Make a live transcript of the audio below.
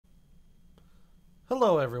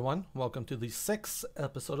Hello, everyone. Welcome to the 6th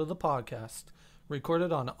episode of the podcast,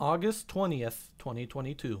 recorded on August 20th,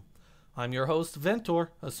 2022. I'm your host,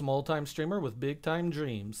 Ventor, a small-time streamer with big-time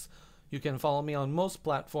dreams. You can follow me on most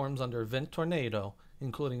platforms under Ventornado,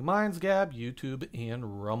 including Mindsgab, YouTube,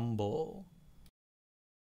 and Rumble.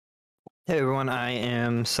 Hey everyone, I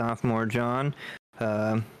am Sophomore John,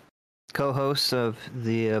 co-host of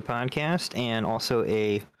the podcast and also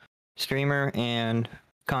a streamer and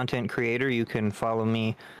content creator. You can follow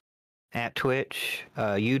me at Twitch,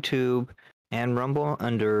 YouTube, and Rumble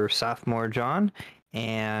under Sophomore John.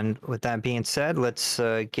 And with that being said, let's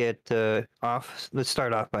start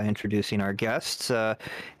off by introducing our guests.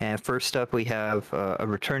 And first up, we have a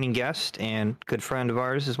returning guest and good friend of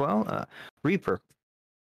ours as well, Reaper.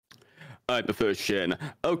 I prefer Shen.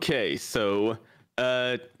 Okay, so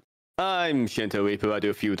I'm Shinto Reaper. I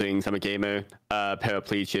do a few things. I'm a gamer,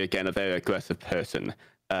 paraplegic, and a very aggressive person.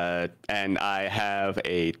 And I have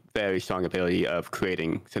a very strong ability of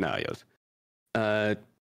creating scenarios.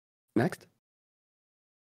 Next.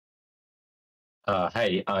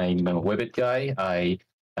 Hi, I'm a Wibbit guy. I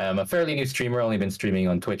am a fairly new streamer, only been streaming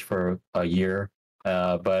on Twitch for a year.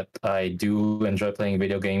 But I do enjoy playing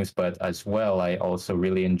video games, but as well, I also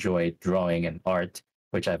really enjoy drawing and art,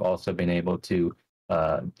 which I've also been able to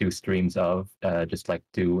do streams of, just like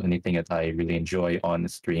do anything that I really enjoy on the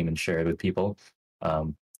stream and share it with people.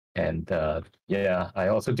 Yeah, I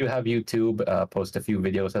also do have YouTube, post a few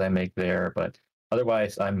videos that I make there, but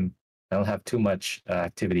otherwise I don't have too much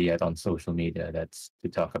activity yet on social media that's to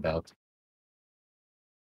talk about.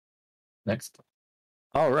 Next.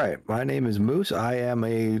 All right, my name is Moose. I am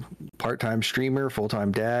a part-time streamer,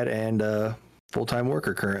 full-time dad, and full-time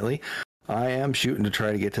worker currently. I am shooting to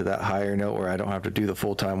try to get to that higher note where I don't have to do the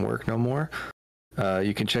full-time work no more.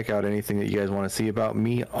 You can check out anything that you guys want to see about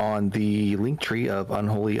me on the link tree of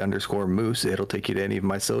unholy_moose. It'll take you to any of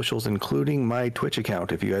my socials, including my Twitch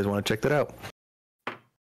account, if you guys want to check that out.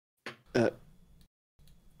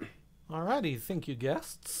 Alrighty, thank you,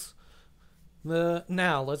 guests.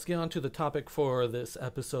 Now, let's get on to the topic for this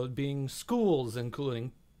episode, being schools,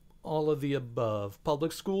 including all of the above.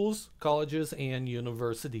 Public schools, colleges, and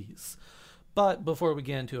universities. But before we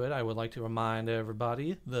get into it, I would like to remind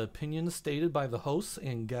everybody the opinions stated by the hosts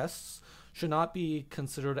and guests should not be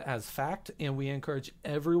considered as fact, and we encourage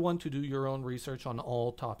everyone to do your own research on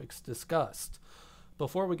all topics discussed.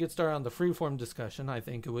 Before we get started on the freeform discussion, I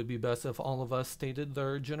think it would be best if all of us stated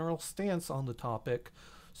their general stance on the topic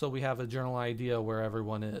so we have a general idea where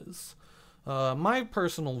everyone is. My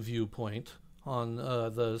personal viewpoint on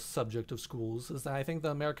the subject of schools is that I think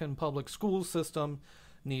the American public school system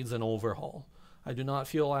needs an overhaul. I do not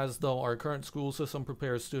feel as though our current school system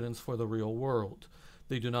prepares students for the real world.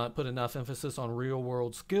 They do not put enough emphasis on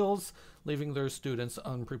real-world skills, leaving their students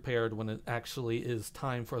unprepared when it actually is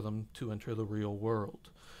time for them to enter the real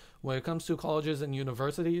world. When it comes to colleges and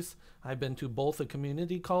universities, I've been to both a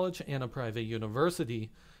community college and a private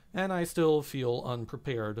university, and I still feel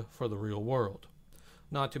unprepared for the real world.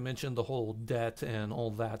 Not to mention the whole debt and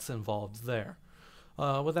all that's involved there.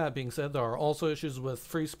 With that being said, there are also issues with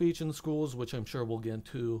free speech in schools, which I'm sure we'll get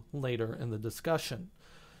into later in the discussion.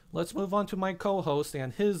 Let's move on to my co-host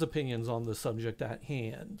and his opinions on the subject at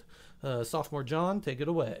hand. Sophomore John, take it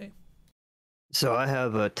away. So I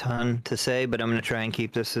have a ton to say, but I'm going to try and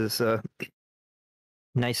keep this as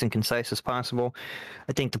nice and concise as possible.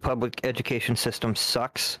 I think the public education system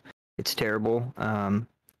sucks. It's terrible. I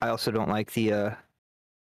also don't like the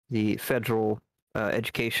federal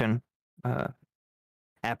education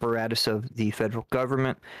apparatus of the federal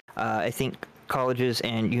government. I think colleges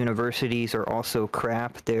and universities are also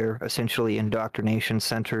crap. They're essentially indoctrination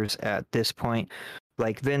centers at this point.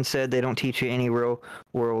 Like Vin said, they don't teach you any real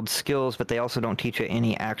world skills, but they also don't teach you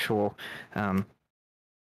any actual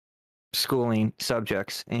schooling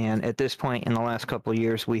subjects. And at this point in the last couple of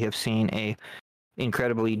years, we have seen a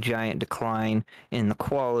incredibly giant decline in the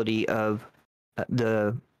quality of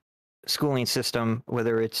the schooling system,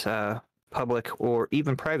 whether it's public or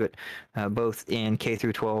even private, both in K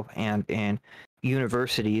through 12 and in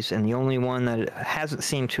universities. And the only one that it hasn't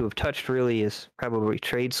seemed to have touched really is probably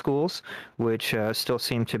trade schools, which still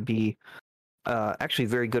seem to be actually a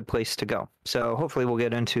very good place to go. So hopefully we'll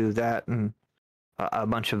get into that and a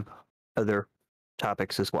bunch of other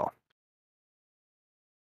topics as well.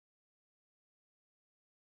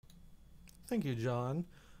 Thank you, John.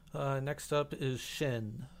 Next up is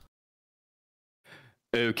Shen.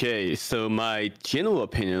 Okay, so my general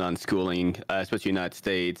opinion on schooling, especially in the United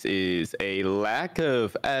States, is a lack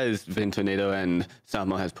of, as Ventornado and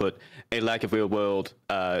Samo has put, a lack of real-world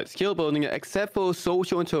skill building, except for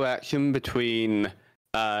social interaction between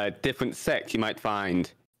different sects you might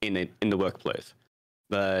find in the workplace.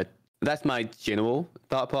 But that's my general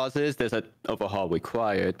thought process. There's an overhaul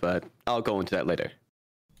required, but I'll go into that later.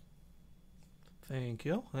 Thank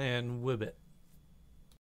you. And Wibbit.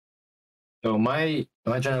 So my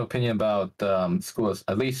general opinion about schools,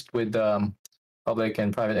 at least with public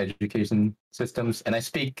and private education systems, and I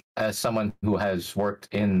speak as someone who has worked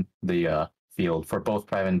in the field for both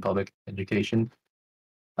private and public education.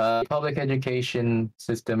 Public education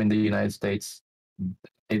system in the United States,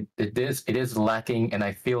 it is lacking, and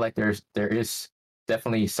I feel like there is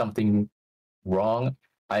definitely something wrong.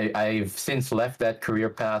 I've since left that career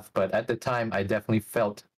path, but at the time I definitely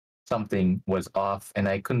felt something was off, and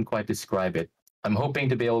I couldn't quite describe it. I'm hoping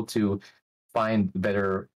to be able to find a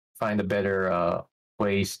better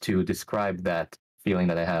ways to describe that feeling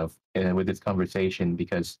that I have with this conversation,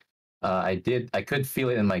 because I could feel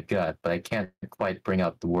it in my gut, but I can't quite bring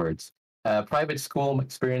out the words. Private school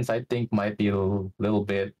experience, I think, might be a little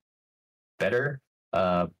bit better,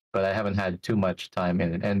 but I haven't had too much time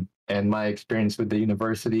in it. And my experience with the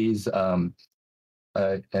universities, and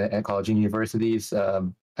college and universities,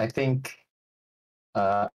 I think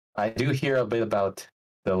I do hear a bit about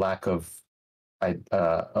the lack of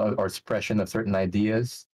or suppression of certain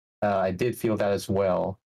ideas. I did feel that as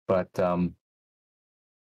well, but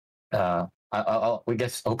we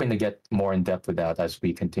guess hoping to get more in depth with that as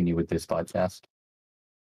we continue with this podcast.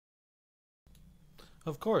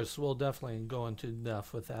 Of course, we'll definitely go into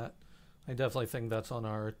depth with that. I definitely think that's on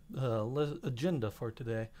our agenda for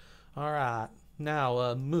today. All right.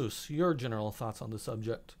 Now, Moose, your general thoughts on the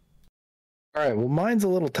subject. All right. Well, mine's a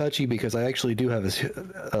little touchy because I actually do have a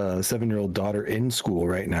 7-year-old daughter in school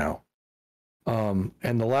right now. And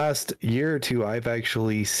the last year or two, I've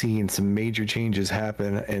actually seen some major changes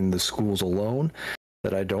happen in the schools alone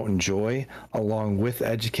that I don't enjoy, along with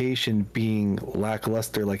education being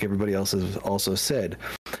lackluster, like everybody else has also said.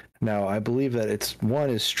 Now, I believe that it's 1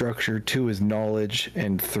 is structure, 2 is knowledge,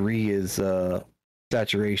 and 3 is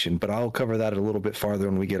saturation. But I'll cover that a little bit farther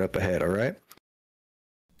when we get up ahead, all right?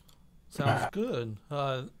 Sounds good.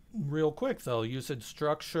 Real quick, though, you said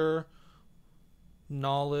structure,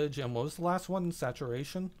 knowledge, and what was the last one?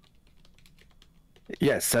 Saturation?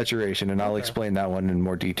 Yes, saturation, and I'll Okay. explain that one in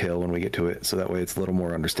more detail when we get to it, so that way it's a little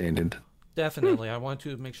more understanding. Definitely. I want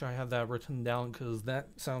to make sure I have that written down because that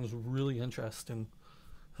sounds really interesting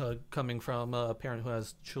coming from a parent who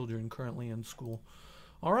has children currently in school.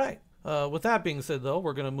 All right. With that being said, though,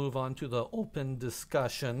 we're going to move on to the open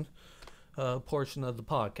discussion portion of the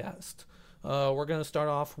podcast. We're going to start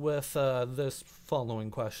off with this following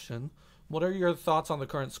question. What are your thoughts on the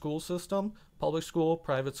current school system? Public school,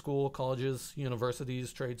 private school, colleges,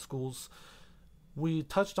 universities, trade schools? We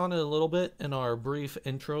touched on it a little bit in our brief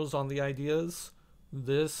intros on the ideas.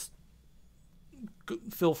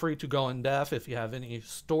 Feel free to go in depth. If you have any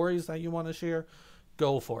stories that you want to share,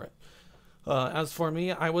 go for it. As for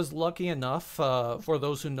me, I was lucky enough, for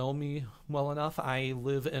those who know me well enough, I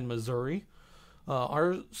live in Missouri.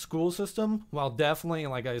 Our school system, while definitely,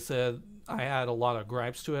 like I said, I had a lot of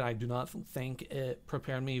gripes to it, I do not think it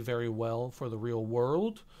prepared me very well for the real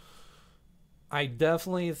world. I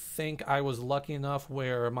definitely think I was lucky enough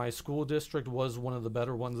where my school district was one of the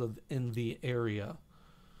better ones in the area.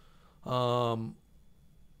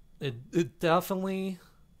 It definitely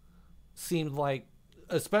seemed like,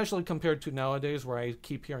 especially compared to nowadays where I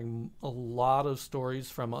keep hearing a lot of stories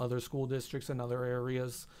from other school districts in other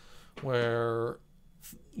areas where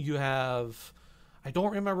you have, I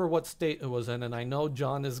don't remember what state it was in, and I know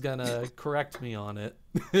John is going to correct me on it,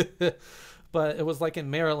 but it was like in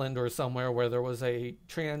Maryland or somewhere where there was a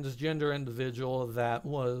transgender individual that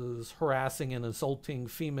was harassing and assaulting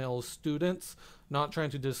female students, not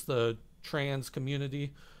trying to diss the trans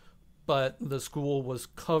community, but the school was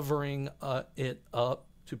covering it up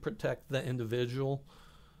to protect the individual.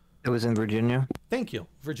 It was in Virginia. Thank you,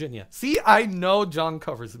 Virginia. See, I know John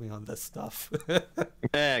covers me on this stuff.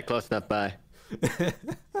 Close enough, bye.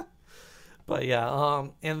 But yeah,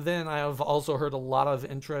 and then I have also heard a lot of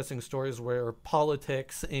interesting stories where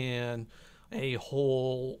politics and a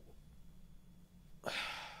whole...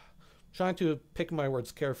 trying to pick my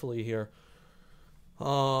words carefully here.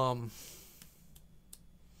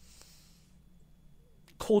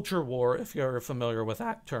 Culture war, if you're familiar with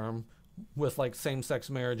that term, with like same-sex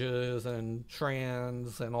marriages and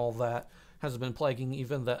trans and all that, has been plaguing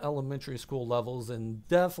even the elementary school levels, and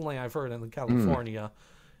definitely I've heard in California.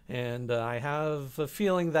 And I have a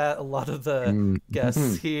feeling that a lot of the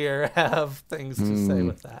guests here have things to say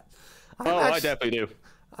with that. I definitely do.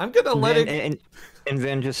 I'm going to let it... And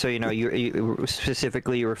then, just so you know, you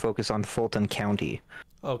specifically you were focused on Fulton County.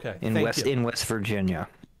 Okay. in Thank West you. in West Virginia,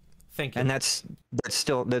 Thank you. and that's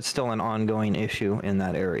still an ongoing issue in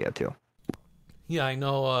that area too. Yeah, I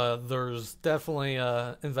know there's definitely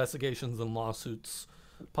investigations and lawsuits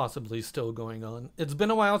possibly still going on. It's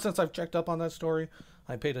been a while since I've checked up on that story.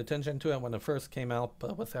 I paid attention to it when it first came out,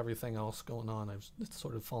 but with everything else going on, it's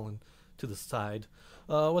sort of fallen to the side.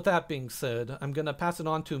 With that being said, I'm going to pass it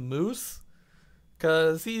on to Moose,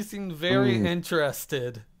 because he seemed very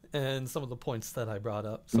interested in some of the points that I brought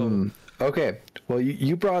up. So, Okay. Well,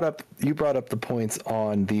 you brought up the points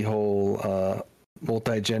on the whole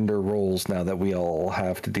multi-gender roles now that we all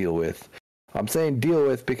have to deal with. I'm saying deal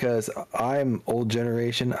with because I'm old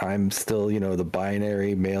generation. I'm still, the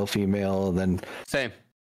binary male, female, then Same.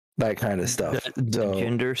 that kind of stuff. The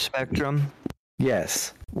gender spectrum.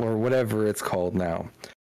 Yes, or whatever it's called now.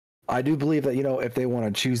 I do believe that, if they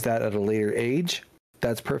want to choose that at a later age,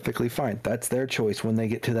 that's perfectly fine. That's their choice when they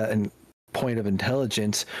get to that point of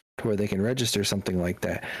intelligence to where they can register something like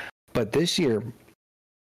that. But this year,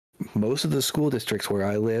 most of the school districts where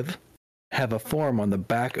I live have a form on the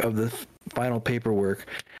back of the final paperwork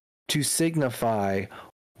to signify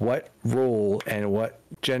what role and what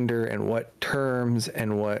gender and what terms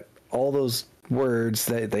and what all those words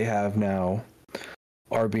that they have now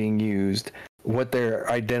are being used, what they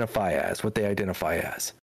identify as.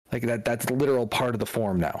 Like that's the literal part of the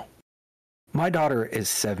form now. My daughter is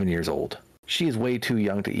 7 years old. She is way too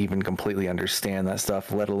young to even completely understand that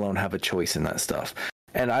stuff, let alone have a choice in that stuff.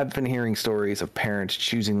 And I've been hearing stories of parents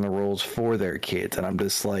choosing the roles for their kids, and I'm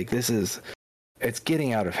just like, it's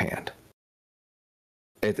getting out of hand.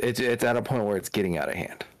 It's at a point where it's getting out of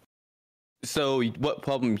hand. So, what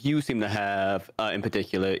problem you seem to have in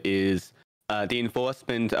particular is the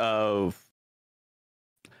enforcement of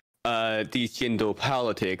these gender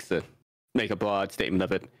politics. Make a broad statement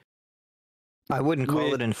of it. I wouldn't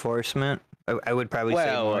call it enforcement. I would probably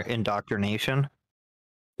say more indoctrination.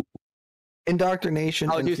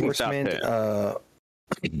 Indoctrination, enforcement,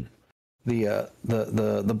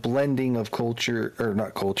 the blending of culture, or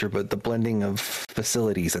not culture, but the blending of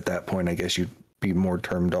facilities at that point, I guess you'd be more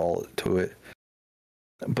termed all to it.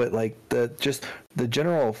 But like the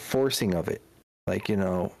general forcing of it, like,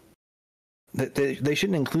 they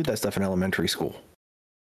shouldn't include that stuff in elementary school.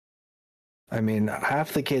 I mean,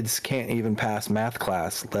 half the kids can't even pass math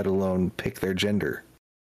class, let alone pick their gender.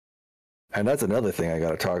 And that's another thing I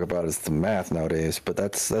got to talk about is the math nowadays, but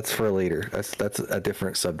that's for later. That's a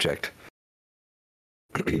different subject.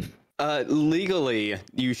 Legally,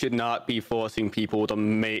 you should not be forcing people to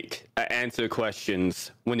answer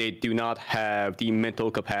questions when they do not have the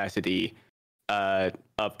mental capacity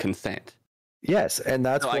of consent. Yes, and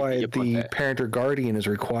that's why the that. parent or guardian is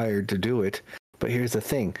required to do it. But here's the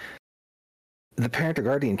thing. The parent or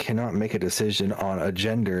guardian cannot make a decision on a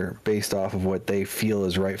gender based off of what they feel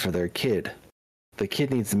is right for their kid. The kid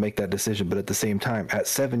needs to make that decision, but at the same time, at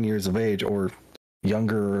 7 years of age or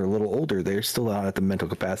younger or a little older, they're still not at the mental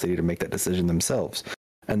capacity to make that decision themselves.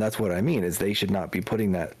 And that's what I mean, is they should not be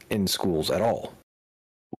putting that in schools at all.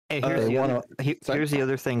 Hey, here's the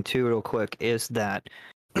other thing too, real quick, is that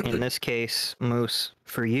in this case, Moose,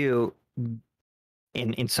 for you,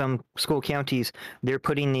 in some school counties, they're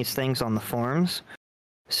putting these things on the forms,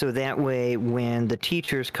 so that way when the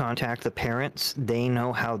teachers contact the parents, they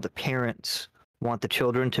know how the parents want the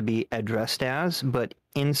children to be addressed as. But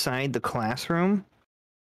inside the classroom,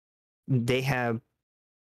 they have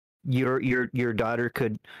your daughter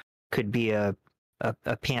could be a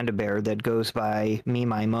panda bear that goes by Me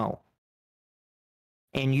My Mo,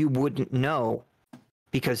 and you wouldn't know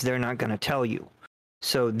because they're not going to tell you.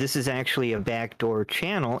 So this is actually a backdoor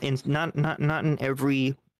channel, and not in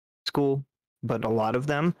every school, but a lot of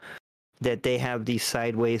them, that they have these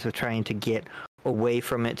side ways of trying to get away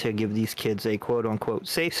from it to give these kids a quote-unquote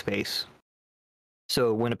safe space.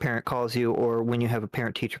 So when a parent calls you, or when you have a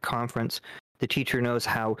parent-teacher conference, the teacher knows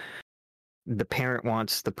how the parent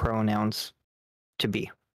wants the pronouns to be.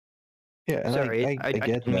 Yeah, and sorry, I get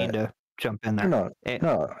didn't mean that. to jump in there. No,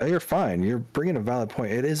 you're fine. You're bringing a valid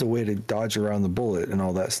point. It is a way to dodge around the bullet and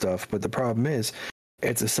all that stuff, but the problem is,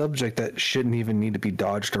 it's a subject that shouldn't even need to be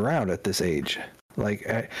dodged around at this age. Like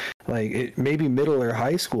it maybe middle or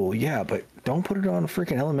high school, yeah, but don't put it on a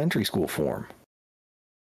freaking elementary school form.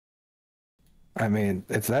 I mean,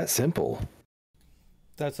 it's that simple.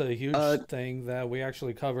 That's a huge thing that we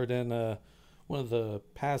actually covered in one of the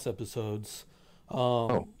past episodes.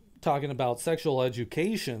 Talking about sexual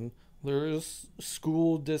education. There's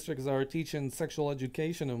school districts that are teaching sexual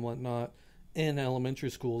education and whatnot in elementary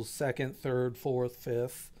schools, 2nd, 3rd, 4th,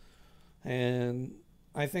 5th. And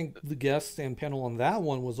I think the guests and panel on that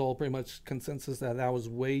one was all pretty much consensus that was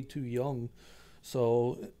way too young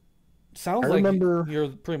So sounds I like remember- you're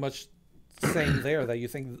pretty much saying there that you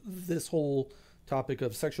think this whole topic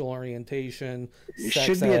of sexual orientation It sex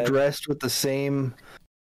should be ed- addressed with the same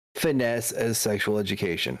finesse as sexual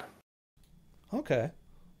education. Okay.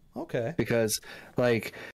 Because,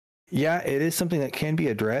 like, yeah, it is something that can be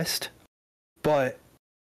addressed, but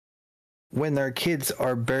when their kids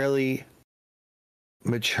are barely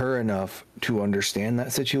mature enough to understand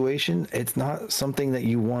that situation, it's not something that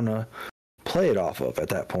you want to play it off of at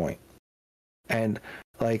that point. And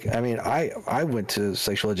like, I mean, I went to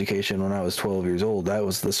sexual education when I was 12 years old. That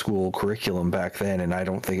was the school curriculum back then, and I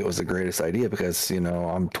don't think it was the greatest idea because, you know,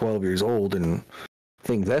 I'm 12 years old and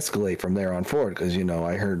things escalate from there on forward because, you know,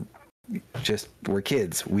 I heard just we're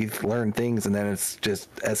kids. We've learned things and then it's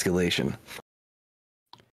just escalation.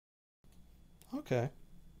 Okay.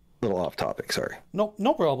 A little off topic, sorry. No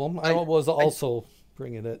problem. I was also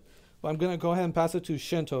bringing it. But I'm going to go ahead and pass it to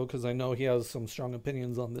Shinto because I know he has some strong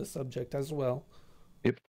opinions on this subject as well.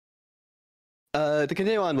 To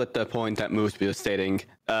continue on with the point that Moose was stating,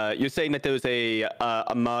 you're saying that there's a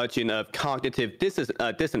margin of cognitive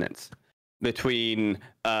dissonance between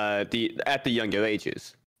at the younger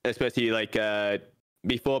ages, especially like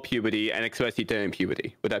before puberty and especially during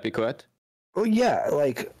puberty. Would that be correct? Well, yeah,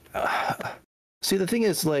 like, see, the thing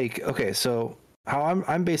is, like, okay, so how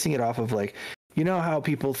I'm basing it off of, like, you know how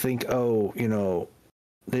people think, oh, you know,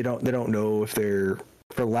 they don't know if they're,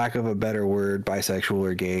 for lack of a better word, bisexual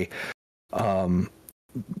or gay,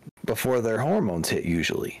 before their hormones hit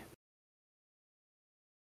usually.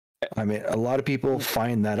 I mean, a lot of people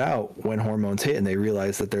find that out when hormones hit and they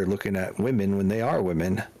realize that they're looking at women when they are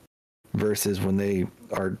women versus when they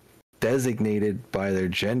are designated by their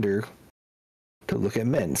gender to look at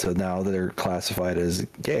men. So now they're classified as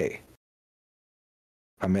gay.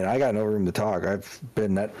 I mean, I got no room to talk. I've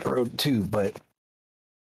been that road too, but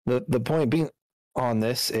the point being on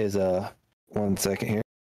this is 1 second here.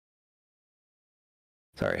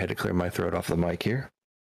 Sorry, I had to clear my throat off the mic here.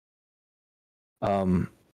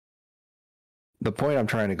 The point I'm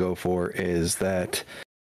trying to go for is that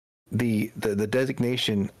the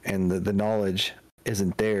designation and the knowledge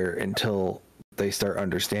isn't there until they start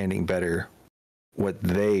understanding better what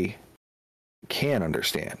they can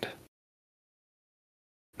understand.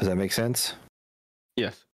 Does that make sense?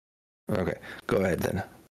 Yes. Okay, go ahead then.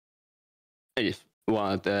 I just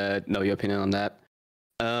want to know your opinion on that.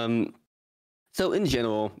 So in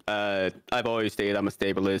general, I've always stated I'm a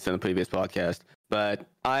stabilist in the previous podcast, but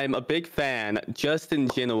I'm a big fan, just in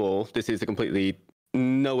general, this is completely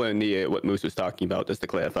nowhere near what Moose was talking about, just to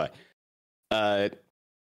clarify. A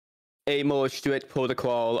more strict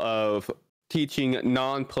protocol of teaching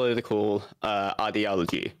non-political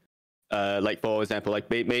ideology. Like, for example, like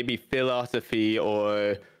maybe philosophy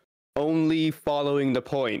or only following the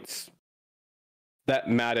points that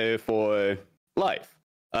matter for life.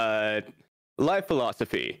 Life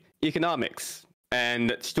philosophy, economics,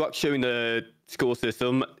 and structuring the school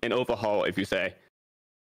system in overhaul, if you say,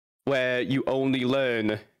 where you only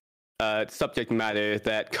learn subject matter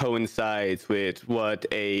that coincides with what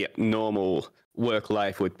a normal work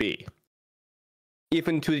life would be.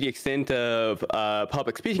 Even to the extent of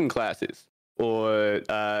public speaking classes, or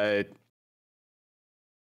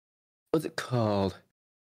what's it called?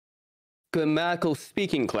 Grammatical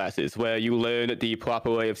speaking classes, where you learn the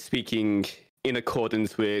proper way of speaking in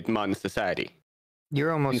accordance with modern society.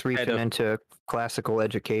 You're almost Instead reaching of- into classical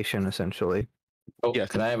education, essentially. Oh, Yes.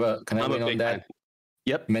 can I I'm a weigh on big that? fan.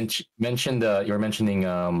 Yep. You were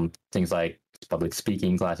mentioning things like public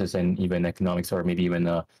speaking classes and even economics, or maybe even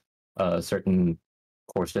a certain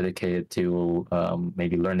course dedicated to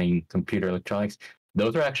maybe learning computer electronics.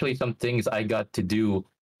 Those are actually some things I got to do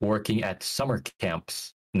working at summer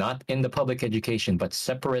camps, not in the public education, but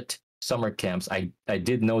separate summer camps. I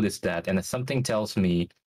did notice that, and something tells me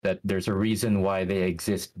that there's a reason why they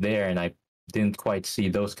exist there, and I didn't quite see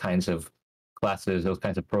those kinds of classes, those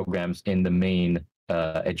kinds of programs in the main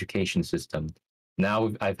education system.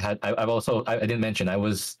 Now I didn't mention I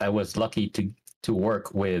was lucky to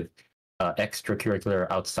work with extracurricular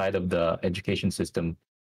outside of the education system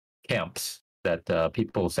camps that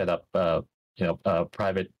people set up,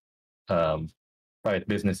 private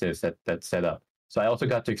businesses that set up. So I also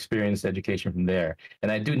got to experience education from there,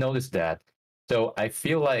 and I do notice that. So I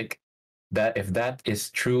feel like that if that is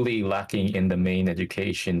truly lacking in the main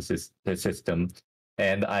education system,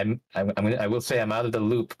 and I will say I'm out of the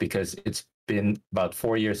loop because it's been about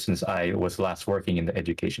 4 years since I was last working in the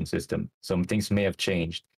education system. Some things may have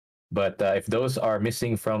changed, but if those are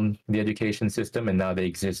missing from the education system and now they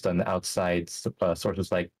exist on the outside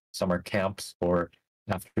sources like summer camps or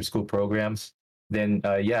after-school programs, then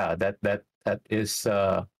that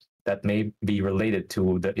that may be related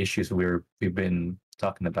to the issues we've been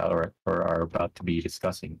talking about or are about to be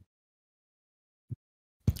discussing.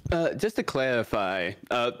 Just to clarify,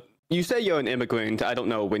 you say you're an immigrant. I don't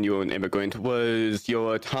know when you were an immigrant. Was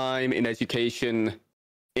your time in education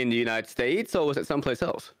in the United States, or was it someplace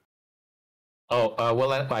else? Oh,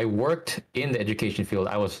 well, I worked in the education field.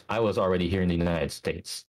 I was already here in the United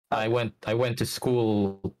States. I went to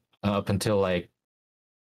school up until like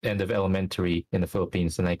end of elementary in the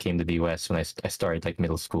Philippines, and I came to the U.S. when I started like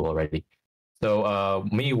middle school already. So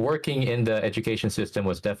me working in the education system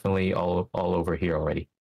was definitely all over here already.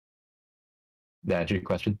 That answer your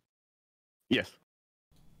question? Yes.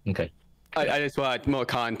 Okay. I just want more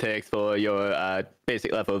context for your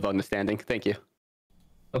basic level of understanding. Thank you.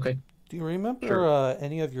 Okay. Do you remember Sure.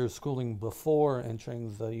 any of your schooling before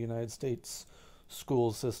entering the United States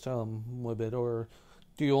school system, Wibit, or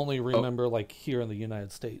do you only remember like here in the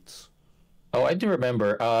United States? Oh, I do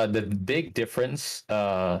remember the big difference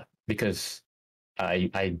because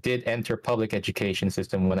I did enter public education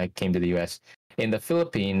system when I came to the U.S. In the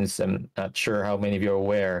Philippines, I'm not sure how many of you are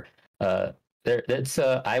aware.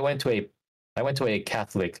 I went to a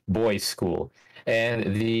Catholic boys' school,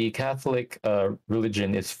 and the Catholic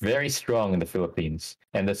religion is very strong in the Philippines,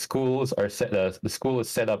 and the schools are the school is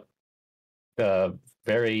set up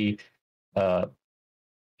very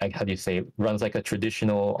like how do you say, runs like a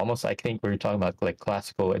traditional, almost I think we're talking about like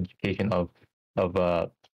classical education of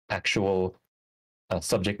actual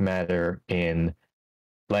subject matter in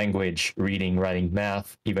language, reading, writing,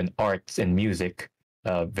 math, even arts and music.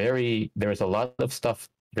 There's a lot of stuff,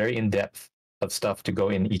 very in depth of stuff to go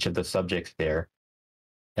in each of the subjects there.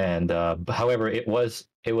 And however, it was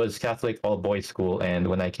Catholic all boys school, and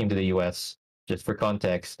when I came to the U.S., just for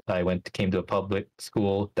context, came to a public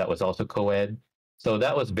school that was also co-ed. So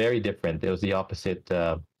that was very different. It was the opposite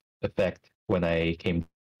effect when I came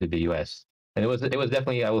to the U.S. And it was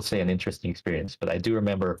definitely, I will say, an interesting experience. But I do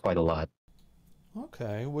remember quite a lot.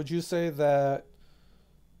 Okay. Would you say that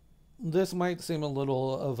this might seem a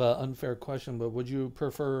little of an unfair question, but would you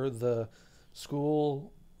prefer the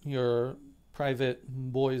school, your private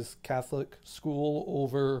boys Catholic school,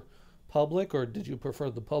 over public, or did you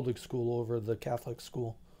prefer the public school over the Catholic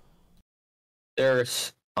school?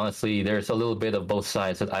 There's honestly, there's a little bit of both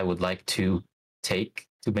sides that I would like to take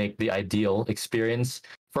to make the ideal experience.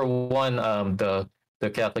 For one, the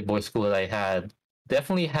Catholic boys school that I had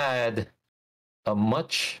definitely had a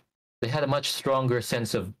much they had a much stronger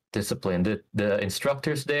sense of discipline. The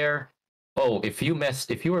instructors there, oh, if you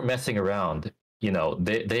were messing around,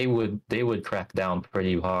 they would crack down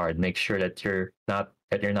pretty hard, make sure that you're not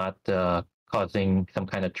causing some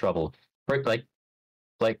kind of trouble.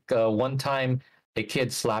 One time a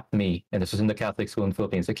kid slapped me, and this was in the Catholic school in the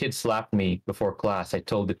Philippines. A kid slapped me before class. I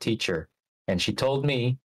told the teacher, and she told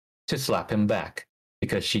me to slap him back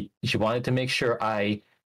because she wanted to make sure I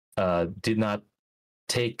did not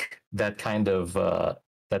take that kind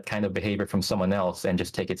of behavior from someone else and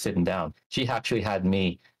just take it sitting down. She actually had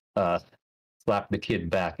me slap the kid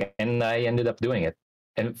back, and I ended up doing it.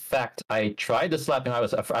 In fact, I tried to slap him. I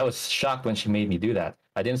was shocked when she made me do that.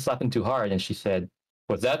 I didn't slap him too hard, and she said,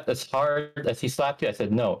 "Was that as hard as he slapped you?" I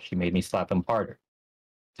said, "No." She made me slap him harder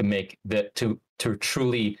to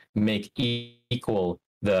truly make equal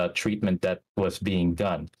the treatment that was being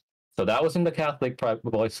done. So that was in the Catholic private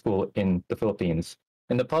boys' school in the Philippines.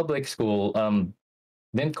 In the public school,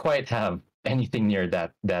 didn't quite have anything near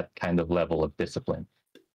that kind of level of discipline.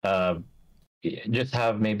 Just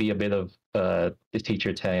have maybe a bit of the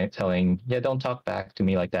teacher telling, "Yeah, don't talk back to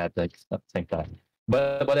me like that," like stuff like that.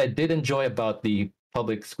 But what I did enjoy about the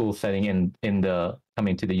public school setting in the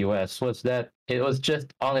coming to the U.S. was that it was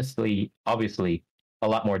just obviously a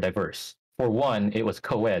lot more diverse. For one, it was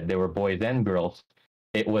co-ed. There were boys and girls.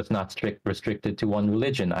 It was not restricted to one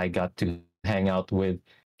religion. I got to hang out with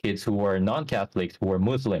kids who were non-Catholics, who were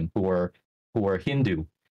Muslim, who were Hindu.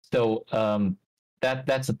 So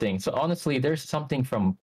that's the thing. So honestly, there's something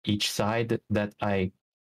from each side that I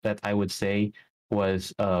would say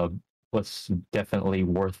was definitely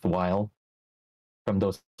worthwhile from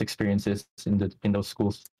those experiences in those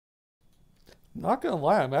schools. Not gonna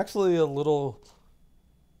lie, I'm actually a little,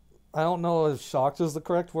 I don't know if shocked is the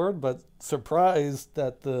correct word, but surprised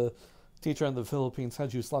that the teacher in the Philippines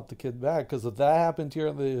had you slap the kid back. Because if that happened here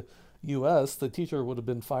in the U.S., the teacher would have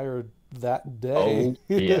been fired that day.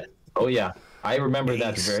 Oh yeah, oh yeah. I remember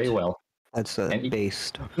that very well. That's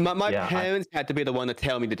based. My Yeah, parents had to be the one to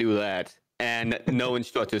tell me to do that, and no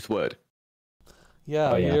instructors would.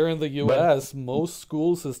 Yeah, Oh, yeah. here in the U.S., most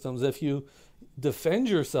school systems, if you defend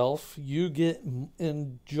yourself, you get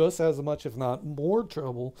in just as much, if not more,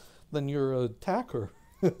 trouble then you're a attacker,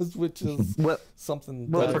 which is Well, something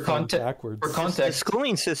well, that for I find context- backwards. for the context,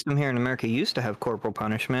 schooling system here in America used to have corporal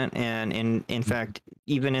punishment, and in fact,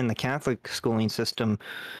 even in the Catholic schooling system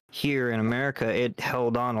here in America, it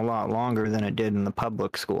held on a lot longer than it did in the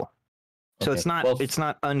public school. So Okay. it's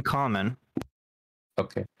not uncommon.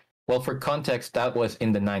 Okay. Well, for context, that was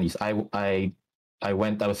in the 90s. I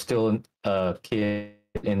was still a kid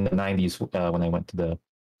in the 90s when I went to the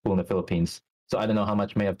school in the Philippines. So I don't know how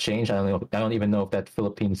much may have changed. I don't even know if that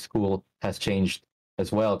Philippine school has changed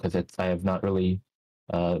as well, because I have not really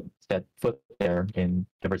set foot there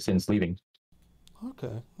ever since leaving.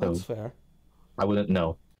 Okay, that's So- fair. I wouldn't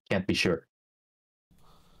know. Can't be sure.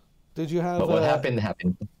 Did you have? But what happened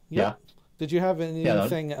happened. Yep. Did you have no.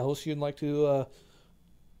 anything else you'd like to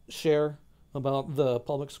share about the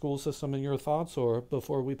public school system and your thoughts, or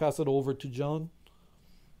before we pass it over to John?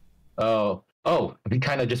 Oh, we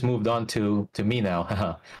kind of just moved on to me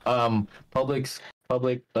now. Public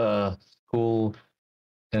school,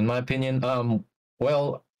 in my opinion.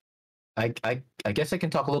 Well, I guess I can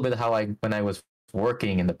talk a little bit how when I was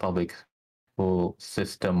working in the public school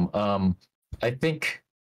system. I think,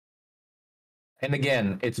 and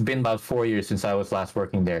again, it's been about 4 years since I was last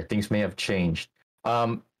working there. Things may have changed.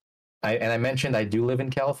 I mentioned I do live in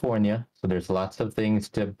California, so there's lots of things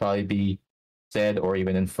to probably be said or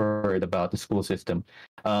even inferred about the school system.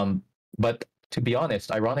 But to be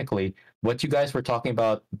honest, ironically, what you guys were talking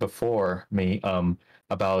about before me,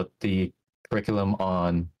 about the curriculum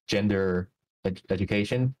on gender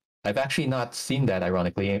education, I've actually not seen that,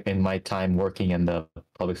 ironically, in my time working in the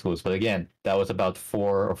public schools. But again, that was about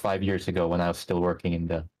 4 or 5 years ago when I was still working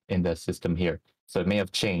in the system here. So it may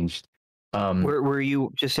have changed. Were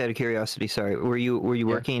you, just out of curiosity? Sorry, were you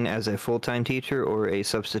working as a full-time teacher or a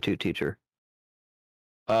substitute teacher?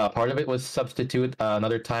 Part of it was substitute.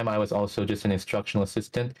 Another time I was also just an instructional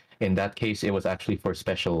assistant. In that case, it was actually for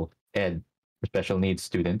special ed, for special needs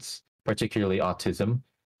students, particularly autism.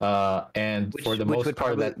 And for the most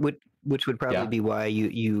part, which would probably Yeah. be why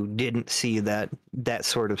you didn't see that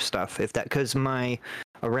sort of stuff. If that, because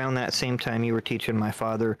around that same time you were teaching, my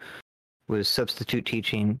father was substitute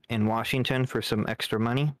teaching in Washington for some extra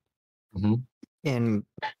money. Mhm. And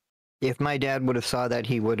if my dad would have saw that,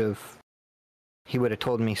 he would have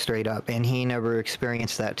told me straight up, and he never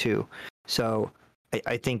experienced that too. So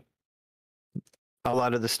I think a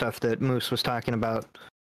lot of the stuff that Moose was talking about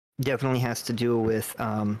definitely has to do with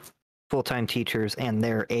full-time teachers and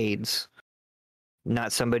their aides,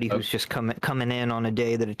 not somebody who's just coming in on a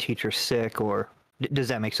day that a teacher's sick. Or does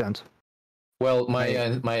that make sense? Well,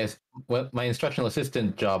 my instructional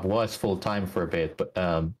assistant job was full time for a bit,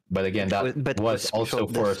 but again, that was also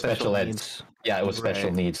for special ed. needs. Yeah, it was special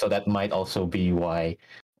Right. needs, so that might also be why.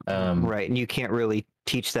 Right, and you can't really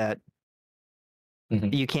teach that.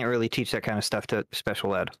 Mhm. You can't really teach that kind of stuff to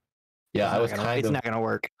special ed. Yeah, It's not gonna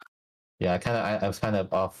work. Yeah, I was kind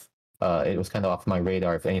of off. It was kind of off my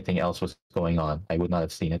radar. If anything else was going on, I would not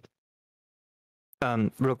have seen it.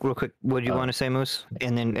 Real quick, what do you want to say, Moose?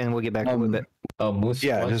 And then we'll get back to it a bit. Oh, Moose.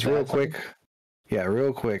 Yeah, wants just to real add something? quick. Yeah,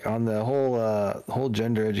 real quick on the whole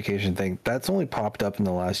gender education thing. That's only popped up in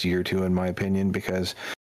the last year or two, in my opinion, because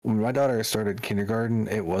when my daughter started kindergarten,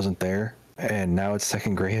 it wasn't there, and now it's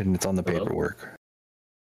second grade and it's on the Hello? paperwork.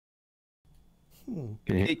 Hmm.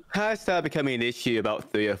 Can you- It has started becoming an issue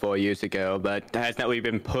about 3 or 4 years ago, but has not really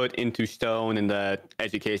been put into stone in the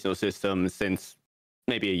educational system since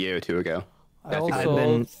maybe a year or two ago. I I've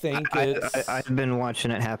also think it's I've been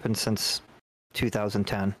watching it happen since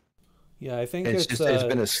 2010. yeah, I think It's it's just it's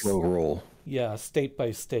been a slow roll. yeah, state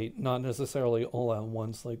by state, not necessarily all at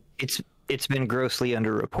once. Like It's been grossly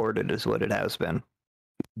underreported, is what it has been.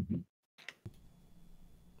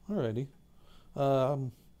 alrighty,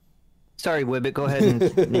 Sorry, Wibbit, go ahead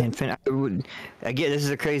and finish. I get this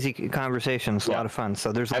is a crazy conversation. It's a lot of fun.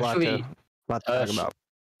 So there's a Actually, lot to talk about.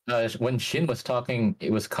 When Shin was talking,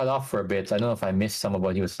 it was cut off for a bit. I don't know if I missed some of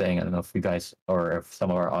what he was saying. I don't know if you guys or if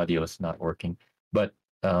some of our audio is not working. But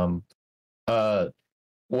well,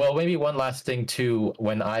 maybe one last thing too.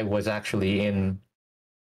 When I was actually in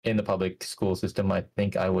the public school system, I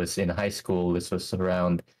think I was in high school. This was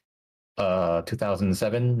around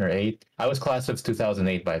 2007 or 8. I was class of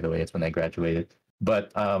 2008, by the way. It's when I graduated.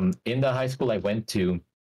 But in the high school I went to,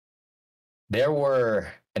 there were,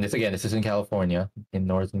 and this is in California, in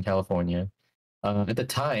Northern California. At the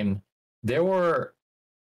time, there were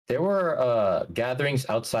gatherings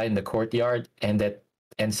outside in the courtyard, and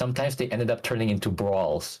sometimes they ended up turning into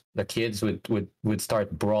brawls. The kids would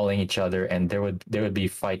start brawling each other, and there would be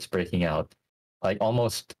fights breaking out, like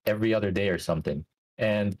almost every other day or something.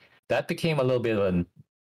 And that became a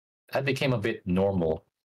bit normal.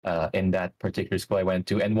 in that particular school I went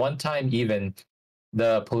to. And one time, even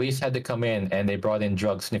the police had to come in and they brought in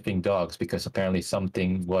drug sniffing dogs because apparently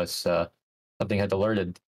something had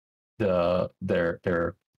alerted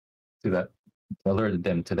alerted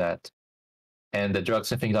them to that. And the drug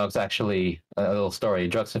sniffing dogs actually, a little story,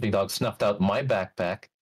 drug sniffing dogs snuffed out my backpack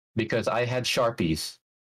because I had Sharpies.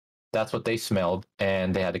 That's what they smelled,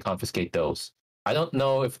 and they had to confiscate those. I don't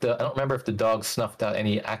remember if the dogs snuffed out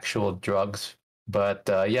any actual drugs, but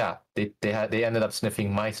yeah, they ended up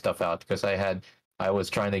sniffing my stuff out because I was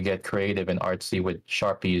trying to get creative and artsy with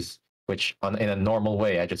Sharpies, which in a normal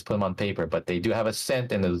way I just put them on paper, but they do have a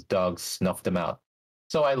scent, and those dogs snuffed them out.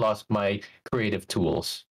 So I lost my creative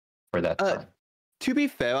tools for that time. To be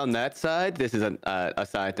fair on that side, this is a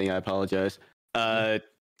side thing, I apologize.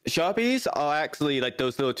 Sharpies are actually like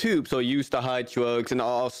those little tubes are used to hide drugs and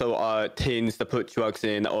also are tins to put drugs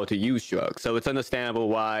in or to use drugs. So it's understandable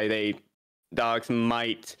why dogs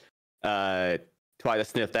might try to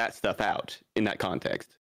sniff that stuff out in that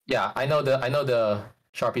context. Yeah, I know the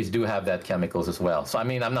Sharpies do have that chemicals as well. So I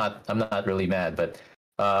mean, I'm not really mad, but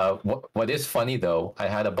what is funny though, I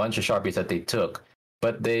had a bunch of Sharpies that they took,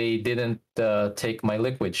 but they didn't take my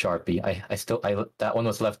liquid Sharpie. I that one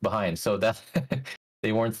was left behind. So that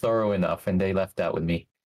they weren't thorough enough, and they left that with me.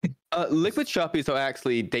 Liquid Sharpies are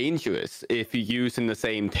actually dangerous if you use in the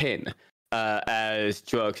same tin as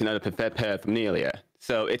drugs and other paraphernalia.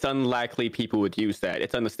 So it's unlikely people would use that.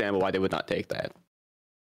 It's understandable why they would not take that.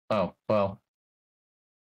 Oh, well.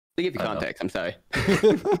 To give you context, I'm sorry. I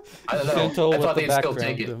don't know. Shinto I with thought the they'd still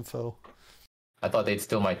background take it. info. I thought they'd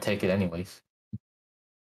still might take it anyways.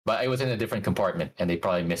 But it was in a different compartment, and they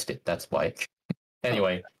probably missed it. That's why.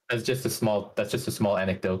 Anyway, that's just a small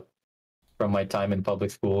anecdote from my time in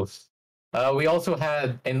public schools. We also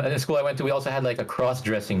had in the school I went to, we also had like a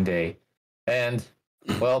cross-dressing day, and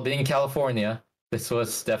well, being in California, this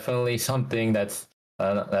was definitely something that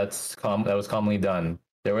was commonly done.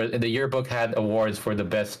 The yearbook had awards for the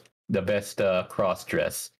best cross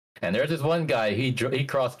dress, and there's this one guy he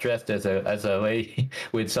cross dressed as a lady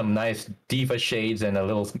with some nice diva shades and a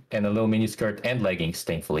little mini skirt and leggings,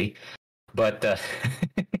 thankfully. But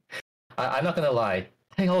I'm not gonna lie,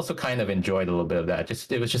 I also kind of enjoyed a little bit of that.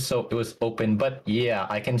 It was open, but yeah,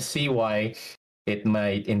 I can see why it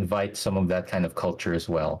might invite some of that kind of culture as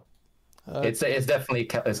well. It's definitely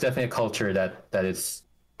a culture that is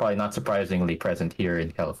probably not surprisingly present here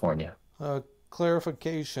in California.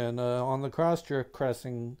 Clarification on the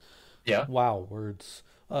cross-dressing. Yeah. Wow, words.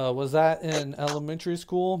 Was that in elementary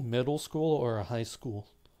school, middle school, or high school?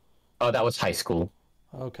 Oh, that was high school.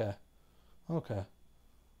 Okay.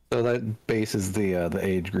 So that bases the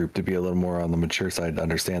age group to be a little more on the mature side to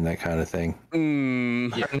understand that kind of thing. I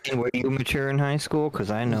mean, were you mature in high school?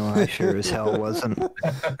 Because I know I sure as hell wasn't.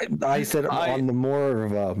 I said on the more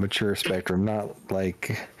of a mature spectrum, not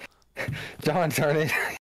like John, darn it.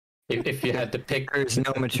 If you had to pick, There's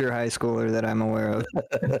no mature high schooler that I'm aware of.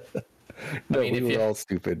 No, we were all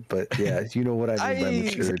stupid, but yeah, you know what I mean by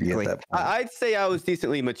maturity at that point. I'd say I was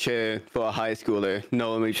decently mature for a high schooler,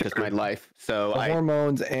 knowing just my life. So the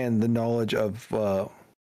hormones and the knowledge of,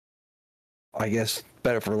 I guess,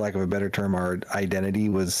 better for lack of a better term, our identity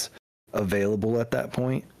was available at that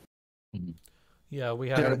point. Yeah, we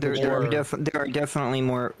had there are definitely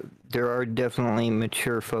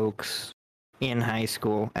mature folks in high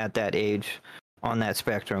school at that age on that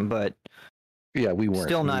spectrum, but yeah, we weren't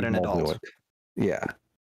still not an adult. Yeah.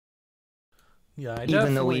 Yeah,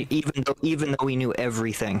 even though we knew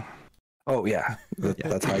everything. Oh yeah,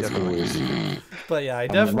 that's high schoolers. But yeah, I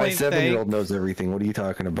definitely my 7-year-old knows everything. What are you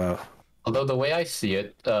talking about? Although the way I see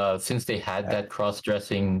it, since they had that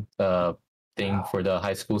cross-dressing thing for the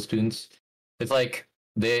high school students, it's like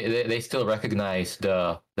they still recognize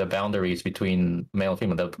the boundaries between male and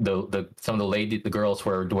female. Some of the girls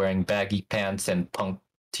were wearing baggy pants and punk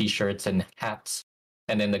t-shirts and hats,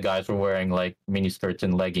 and then the guys were wearing like mini skirts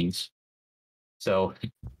and leggings. So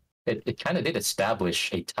it kind of did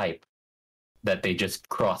establish a type that they just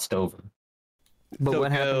crossed over. But So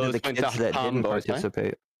what happened to the girls went kids to that didn't tomboys, huh?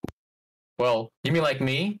 participate? Well, you mean like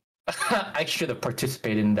me? I should have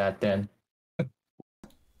participated in that then.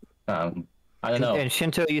 I don't know. And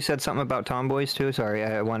Shinto, you said something about tomboys too? Sorry,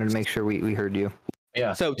 I wanted to make sure we heard you.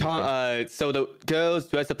 Yeah. So so the girls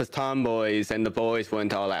dressed up as tomboys and the boys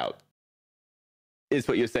went all out. Is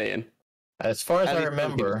what you're saying? As far as At I least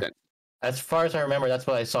remember, 50%. that's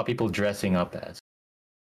what I saw people dressing up as.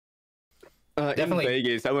 Definitely. In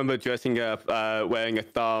Vegas, I remember dressing up, wearing a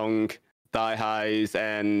thong, thigh highs,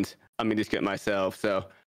 and a miniskirt myself. So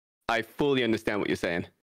I fully understand what you're saying.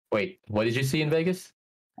 Wait, what did you see in Vegas?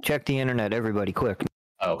 Check the internet, everybody, quick.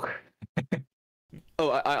 Oh.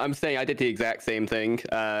 Oh, I'm saying I did the exact same thing.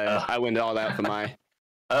 I went all out for my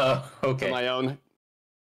Okay. for my own.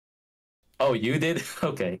 Oh, you did?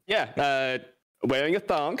 Okay. Yeah, wearing a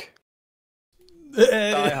thong,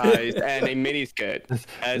 thigh highs, and a miniskirt, This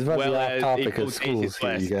as is about well the off as a topic of quotation schools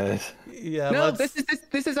here, you vest. guys. Yeah, No, let's-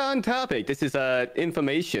 this is on topic. This is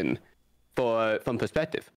information from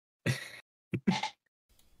perspective.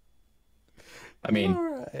 I mean,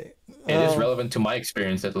 all right. it is relevant to my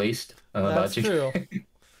experience at least. That's About you. true.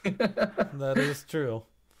 That is true.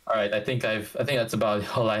 All right, I think that's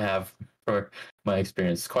about all I have for my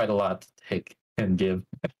experience. Quite a lot to take and give.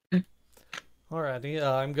 Alrighty,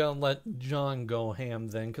 I'm gonna let John go ham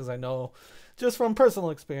then, because I know just from personal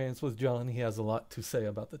experience with John, he has a lot to say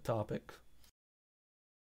about the topic.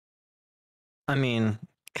 I mean,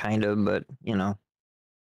 kind of, but you know,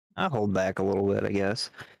 I'll hold back a little bit, I guess.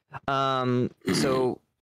 So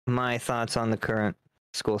my thoughts on the current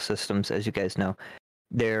school systems, as you guys know,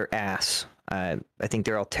 they're ass. I think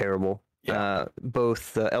they're all terrible. Yeah.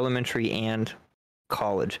 Both elementary and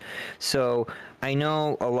college. So I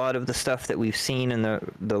know a lot of the stuff that we've seen in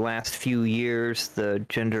the last few years, the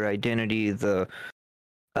gender identity, the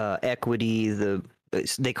equity,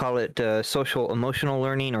 they call it social emotional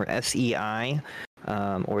learning, or SEI,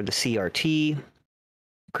 or the CRT,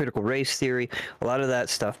 critical race theory. A lot of that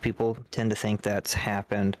stuff, people tend to think that's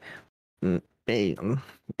happened in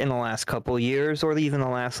the last couple years, or even the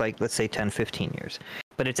last, like, let's say 10, 15 years.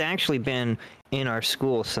 But it's actually been in our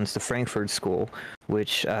school since the Frankfurt School,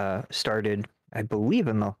 which started, I believe,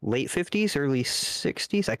 in the late 50s, early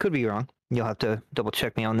 60s. I could be wrong. You'll have to double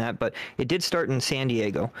check me on that. But it did start in San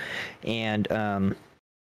Diego. And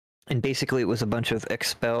basically it was a bunch of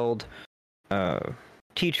expelled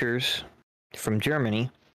teachers from Germany,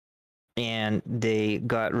 and they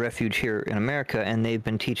got refuge here in America, and they've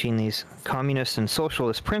been teaching these communist and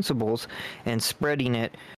socialist principles and spreading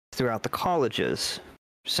it throughout the colleges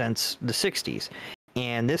since the 60s.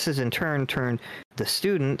 And this has in turn turned the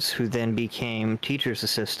students, who then became teachers'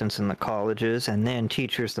 assistants in the colleges and then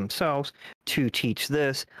teachers themselves, to teach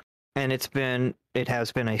this. And it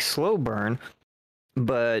has been a slow burn,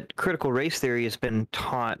 but critical race theory has been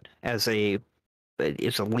taught as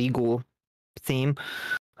it's a legal theme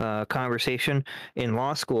conversation in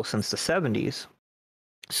law school since the 70s.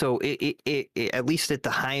 So it at least at the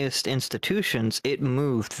highest institutions, it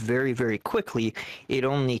moved very, very quickly. It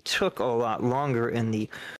only took a lot longer in the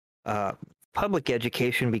public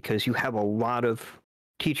education, because you have a lot of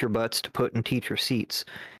teacher butts to put in teacher seats,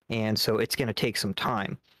 and so it's going to take some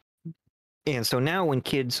time. And so now when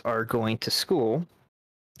kids are going to school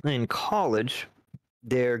in college,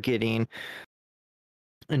 they're getting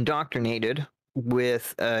indoctrinated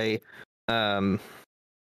with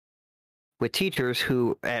with teachers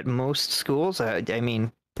who, at most schools, I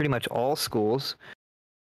mean, pretty much all schools,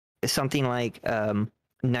 is something like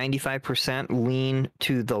 95% lean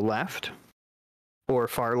to the left or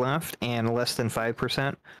far left, and less than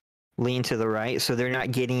 5% lean to the right. So they're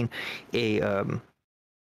not getting a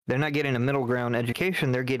middle ground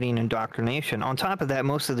education. They're getting indoctrination. On top of that,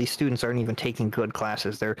 most of these students aren't even taking good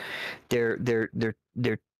classes. They're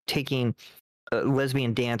taking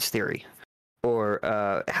lesbian dance theory, or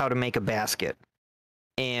how to make a basket,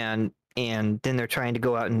 and then they're trying to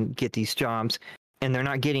go out and get these jobs, and they're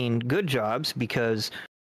not getting good jobs because,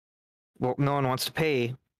 well, no one wants to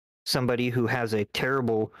pay somebody who has a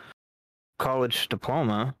terrible college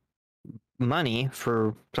diploma money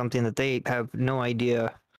for something that they have no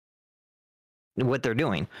idea what they're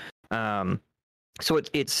doing. So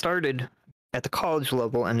it started at the college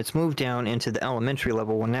level, and it's moved down into the elementary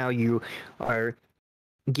level, when now you are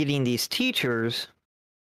getting these teachers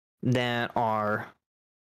that are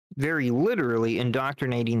very literally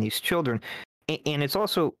indoctrinating these children. And it's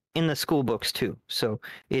also in the school books too. So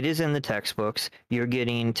it is in the textbooks. You're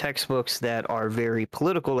getting textbooks that are very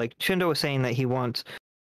political. Like Shindo was saying, that he wants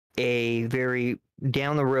a very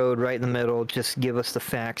down the road, right in the middle, just give us the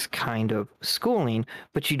facts kind of schooling.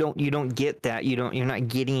 But you don't get that. You're not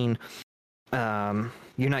getting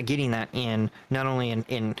that in, not only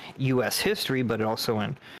in U.S. history, but also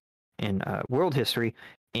in world history.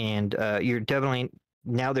 And you're definitely,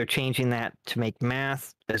 now they're changing that to make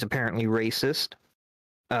math as apparently racist,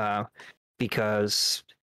 because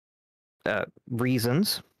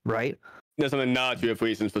reasons, right? There's some innocuous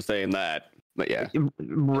reasons for saying that, but yeah.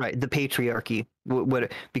 Right, the patriarchy.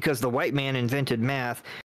 Because the white man invented math,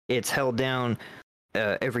 it's held down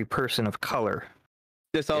every person of color.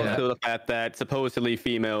 There's also the fact that supposedly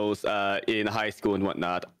females in high school and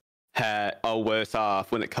whatnot are worse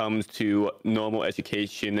off when it comes to normal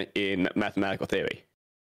education in mathematical theory.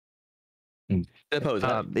 Suppose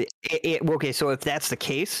that. Okay, so if that's the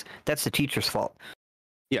case, that's the teacher's fault.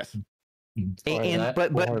 Yes.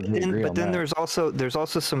 But then there's also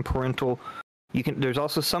some parental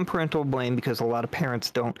blame because a lot of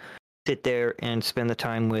parents don't sit there and spend the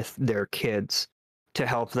time with their kids to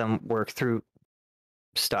help them work through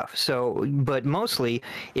stuff. So, but mostly,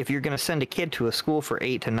 if you're going to send a kid to a school for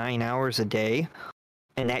 8 to 9 hours a day,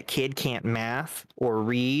 and that kid can't math or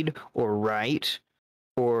read or write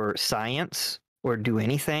or science or do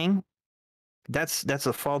anything, that's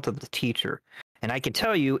the fault of the teacher. And I can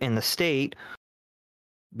tell you, in the state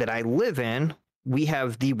that I live in, we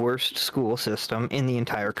have the worst school system in the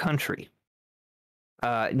entire country.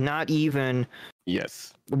 Not even...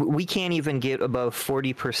 Yes. We can't even get above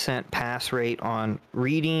 40% pass rate on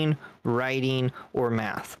reading, writing, or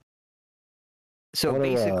math. So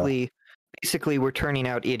basically, we're turning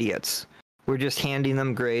out idiots. We're just handing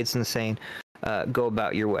them grades and saying, go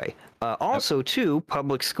about your way. Also, too,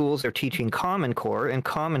 public schools are teaching Common Core, and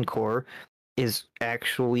Common Core is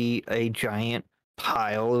actually a giant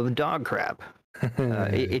pile of dog crap.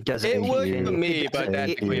 It doesn't. It worked for me, but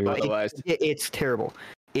otherwise, it's terrible.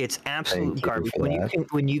 It's absolute garbage.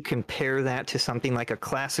 When you compare that to something like a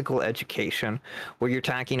classical education, where you're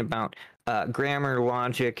talking about grammar,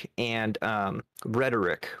 logic, and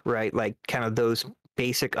rhetoric, right? Like kind of those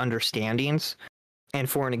basic understandings. And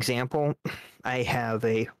for an example, I have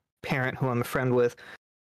a parent who I'm a friend with.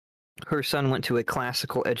 Her son went to a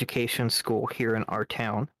classical education school here in our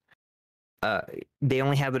town. They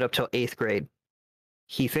only have it up till 8th grade.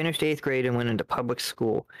 He finished 8th grade and went into public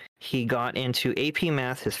school. He got into AP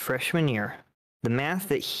Math his freshman year. The math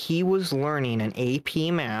that he was learning in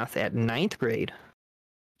AP Math at 9th grade,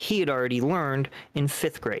 he had already learned in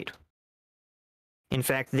 5th grade. In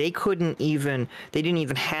fact, they didn't even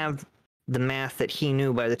have the math that he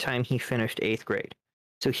knew by the time he finished 8th grade.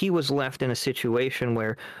 So he was left in a situation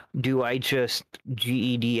where, do I just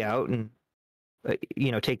GED out and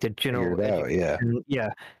take the general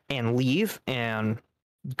and leave and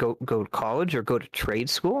go to college or go to trade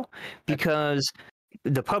school? Because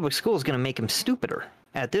the public school is going to make him stupider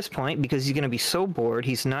at this point, because he's going to be so bored,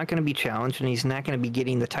 he's not going to be challenged, and he's not going to be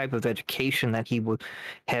getting the type of education that he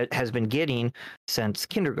has been getting since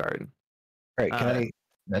kindergarten. Right.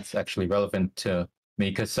 That's actually relevant to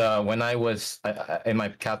me, because when I was in my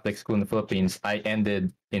Catholic school in the Philippines, I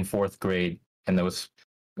ended in 4th grade, and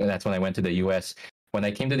that's when I went to the U.S. When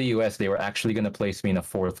I came to the U.S., they were actually going to place me in a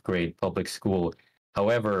 4th grade public school.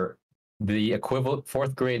 However, the equivalent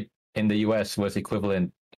 4th grade in the U.S. was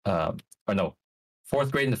equivalent, 4th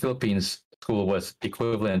grade in the Philippines school was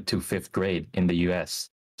equivalent to 5th grade in the U.S.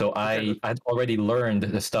 So I'd already learned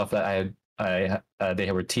the stuff that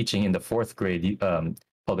they were teaching in the 4th grade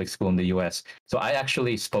public school in the U.S. So I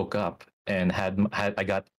actually spoke up and I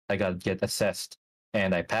got get assessed,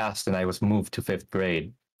 and I passed, and I was moved to 5th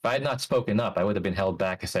grade. If I had not spoken up, I would have been held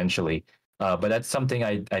back essentially. But that's something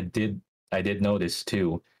I did notice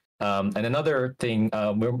too. And another thing,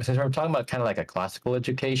 since we're talking about kind of like a classical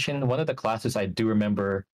education, one of the classes I do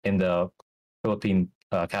remember in the Philippine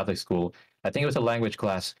Catholic school, I think it was a language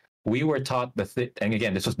class. We were taught and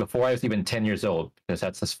again, this was before I was even 10 years old, because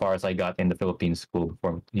that's as far as I got in the Philippine school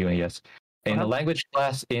before UAS. In a language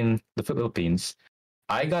class in the Philippines,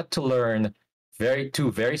 I got to learn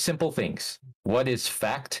two very simple things. What is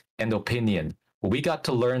fact and opinion? We got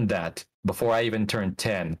to learn that before I even turned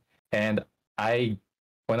 10. And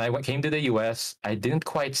when I came to the US, I didn't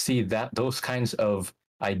quite see those kinds of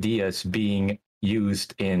ideas being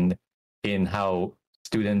used in how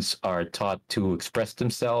students are taught to express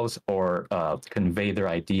themselves or convey their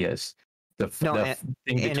ideas. The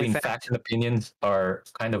thing between fact and opinions are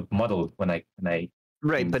kind of muddled when I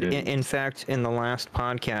right. But in fact, in the last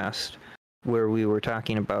podcast where we were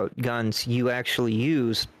talking about guns, you actually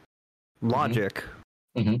used logic,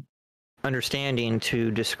 understanding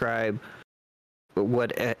to describe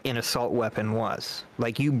what an assault weapon was.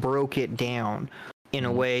 Like, you broke it down in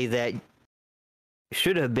a way that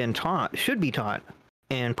should be taught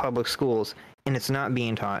in public schools, and it's not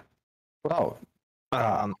being taught. Wow.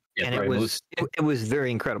 And it was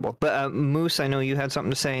very incredible. But Moose, I know you had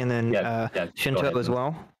something to say, and then Shinto ahead, as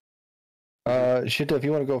well. Shinto, if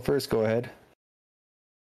you want to go first, go ahead.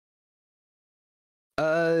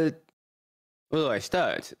 Where do I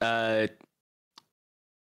start? I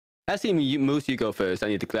see Moose, you go first. I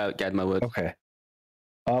need to get my words. Okay.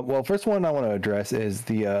 Well, first one I want to address is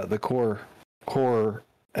the core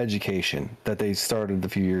education that they started a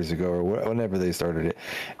few years ago, or whenever they started it.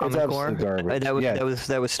 It's absolutely garbage.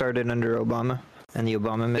 That was started under Obama. and the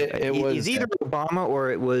Obama. It was it's either Obama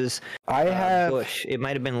or it was I have Bush. It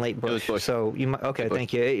might have been late was Bush. Bush. So you might, okay, Bush.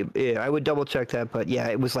 thank you. Yeah, I would double check that, but yeah,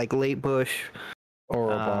 it was like late Bush. or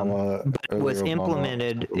Obama. It was earlier Obama,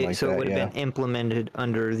 implemented, something like so that, it would have yeah. been implemented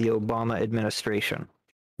under the Obama administration,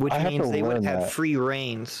 which I have means to they would learn have that. free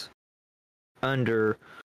reigns under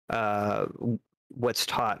what's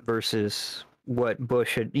taught versus what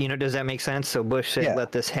Bush had. You know, does that make sense? So Bush said, Yeah.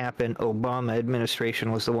 "Let this happen." Obama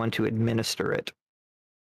administration was the one to administer it.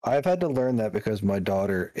 I've had to learn that because my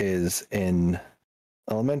daughter is in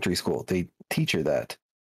elementary school. They teach her that.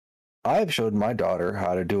 I've showed my daughter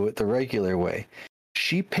how to do it the regular way.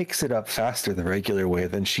 She picks it up faster the regular way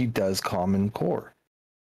than she does Common Core.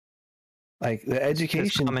 Like the Because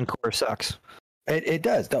education, Common Core sucks. it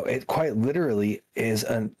does. No, it quite literally is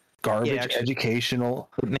a garbage actually- educational.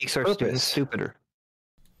 It makes our Purpose. students stupider.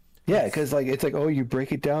 Yeah, because like it's like, oh, you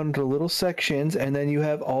break it down into little sections, and then you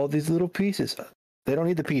have all these little pieces. They don't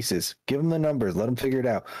need the pieces. Give them the numbers. Let them figure it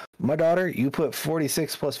out. My daughter, you put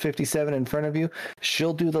 46 plus 57 in front of you,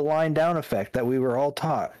 she'll do the line down effect that we were all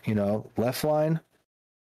taught. You know, left line,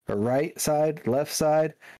 or right side, left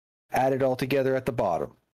side, add it all together at the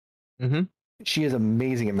bottom. Mm-hmm. She is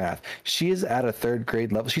amazing at math. She is at a third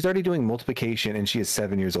grade level. She's already doing multiplication, and she is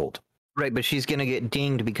 7 years old. Right, but she's gonna get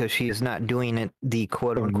dinged because she is not doing it the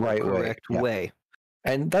quote unquote right way, correct yeah. way.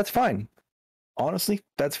 And that's fine. Honestly,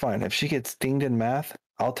 that's fine. If she gets dinged in math,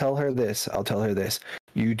 I'll tell her this.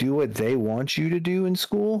 You do what they want you to do in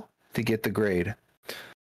school to get the grade.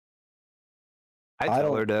 I I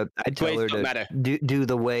tell don't- her to Grades don't matter. do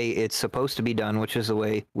the way it's supposed to be done, which is the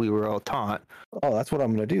way we were all taught. Oh, that's what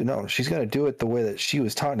I'm going to do. No, she's going to do it the way that she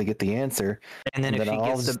was taught to get the answer. And then And if then she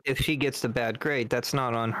I'll gets just- if she gets the bad grade, that's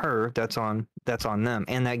not on her. That's on them,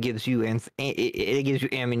 and that gives you it gives you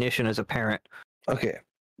ammunition as a parent. Okay.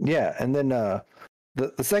 Yeah. And then the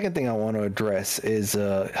second thing I want to address is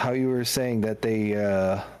how you were saying that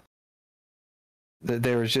that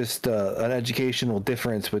there was just an educational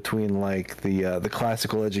difference between like the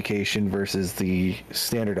classical education versus the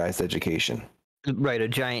standardized education. Right, a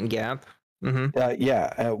giant gap.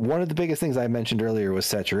 Mm-hmm. One of the biggest things I mentioned earlier was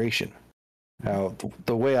saturation. Now,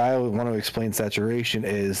 the way I want to explain saturation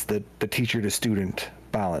is the teacher to student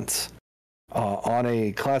balance. On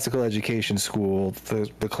a classical education school,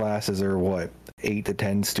 the classes are what, 8 to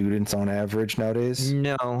 10 students on average nowadays?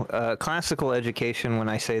 No, classical education, when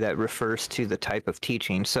I say that, refers to the type of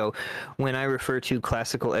teaching. So when I refer to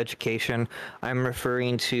classical education, I'm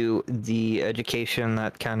referring to the education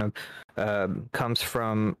that kind of comes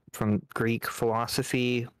from Greek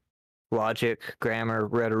philosophy, logic, grammar,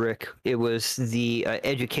 rhetoric. It was the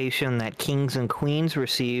education that kings and queens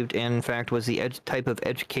received, and in fact was the type of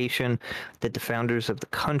education that the founders of the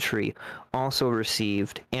country also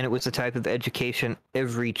received. And it was the type of education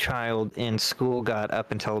every child in school got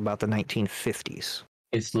up until about the 1950s.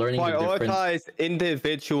 It's learning the difference. Prioritize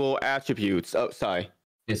individual attributes. Oh, sorry.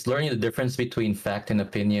 Is learning the difference between fact and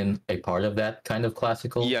opinion a part of that kind of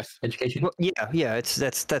classical Yes. education? Well, yeah,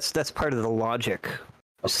 that's part of the logic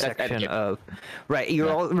section etiquette. of right.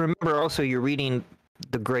 Remember also you're reading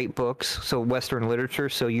the great books, so Western literature.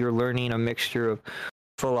 So you're learning a mixture of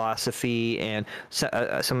philosophy and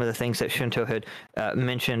some of the things that Shinto had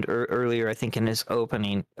mentioned earlier. I think in his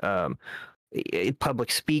opening.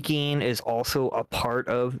 Public speaking is also a part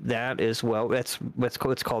of that as well. That's what's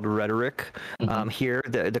called rhetoric. Mm-hmm. Here,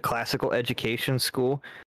 the classical education school,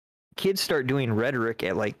 kids start doing rhetoric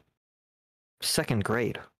at like second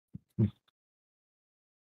grade.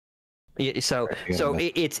 Yeah, so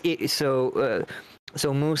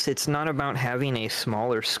Moose, it's not about having a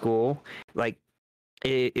smaller school like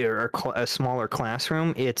or a smaller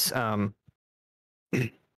classroom. It's kind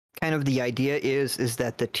of the idea is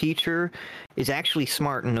that the teacher is actually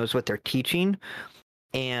smart and knows what they're teaching,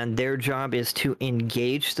 and their job is to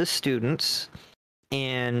engage the students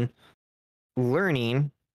in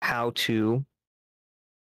learning how to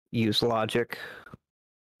use logic,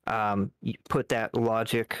 put that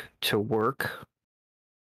logic to work,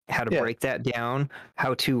 how to break that down,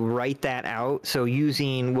 how to write that out. So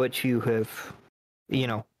using what you have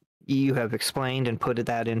explained and put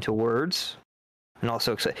that into words. And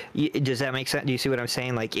also, does that make sense? Do you see what I'm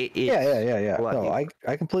saying? Like, Yeah. No,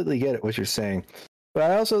 I completely get it what you're saying,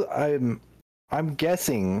 but I'm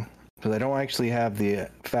guessing, because I don't actually have the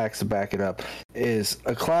facts to back it up, is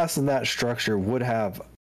a class in that structure would have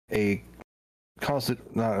a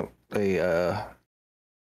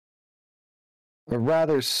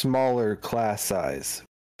rather smaller class size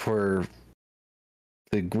for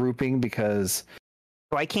the grouping, because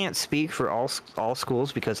I can't speak for all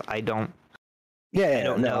schools because I don't. I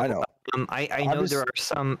don't know. I know. I know there are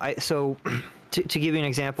some. to give you an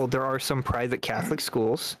example, there are some private Catholic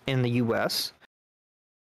schools in the U.S.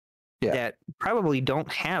 that probably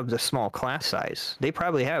don't have the small class size. They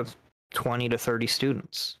probably have 20 to 30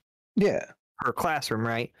 students. Yeah. Per classroom,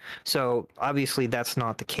 right? So obviously that's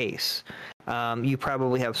not the case. You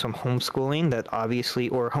probably have some homeschooling that obviously,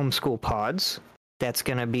 or homeschool pods, that's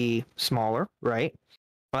going to be smaller, right?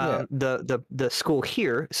 The school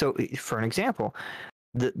here. So for an example,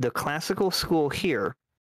 the classical school here,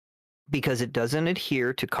 because it doesn't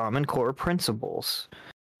adhere to Common Core principles,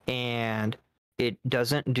 and it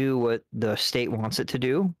doesn't do what the state wants it to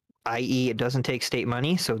do, i.e., it doesn't take state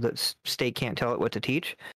money, so the state can't tell it what to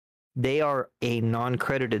teach. They are a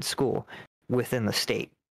non-credited school within the state.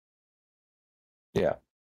 Yeah.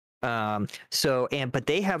 But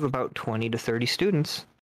they have about 20 to 30 students,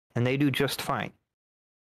 and they do just fine.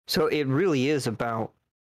 So it really is about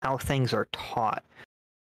how things are taught.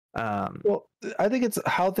 Well, I think it's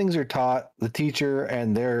how things are taught, the teacher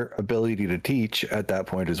and their ability to teach at that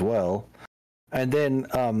point as well. And then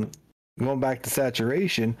going back to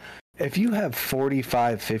saturation, if you have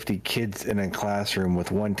 45, 50 kids in a classroom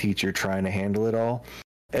with one teacher trying to handle it all,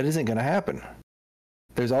 it isn't going to happen.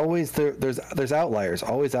 There's always there's outliers,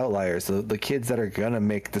 always outliers. The kids that are going to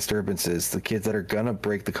make disturbances, the kids that are going to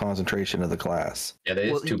break the concentration of the class. Yeah, that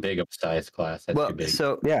is too big of a size class. That's too big.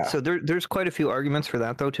 So there's quite a few arguments for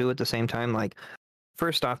that though too. At the same time, like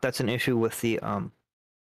first off, that's an issue with the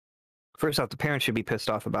First off, the parents should be pissed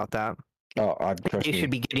off about that. They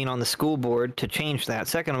should be getting on the school board to change that.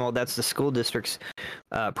 Second of all, that's the school district's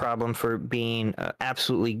problem for being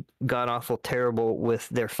absolutely god-awful terrible with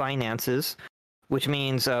their finances, which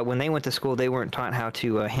means when they went to school, they weren't taught how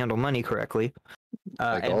to handle money correctly.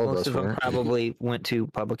 And most of them probably went to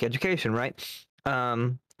public education, right?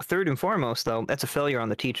 Third and foremost, though, that's a failure on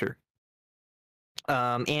the teacher.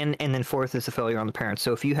 And then fourth is a failure on the parents.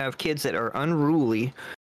 So if you have kids that are unruly,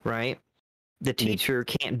 right, the teacher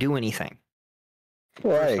can't do anything.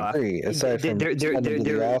 Well, I agree. Aside from send them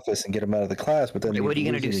to the office and get them out of the class, but then what are you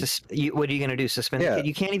going to do? What are you going to do? Suspend the kid?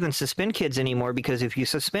 You can't even suspend kids anymore, because if you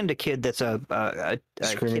suspend a kid that's a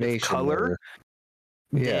kid of color,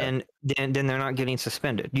 then they're not getting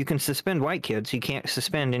suspended. You can suspend white kids. You can't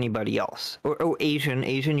suspend anybody else. Or Asian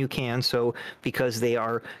you can. So because they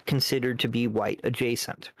are considered to be white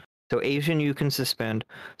adjacent. So Asian you can suspend.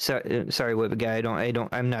 Sorry, Wibba guy.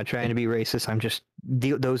 I'm not trying to be racist. I'm just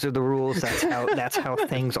those are the rules. That's how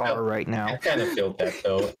things are right now. I kind of feel that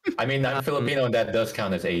though. I mean, I'm Filipino, and that does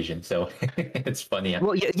count as Asian, so it's funny.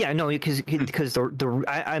 Well, no, because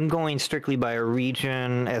I'm going strictly by a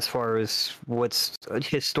region as far as what's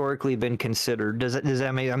historically been considered. Does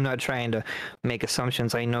that make? I'm not trying to make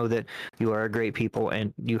assumptions. I know that you are a great people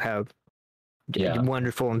and you have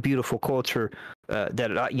wonderful and beautiful culture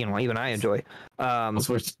that even I enjoy.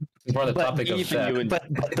 More the topic of that.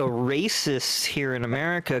 But the racists here in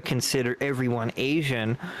America consider everyone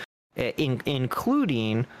Asian,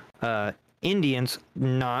 including Indians,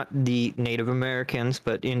 not the Native Americans,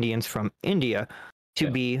 but Indians from India, to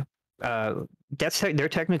be. They're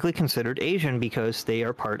technically considered Asian because they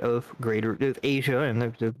are part of greater Asia and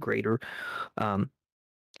the greater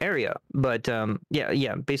area. But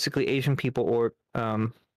basically Asian people, or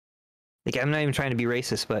I'm not even trying to be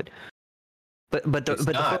racist, but the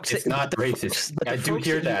folks, it's not racist. I do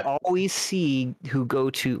hear that. You always see who go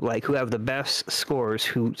to who have the best scores,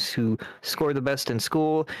 who score the best in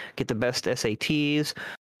school, get the best SATs.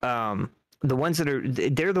 The ones that are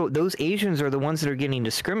those Asians are the ones that are getting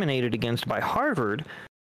discriminated against by Harvard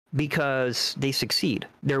because they succeed.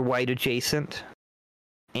 They're white adjacent.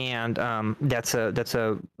 And that's a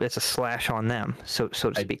slash on them, so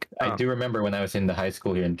to speak. I do remember when I was in the high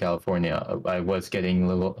school here in California, I was getting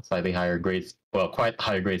slightly higher grades, quite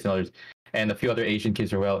higher grades than others, and a few other Asian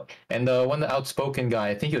kids were and the one outspoken guy,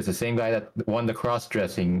 I think it was the same guy that won the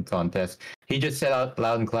cross-dressing contest, he just said out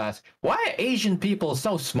loud in class, "Why are Asian people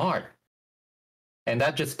so smart?" And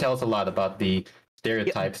that just tells a lot about the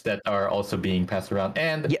stereotypes that are also being passed around,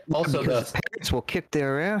 and also the parents will kick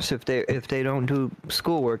their ass if they don't do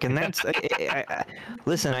schoolwork, and that's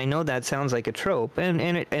listen. I know that sounds like a trope,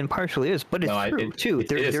 and partially is, but it's true too.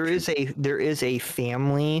 There is a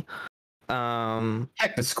family.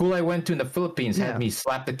 Heck, the school I went to in the Philippines had me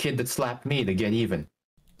slap the kid that slapped me to get even.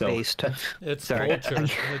 So, it's culture.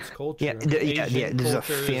 It's culture. This is a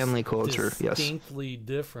family culture. Distinctly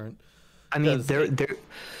different. I mean,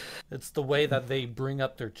 it's the way that they bring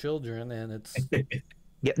up their children, and it's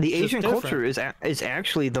the Asian culture is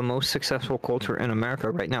actually the most successful culture in America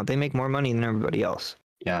right now. They make more money than everybody else.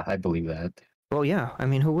 Yeah, I believe that. Well, yeah, I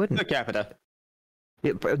mean, who wouldn't? Per capita.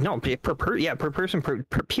 Per person per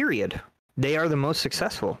period. they are the most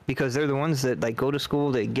successful because they're the ones that like go to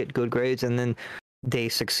school, they get good grades, and then they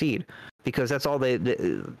succeed because that's all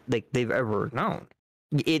they've ever known.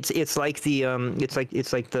 It's like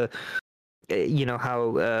the you know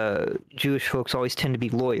how Jewish folks always tend to be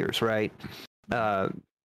lawyers, right?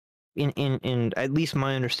 In at least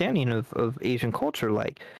my understanding of Asian culture,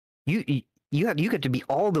 like you get to be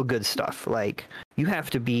all the good stuff. Like you have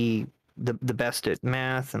to be the best at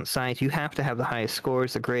math and science. You have to have the highest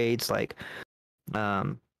scores, the grades. Like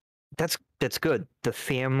that's good. The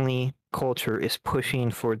family culture is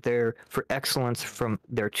pushing for excellence from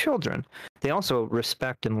their children. They also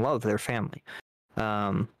respect and love their family.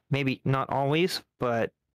 Maybe not always,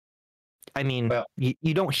 but I mean, Well,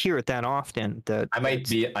 you don't hear it that often. I might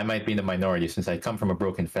be in the minority since I come from a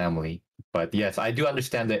broken family. But yes, I do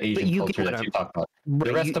understand the Asian culture that you talk about.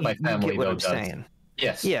 The rest of my family, though, does. Saying.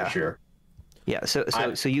 Yes, yeah, for sure. Yeah, so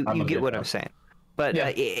you get what I'm saying. But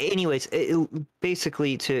anyways,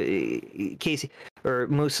 basically to Casey or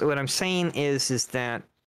Moose, what I'm saying is that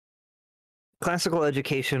classical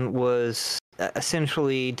education was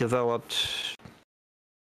essentially developed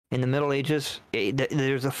in the Middle Ages.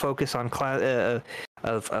 There's a focus on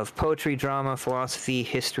of poetry, drama, philosophy,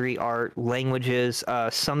 history, art, languages.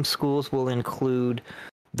 Some schools will include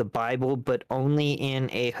the Bible, but only in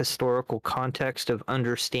a historical context of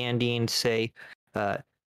understanding, say,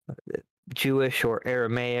 Jewish or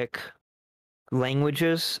Aramaic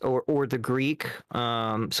languages or the Greek.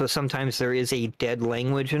 So sometimes there is a dead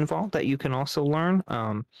language involved that you can also learn.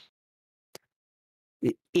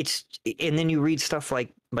 It's and then you read stuff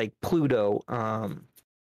like Pluto,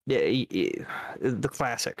 the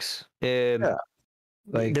classics.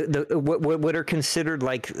 Like the what are considered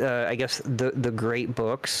like I guess the great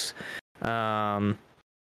books. Like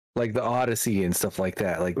the Odyssey and stuff like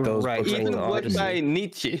that. Like those right. books. Even Like works by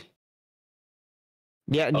Nietzsche.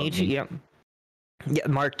 Yeah, Nietzsche. Yeah. Yeah,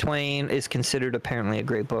 Mark Twain is considered apparently a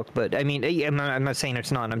great book, but I mean, I'm not saying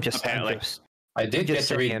it's not. I'm just I did get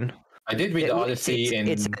to read. I did read the Odyssey,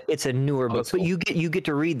 it's a newer book, but you get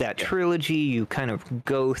to read that trilogy. You kind of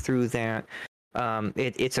go through that.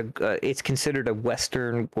 It's considered a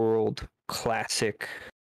Western world classic.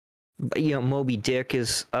 You know, Moby Dick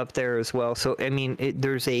is up there as well. So I mean,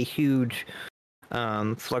 there's a huge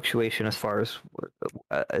fluctuation as far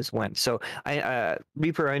as when. So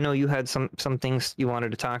Reaper, I know you had some things you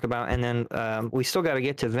wanted to talk about, and then we still got to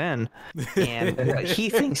get to Ven and what he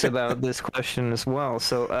thinks about this question as well.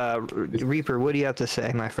 So Reaper, what do you have to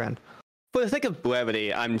say, my friend? For the sake of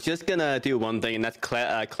brevity, I'm just gonna do one thing, and that's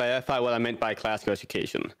clarify what I meant by classical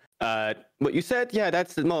education. What you said, yeah,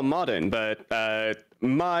 that's more modern, but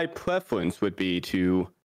my preference would be to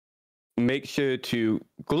make sure to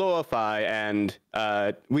glorify and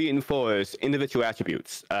reinforce individual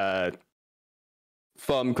attributes,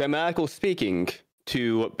 from grammatical speaking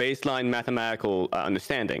to baseline mathematical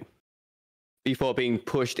understanding, before being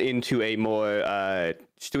pushed into a more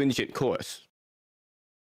stringent course.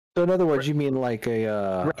 So in other words, you mean like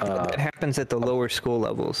that happens at the lower school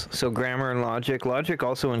levels. So grammar and logic. Logic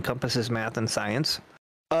also encompasses math and science.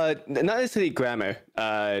 Not necessarily grammar.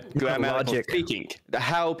 Grammatical logic. Speaking,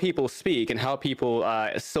 how people speak and how people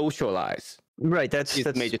socialize. Right, that's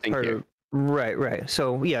the major thing part here. of, right.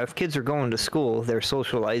 So yeah, if kids are going to school, they're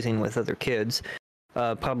socializing with other kids.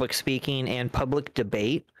 Public speaking and public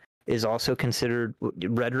debate is also considered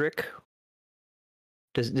rhetoric.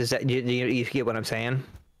 Does that you get what I'm saying?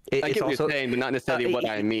 I get what you're saying, but not necessarily what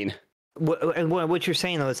I mean. What you're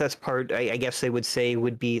saying though is that's part. I guess they would say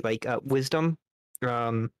would be like wisdom.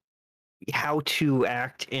 How to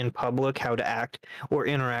act in public, how to act or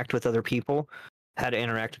interact with other people, how to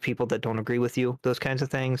interact with people that don't agree with you, those kinds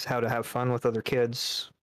of things, how to have fun with other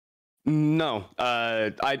kids. No,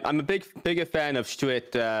 I'm a bigger fan of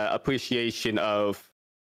strict appreciation of,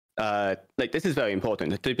 like, this is very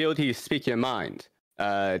important, the ability to speak your mind.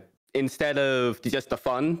 Instead of just a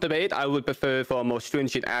fun debate, I would prefer for a more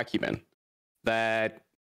stringent acumen that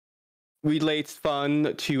relates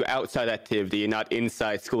fun to outside activity and not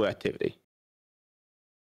inside school activity.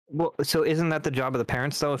 Well, so isn't that the job of the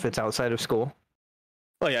parents though, if it's outside of school?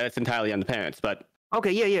 Well, yeah, it's entirely on the parents, but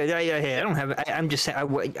okay, yeah. I don't have. I'm just saying.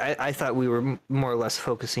 I thought we were more or less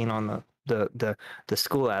focusing on the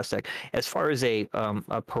school aspect. As far as a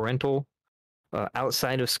parental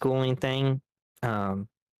outside of schooling thing,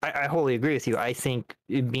 I wholly agree with you. I think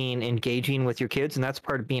being engaging with your kids, and that's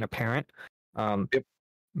part of being a parent. Yep.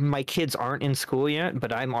 My kids aren't in school yet,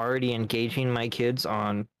 but I'm already engaging my kids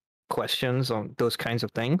on questions on those kinds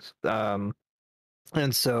of things.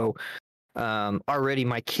 And so already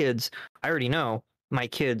I already know my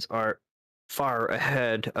kids are far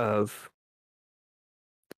ahead of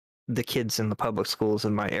the kids in the public schools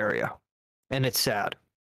in my area, and it's sad.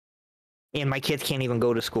 And my kids can't even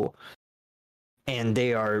go to school, and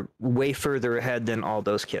they are way further ahead than all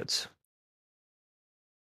those kids.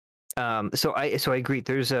 So I agree.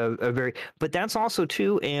 There's a very, but that's also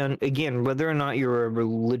too, and again, whether or not you're a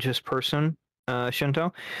religious person,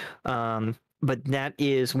 Shinto, but that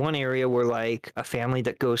is one area where, like, a family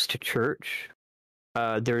that goes to church,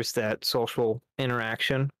 there's that social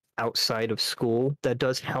interaction outside of school that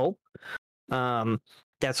does help.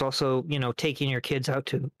 That's also, taking your kids out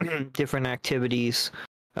to different activities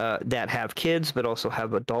that have kids, but also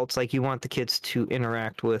have adults. Like, you want the kids to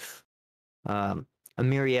interact with a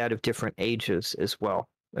myriad of different ages as well.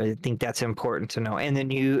 I think that's important to know. And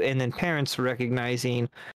then parents recognizing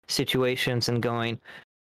situations and going,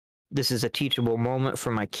 this is a teachable moment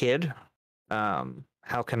for my kid.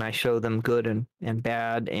 How can I show them good and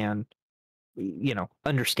bad and,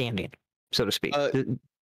 understanding, so to speak.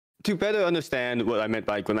 To better understand what I meant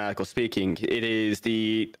by grammatical speaking, it is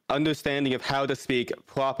the understanding of how to speak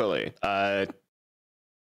properly. I'm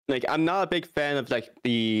not a big fan of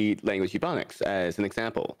the language Ebonics as an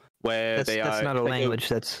example, where that's not a language.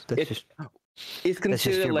 That's just it's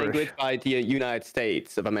considered a language gibberish. by the United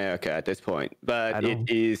States of America at this point, but it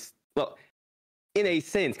is, well, in a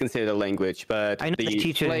sense considered a language. But I know they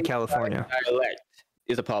teach it in California. Dialect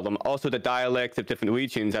is a problem. Also, the dialects of different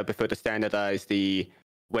regions, I prefer to standardize the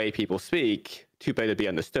way people speak to better be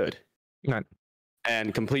understood. Right.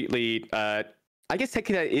 And completely, I guess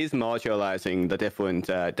technically that is marginalizing the different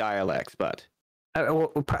dialects, but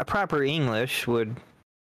proper English would,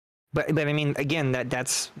 but I mean, again,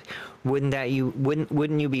 that's wouldn't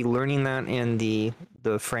you be learning that in the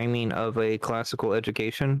framing of a classical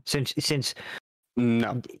education? Since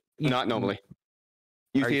no, not normally.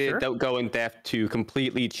 Usually, sure? They don't go in depth to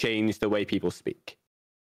completely change the way people speak.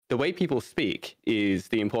 The way people speak is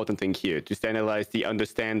the important thing here, to standardize the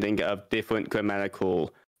understanding of different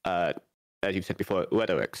grammatical, as you said before,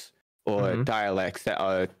 rhetorics or dialects that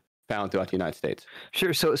are found throughout the United States.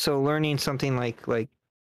 Sure. So learning something like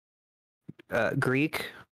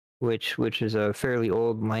Greek, which is a fairly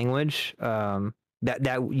old language,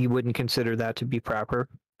 that you wouldn't consider that to be proper.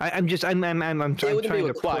 I'm trying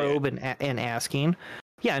to probe and asking.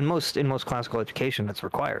 Yeah, in most classical education, that's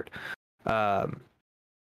required.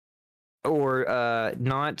 Or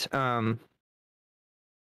not the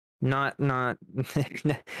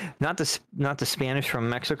Spanish from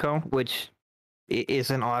Mexico, which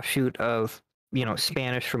is an offshoot of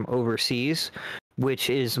Spanish from overseas,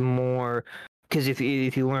 which is more, because if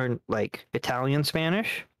you learn like Italian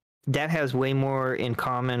Spanish, that has way more in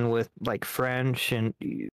common with like French and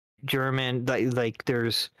German. Like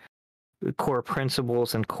there's core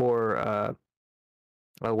principles and core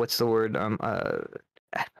what's the word,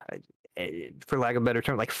 for lack of a better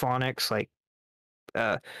term, like phonics, like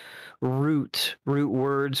root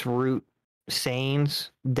words, root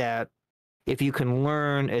sayings, that if you can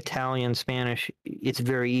learn Italian Spanish, it's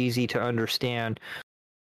very easy to understand.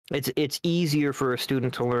 It's easier for a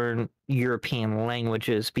student to learn European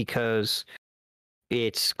languages because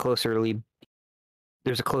it's closerly,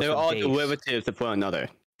 there's a closer They're all base. derivatives of one another.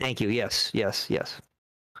 Thank you. Yes.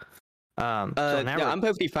 I'm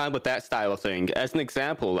perfectly fine with that style of thing. As an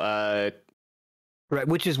example, right,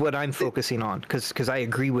 which is what I'm focusing on, because I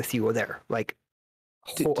agree with you there. Like,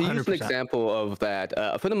 to use an example of that,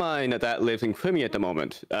 a friend of mine that lives in Crimea at the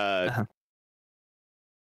moment.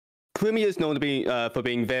 Crimea is known to be for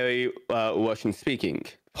being very Russian speaking.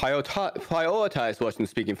 Prioritize Russian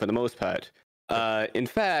speaking for the most part. In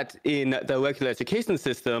fact, in the regular education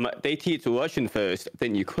system, they teach Russian first,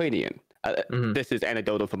 then Ukrainian. This is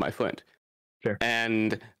anecdotal for my friend. Sure.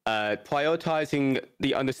 And prioritizing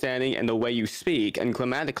the understanding and the way you speak, and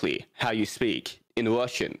grammatically how you speak in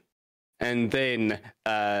Russian. And then,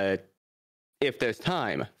 if there's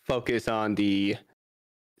time, focus on the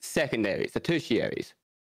secondaries, the tertiaries.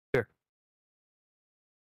 Sure.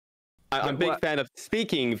 I'm a big fan of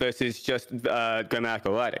speaking versus just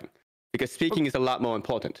grammatical writing, because speaking is a lot more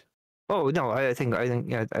important. Oh no, I think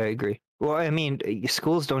yeah, I agree. Well, I mean,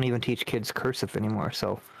 schools don't even teach kids cursive anymore,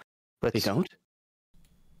 so They don't?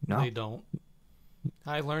 No, they don't.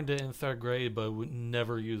 I learned it in third grade, but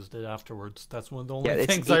never used it afterwards. That's one of the only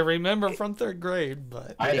things I remember from third grade.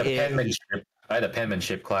 But I had a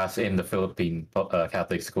penmanship class in the Philippine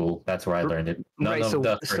Catholic school. That's where I learned it.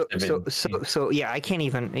 So yeah, I can't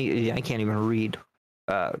even read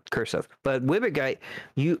cursive. But Wibbit guy,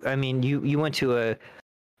 you went to a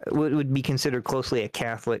would be considered closely a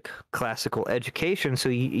Catholic classical education. So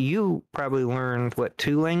you probably learned, what,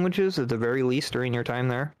 2 languages at the very least during your time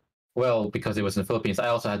there? well, because it was in the Philippines, I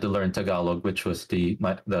also had to learn Tagalog, which was the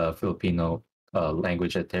Filipino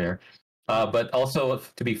language at there. But also,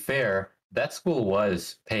 to be fair, that school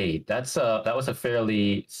was paid. That was a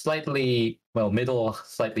fairly slightly middle,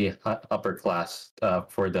 slightly upper class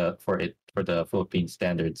for the Philippine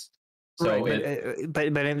standards. So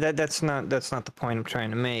that's not the point I'm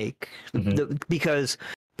trying to make. Mhm. Because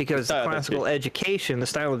the style of classical education, the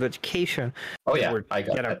style of education oh yeah, we're, I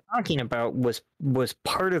got that I'm that. talking about was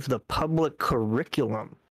part of the public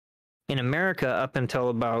curriculum in America up until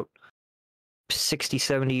about 60,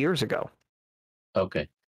 70 years ago. Okay.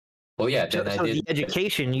 Well, yeah, So, then I so did. the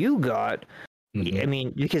education you got, Mhm. I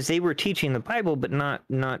mean, because they were teaching the Bible, but not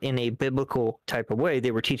in a biblical type of way.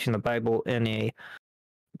 They were teaching the Bible in a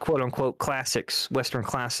quote unquote classics, Western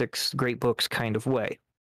classics, great books kind of way.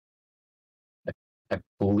 I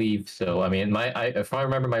believe so. I mean, if I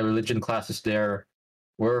remember, my religion classes there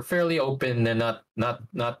were fairly open and not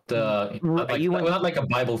like You went not like a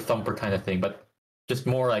Bible thumper kind of thing, but just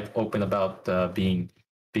more like open about being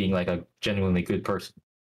like a genuinely good person.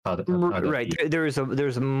 right. There's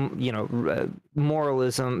a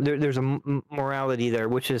moralism. There's a morality there,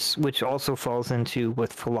 which also falls into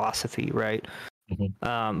with philosophy, right?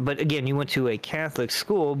 Mhm. But again, you went to a Catholic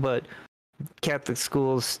school, but Catholic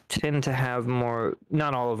schools tend to have more,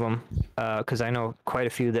 not all of them, because I know quite a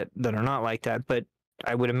few that are not like that, but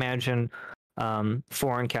I would imagine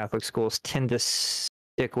foreign Catholic schools tend to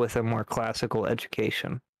stick with a more classical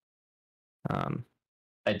education.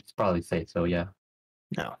 I'd probably say so, yeah.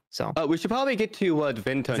 No, so We should probably get to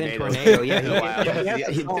Vin Tornado. Vintornado, yeah, in a while.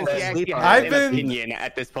 he I've An been- opinion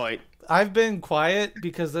at this point. I've been quiet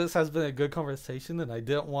because this has been a good conversation and I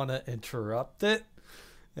didn't want to interrupt it.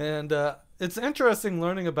 And it's interesting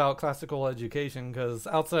learning about classical education because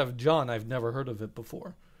outside of John, I've never heard of it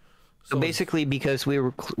before. So basically, because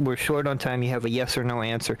we're short on time, you have a yes or no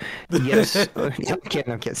answer. Yes. I'm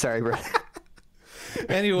kidding. Sorry, bro.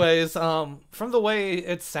 Anyways, from the way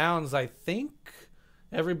it sounds, I think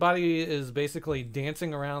everybody is basically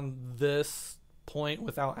dancing around this point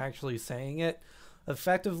without actually saying it.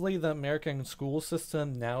 Effectively, the American school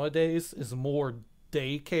system nowadays is more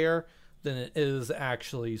daycare than it is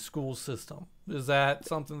actually school system. Is that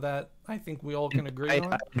something that I think we all can agree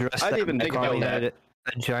on? I addressed I that. didn't even think called about it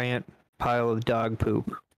a giant pile of dog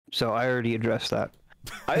poop. So I already addressed that.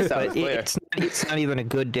 I thought it was But clear. it's not even a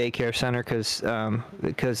good daycare center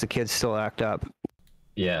because the kids still act up.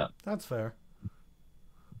 Yeah. That's fair.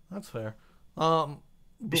 That's fair.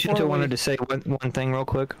 Shinto wanted to say one thing real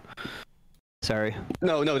quick. Sorry.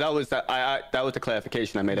 No, that was that was the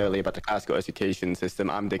clarification I made earlier about the classical education system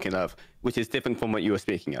I'm thinking of, which is different from what you were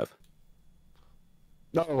speaking of.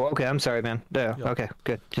 Oh, okay. I'm sorry, man. Yeah. Yeah. Okay.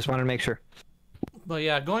 Good. Just wanted to make sure. But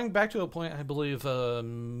yeah, going back to a point I believe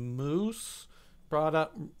Moose brought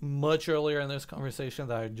up much earlier in this conversation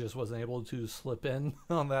that I just wasn't able to slip in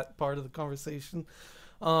on that part of the conversation.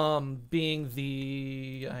 Being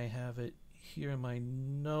I have it here in my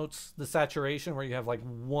notes, the saturation where you have like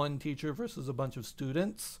one teacher versus a bunch of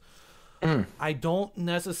students. I don't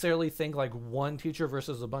necessarily think like one teacher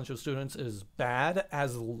versus a bunch of students is bad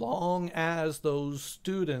as long as those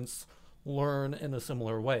students learn in a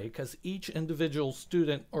similar way, because each individual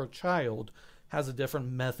student or child has a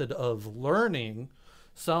different method of learning.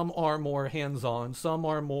 Some are more hands-on, some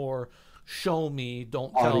are more show me,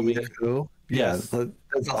 don't tell me. Audio. Yeah, Yes, the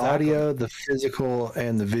exactly. audio, the physical,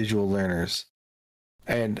 and the visual learners.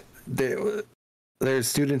 And there's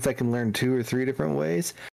students that can learn 2 or 3 different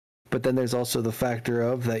ways, but then there's also the factor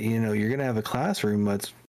of that, you're going to have a classroom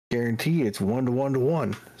that's guaranteed it's 1-to-1 to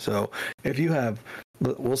 1. So if you have,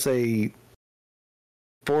 we'll say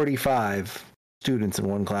 45 students in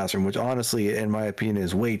one classroom, which honestly, in my opinion,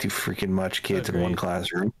 is way too freaking much kids in one Agreed.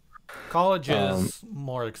 classroom. College is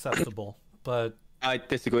more acceptable, but I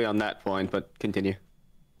disagree on that point, but continue.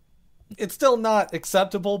 it's still not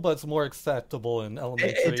acceptable, but it's more acceptable in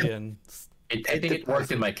elementary and I think it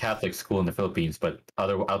worked in my Catholic school in the Philippines, but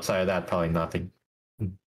outside of that, probably nothing.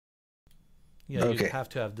 yeah, Okay. you have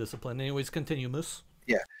to have discipline. Anyways, continue, Moose.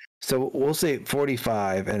 So we'll say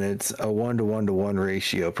 45, and it's a 1-to-1 to 1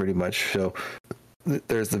 ratio, pretty much. So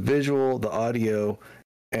there's the visual, the audio,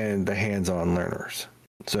 and the hands-on learners.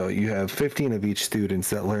 So you have 15 of each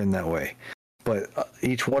students that learn that way, but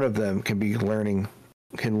each one of them can learn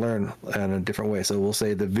in a different way. So we'll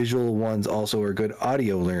say the visual ones also are good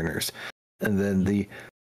audio learners, and then the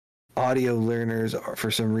audio learners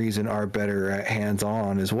for some reason are better at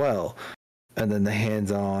hands-on as well. And then the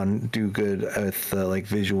hands-on do good with like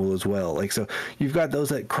visual as well. Like, so you've got those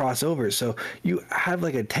that cross over. So you have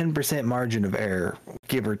like a 10% margin of error,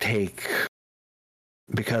 give or take,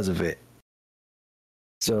 because of it.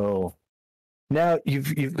 So now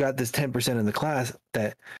you've got this 10% in the class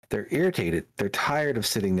that they're irritated. They're tired of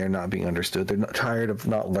sitting there not being understood. They're not tired of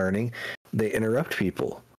not learning. They interrupt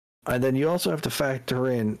people. And then you also have to factor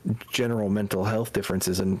in general mental health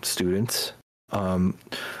differences in students. I'm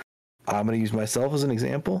going to use myself as an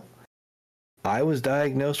example. I was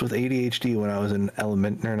diagnosed with ADHD when I was in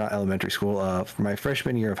not elementary school, for my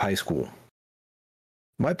freshman year of high school.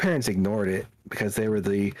 My parents ignored it because they were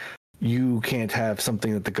you can't have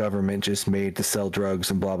something that the government just made to sell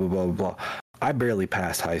drugs and blah, blah, blah, blah, blah. I barely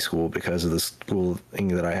passed high school because of the schooling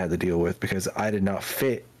that I had to deal with, because I did not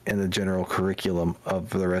fit in the general curriculum of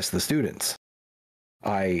the rest of the students.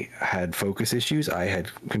 I had focus issues, I had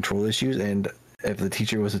control issues, and if the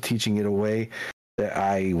teacher was teaching it a way that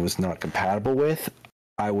I was not compatible with,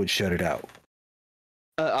 I would shut it out.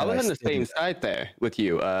 I was on the same side there with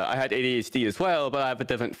you. I had ADHD as well, but I have a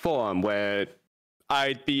different form where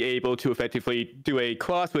I'd be able to effectively do a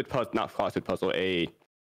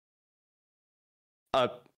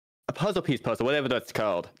a puzzle piece puzzle, whatever that's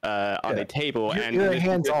called, on a table, and you're listen to the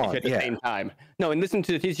hands-on, teacher at the same time. No, and listen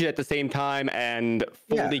to the teacher at the same time and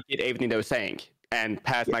fully get everything they were saying and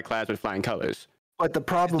pass my class with flying colors. But the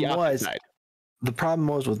problem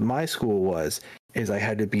was with my school is I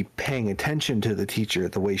had to be paying attention to the teacher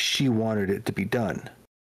the way she wanted it to be done.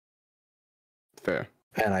 Fair.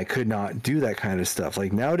 And I could not do that kind of stuff.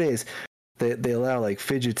 Like nowadays, they allow like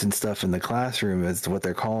fidgets and stuff in the classroom, as to what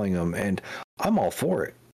they're calling them, and I'm all for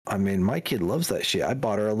it. I mean, my kid loves that shit. I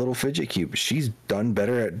bought her a little fidget cube. She's done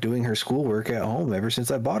better at doing her schoolwork at home ever since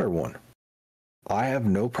I bought her one. I have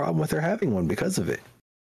no problem with her having one because of it.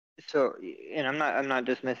 So, and I'm not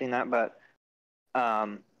dismissing that, but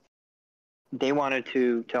they wanted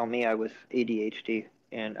to tell me I was ADHD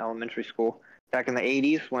in elementary school back in the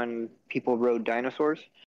 80s when people rode dinosaurs.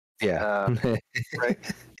 Yeah. Right.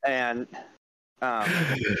 And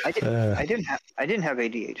I didn't have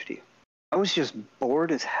ADHD. I was just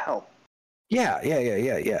bored as hell. Yeah.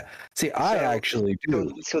 See, I actually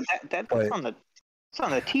do. So that's on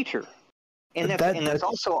the teacher, and that's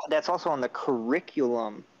also on the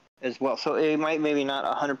curriculum as well. So it might maybe not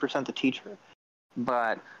 100% the teacher,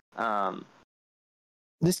 but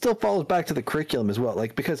this still falls back to the curriculum as well.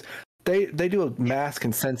 Like, because they do a mass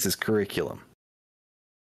consensus curriculum.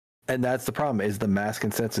 And that's the problem, is the mass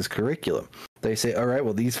consensus curriculum. They say, all right,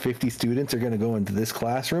 well, these 50 students are going to go into this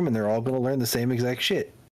classroom and they're all going to learn the same exact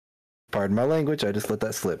shit. Pardon my language, I just let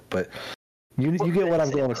that slip. But you get what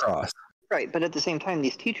I'm going across. Right, but at the same time,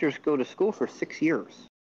 these teachers go to school for 6 years.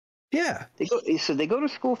 Yeah. They go to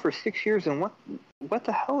school for 6 years, and what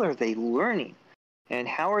the hell are they learning? And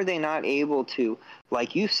how are they not able to,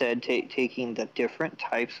 like you said, taking the different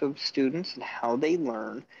types of students and how they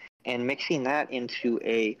learn and mixing that into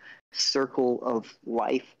a circle of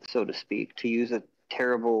life, so to speak, to use a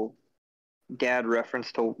terrible dad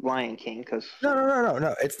reference to Lion King, because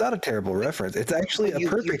no, it's not a terrible reference. It's actually a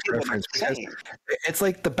perfect reference, because it's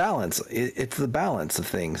like the balance. It's the balance of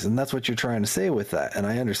things, and that's what you're trying to say with that. And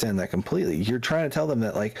I understand that completely. You're trying to tell them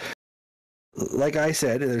that, like I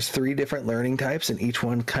said, there's 3 different learning types, and each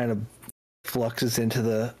one kind of fluxes into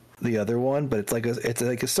the other one, but it's like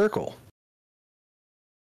a circle.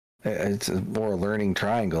 It's more a learning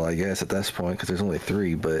triangle, I guess, at this point, because there's only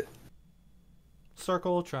 3, but...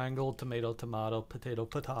 Circle, triangle, tomato, tomato, potato,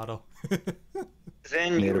 potato.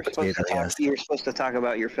 Then you were supposed to talk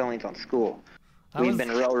about your feelings on school. We've been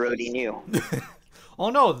railroading you.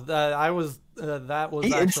 Oh no, that was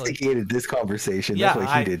he instigated this conversation. That's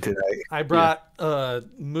what he did tonight. I brought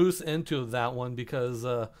Moose into that one because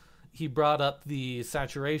he brought up the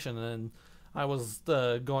saturation, and I was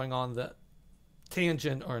going on the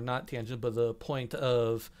tangent, or not tangent, but the point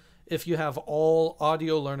of, if you have all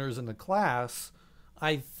audio learners in the class,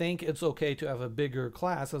 I think it's okay to have a bigger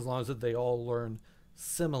class as long as they all learn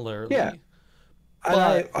similarly. Yeah,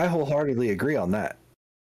 but I wholeheartedly agree on that.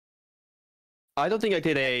 I don't think I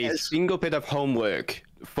did a single bit of homework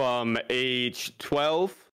from age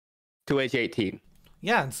 12 to age 18.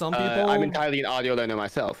 Yeah, and some people... I'm entirely an audio learner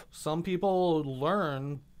myself. Some people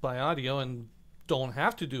learn by audio and don't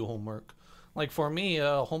have to do homework. Like, for me,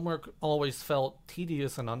 homework always felt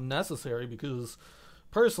tedious and unnecessary because,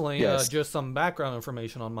 personally, just some background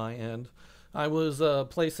information on my end, I was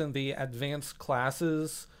placed in the advanced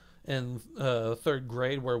classes in 3rd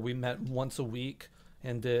grade, where we met once a week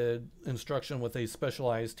and did instruction with a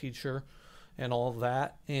specialized teacher and all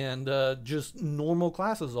that, and just normal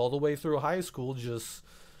classes all the way through high school.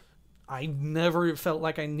 I never felt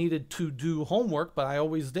like I needed to do homework, but I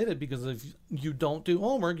always did it, because if you don't do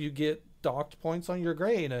homework, you get docked points on your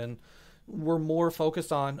grade, and we're more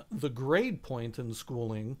focused on the grade point in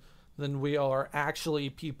schooling than we are actually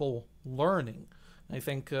people learning. I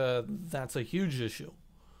think that's a huge issue.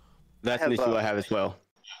 That's an issue I have as well.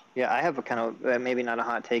 Yeah, I have a kind of maybe not a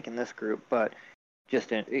hot take in this group, but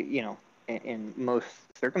just in most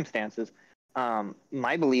circumstances,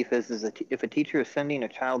 my belief is that if a teacher is sending a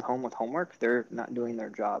child home with homework, they're not doing their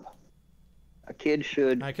job. A kid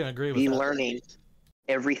should I can agree with be that. learning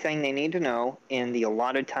everything they need to know in the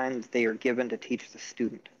allotted time that they are given to teach the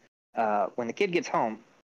student. When the kid gets home,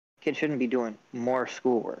 the kid shouldn't be doing more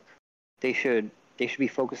schoolwork. They should be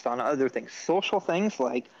focused on other things, social things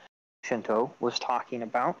like Shinto was talking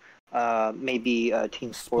about, maybe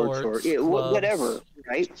team sports or clubs, whatever,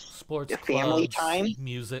 right? Sports, family clubs, time,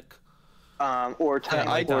 music, or time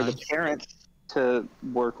Yeah, for the parents to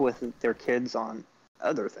work with their kids on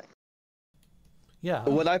other things. Yeah.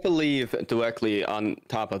 What I believe directly on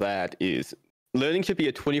top of that is learning should be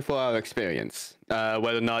a 24-hour experience,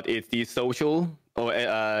 whether or not it's the social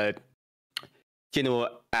or general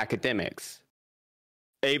academics.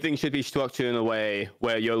 Everything should be structured in a way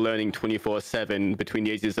where you're learning 24/7 between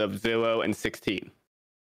the ages of 0 and 16.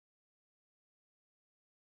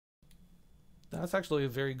 That's actually a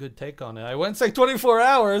very good take on it. I wouldn't say 24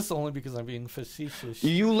 hours, only because I'm being facetious.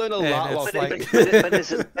 You learn a And lot it's while like-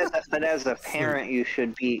 But as a parent, you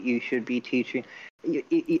should be teaching.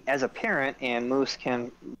 As a parent, and Moose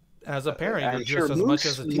can. As a parent, I'm you're sure just as much Moose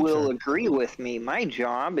as a teacher. will agree with me. My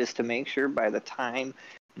job is to make sure by the time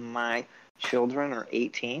my children are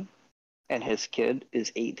 18 and his kid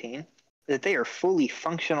is 18, that they are fully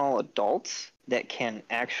functional adults that can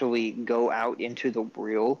actually go out into the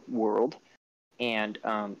real world and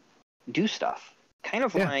do stuff. Kind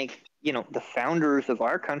of like, the founders of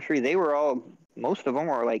our country, most of them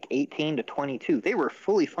were like 18 to 22. They were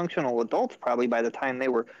fully functional adults probably by the time they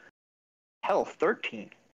were, 13.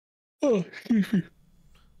 Oh, excuse me.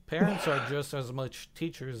 Parents are just as much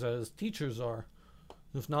teachers as teachers are,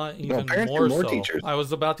 if not even parents are more more so. teachers. I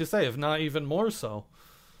was about to say, if not even more so.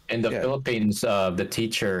 In the Yeah. Philippines, the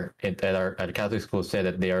teacher at the Catholic school said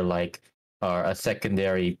that they are a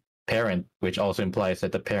secondary parent, which also implies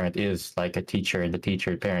that the parent is like a teacher, and the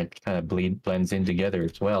teacher and parent kind of blends in together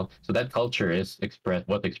as well. So that culture is expressed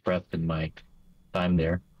in my time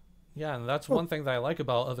there. Yeah, and that's one thing that I like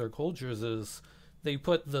about other cultures is they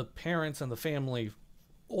put the parents and the family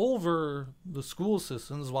over the school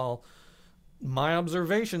systems, while my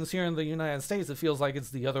observations here in the United States, it feels like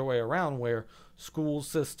it's the other way around, where school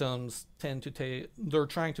systems tend to they're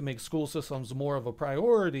trying to make school systems more of a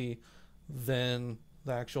priority than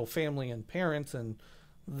the actual family and parents and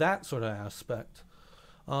that sort of aspect.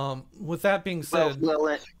 With that being said,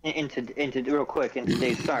 in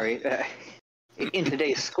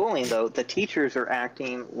today's schooling, though, the teachers are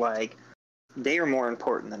acting like they are more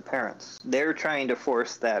important than parents. They're trying to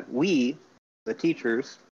force that we, the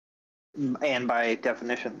teachers, and by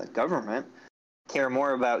definition the government, care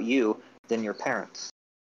more about you than your parents.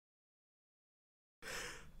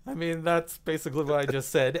 I mean, that's basically what I just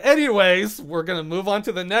said. Anyways, we're going to move on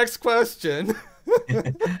to the next question.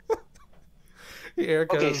 Here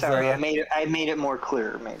goes, Okay, sorry, I made it more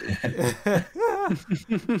clear, maybe.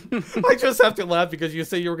 I just have to laugh because you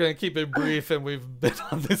say you were going to keep it brief, and we've been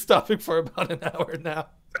on this topic for about an hour now.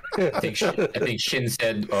 I think Shin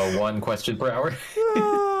said 1 question per hour.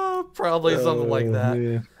 Probably something like that.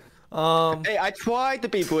 Yeah. Hey, I tried to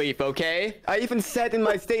be brief, okay? I even said in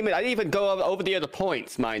my statement, I didn't even go over the other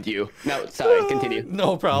points, mind you. No, sorry, continue.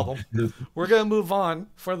 No problem. We're going to move on.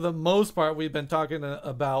 For the most part, we've been talking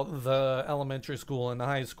about the elementary school and the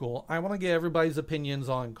high school. I want to get everybody's opinions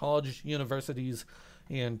on college, universities,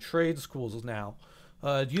 and trade schools now.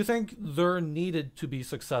 Do you think they're needed to be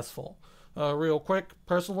successful? Real quick,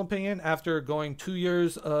 personal opinion, after going 2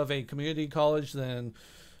 years of a community college, then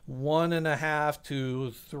 1.5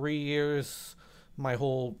 to 3 years, my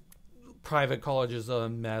whole private college is a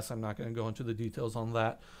mess. I'm not going to go into the details on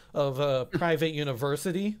that. Of a private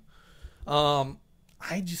university,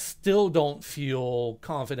 I just still don't feel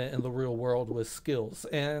confident in the real world with skills.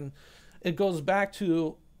 And it goes back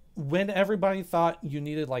to when everybody thought you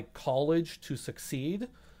needed like college to succeed,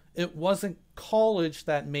 it wasn't college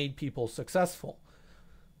that made people successful.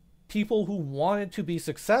 People who wanted to be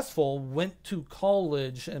successful went to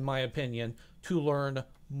college, in my opinion, to learn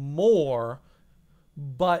more,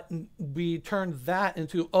 but we turned that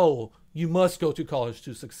into, oh, you must go to college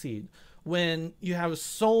to succeed. When you have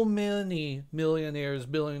so many millionaires,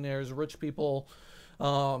 billionaires, rich people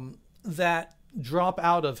that drop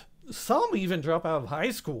out of, some even drop out of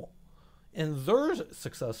high school, and they're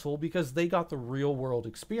successful because they got the real world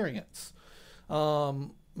experience.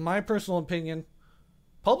 My personal opinion,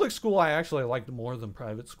 public school I actually liked more than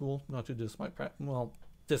private school. Not to diss my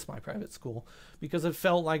this my private school, because it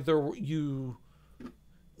felt like there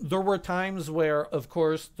were times where, of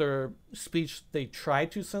course, their speech, they tried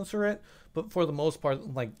to censor it, but for the most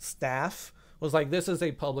part, like, staff was like, this is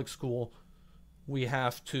a public school, we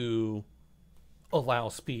have to allow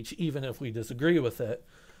speech even if we disagree with it.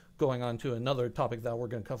 Going on to another topic that we're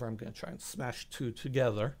going to cover, I'm going to try and smash two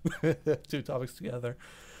together. Two topics together.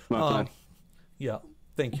 Yeah,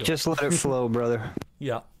 thank you. Just let it flow, brother.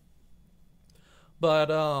 Yeah. But,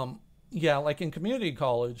 yeah, like in community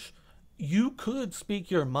college, you could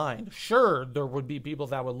speak your mind. Sure, there would be people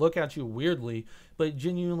that would look at you weirdly, but it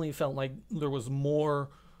genuinely felt like there was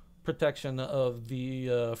more protection of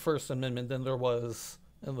the First Amendment than there was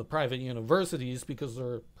in the private universities because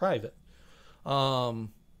they're private.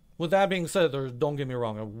 With that being said, don't get me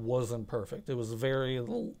wrong, it wasn't perfect. It was very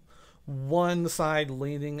one side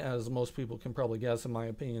leaning, as most people can probably guess, in my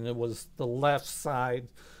opinion. It was the left side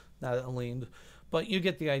that leaned, but you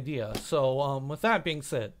get the idea. So with that being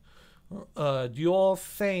said, do you all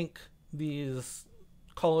think these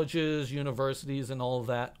colleges, universities, and all of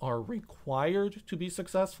that are required to be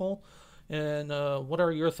successful? And what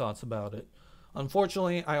are your thoughts about it?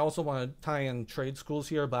 Unfortunately, I also want to tie in trade schools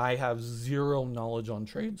here, but I have zero knowledge on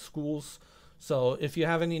trade schools. So if you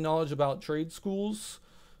have any knowledge about trade schools,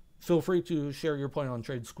 feel free to share your point on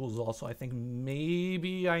trade schools also. I think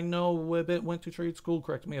maybe I know Wibbit went to trade school.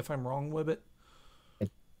 Correct me if I'm wrong, Wibbit.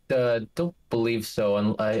 Don't believe so.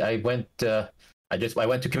 And I went to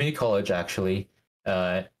community college actually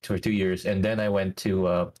for 2 years, and then I went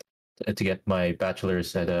to get my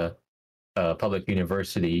bachelor's at a public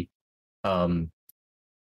university. I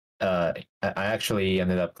actually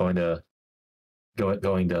ended up going to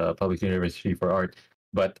public university for art,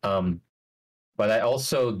 but I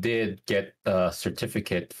also did get a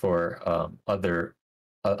certificate for other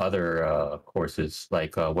courses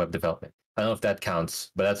like web development. I don't know if that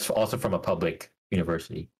counts, but that's also from a public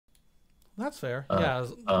university. That's fair.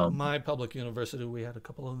 My public university, we had a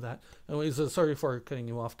couple of that. Anyways, sorry for cutting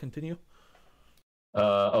you off. Continue.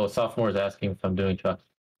 Sophomore is asking if I'm doing trucks.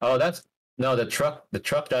 Oh, the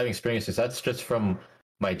truck driving experiences. That's just from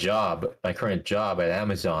my current job at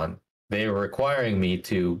Amazon. They were requiring me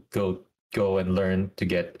to go and learn to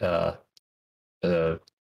get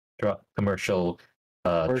commercial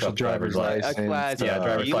driver's license. Class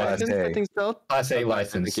A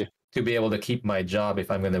license to be able to keep my job if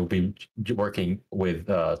I'm going to be working with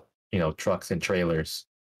trucks and trailers.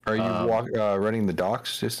 Are you running the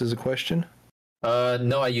docks? Just as a question.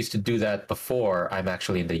 No, I used to do that before. I'm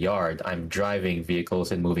actually in the yard. I'm driving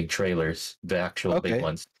vehicles and moving trailers, the actual big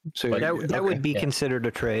ones. So that would be considered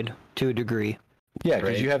a trade to a degree. Yeah,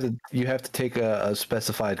 because you have to take a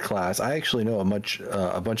specified class. I actually know a bunch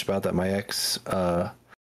about that. My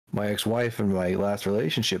ex-wife in my last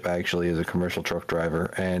relationship actually is a commercial truck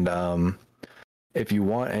driver, and if you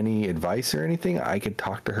want any advice or anything, I could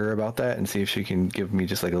talk to her about that and see if she can give me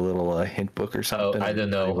just like a little hint book or something. I don't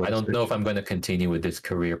know. I don't know if I'm going to continue with this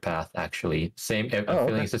career path. Actually, I'm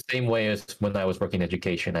feeling it's the same way as when I was working in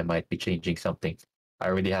education. I might be changing something. I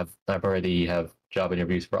already have job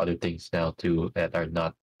interviews for other things now too that are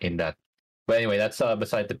not in that. But anyway, that's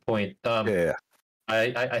beside the point.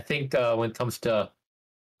 I think when it comes to,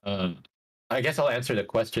 I guess I'll answer the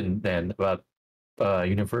question then about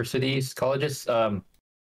universities, colleges.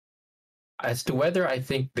 As to whether I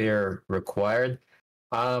think they're required,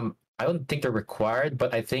 I don't think they're required,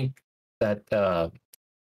 but I think that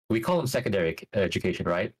we call them secondary education,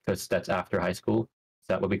 right? Because that's after high school. Is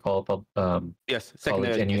that what we call yes,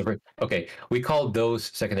 college and university? Okay, we call those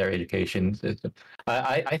secondary education.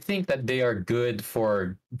 I think that they are good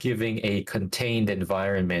for giving a contained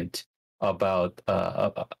environment about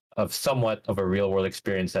of somewhat of a real world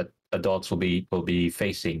experience that adults will be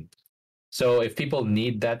facing. So if people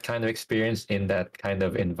need that kind of experience in that kind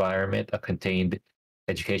of environment, a contained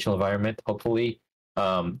educational environment, hopefully,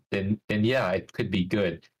 then yeah, it could be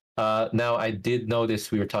good. Now, I did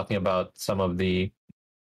notice we were talking about some of the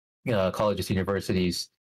colleges, universities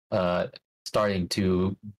starting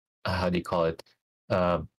to, how do you call it,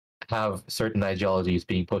 have certain ideologies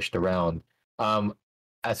being pushed around.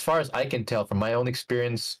 As far as I can tell from my own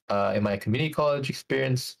experience, in my community college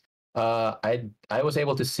experience, I was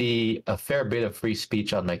able to see a fair bit of free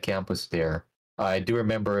speech on my campus there. I do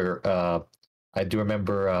remember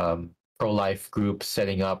pro-life groups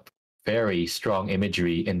setting up very strong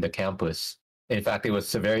imagery in the campus. In fact, it was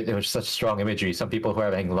such strong imagery. Some people who were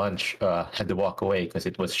having lunch had to walk away because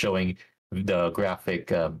it was showing the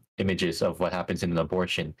graphic images of what happens in an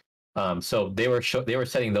abortion. So they were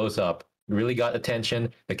setting those up. Really got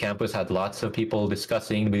attention. The campus had lots of people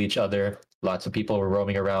discussing with each other. lots of people were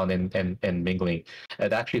roaming around and mingling.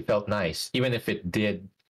 It actually felt nice, even if it did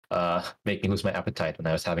make me lose my appetite when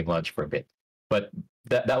I was having lunch for a bit. But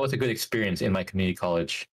that was a good experience in my community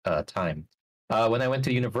college time. When I went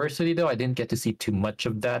to university, though, I didn't get to see too much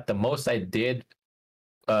of that. The most I did,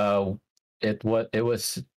 it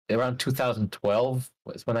was around 2012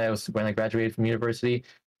 was when I graduated from university.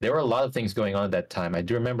 There were a lot of things going on at that time. I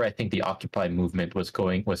do remember. I think the Occupy movement was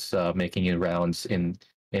making its rounds in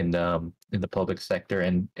the public sector,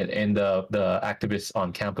 and the activists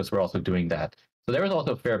on campus were also doing that. So there was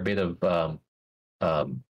also a fair bit of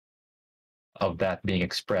that being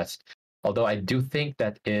expressed. Although I do think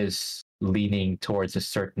that is leaning towards a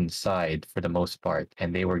certain side for the most part,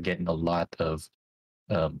 and they were getting a lot of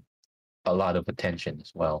attention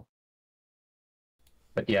as well.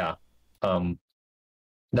 But yeah,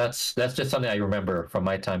 that's just something I remember from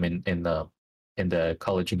my time in the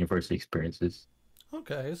college university experiences.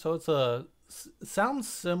 Okay, so sounds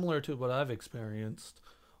similar to what I've experienced,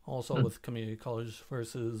 also with community college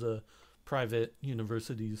versus private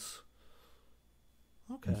universities.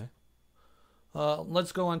 Okay.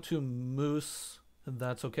 Let's go on to Moose, if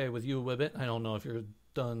that's okay with you, Wibbit. I don't know if you're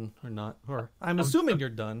done or not, or I'm assuming you're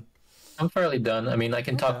done. I'm fairly done. I mean, I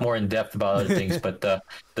can talk more in depth about other things, but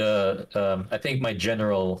I think my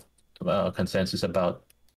general consensus about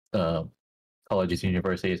colleges and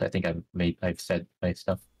universities, I think I've said my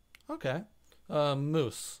stuff. Okay.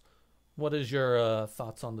 Moose, what is your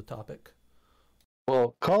thoughts on the topic?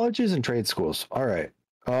 Well, colleges and trade schools. All right.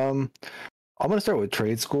 I'm going to start with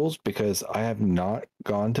trade schools because I have not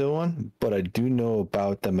gone to one, but I do know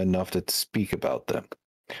about them enough to speak about them.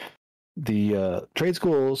 The trade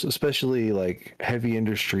schools, especially like heavy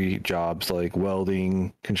industry jobs like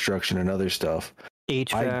welding, construction, and other stuff.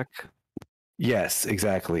 HVAC. Yes,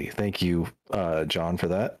 exactly. Thank you, John, for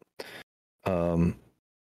that.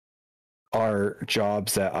 Are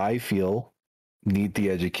jobs that I feel need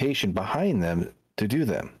the education behind them to do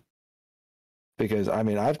them. Because, I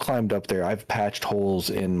mean, I've climbed up there. I've patched holes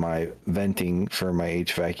in my venting for my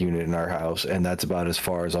HVAC unit in our house, and that's about as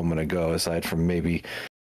far as I'm going to go, aside from maybe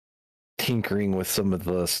tinkering with some of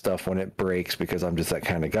the stuff when it breaks, because I'm just that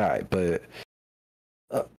kind of guy. But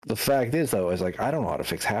the fact is, though, is like I don't know how to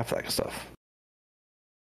fix half that stuff.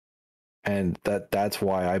 And that's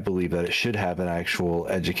why I believe that it should have an actual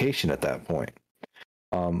education at that point.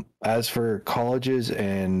 As for colleges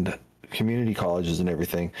and community colleges and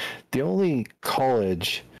everything, the only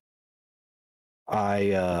college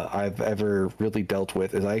I've ever really dealt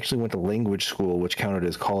with is I actually went to language school, which counted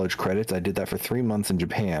as college credits. I did that for 3 months in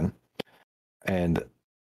Japan, and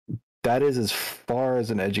that is as far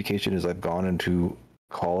as an education as I've gone into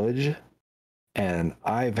college, and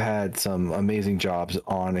I've had some amazing jobs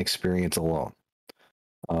on experience alone.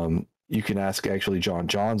 You can ask actually John.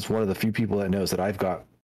 John's one of the few people that knows that I've got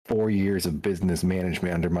 4 years of business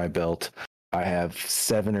management under my belt. I have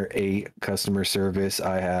 7 or 8 customer service.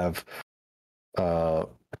 I have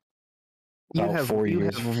You have 4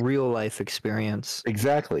 years. You have real life experience.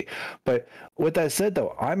 Exactly. But with that said,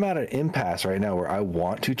 though, I'm at an impasse right now where I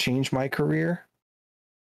want to change my career,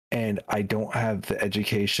 and I don't have the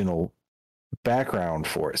educational background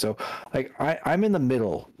for it. So, like, I'm in the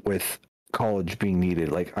middle with college being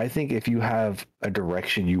needed. Like, I think if you have a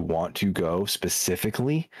direction you want to go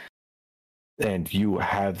specifically, and you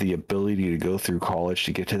have the ability to go through college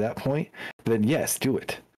to get to that point, then yes, do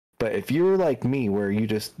it. But if you're like me, where you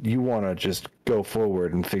want to just go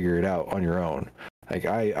forward and figure it out on your own, like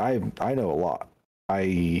I know a lot.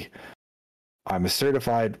 I'm a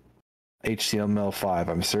certified HTML5.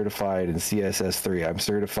 I'm certified in CSS3. I'm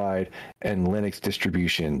certified in Linux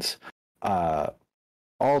distributions.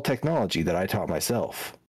 All technology that I taught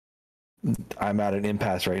myself. I'm at an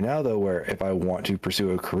impasse right now, though, where if I want to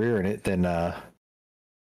pursue a career in it, then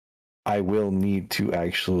I will need to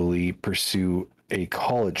actually pursue a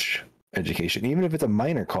college education, even if it's a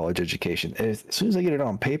minor college education. As soon as I get it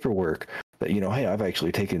on paperwork that, hey, I've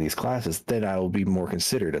actually taken these classes, then I will be more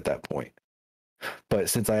considered at that point. But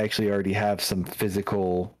since I actually already have some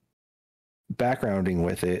physical backgrounding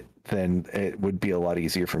with it, then it would be a lot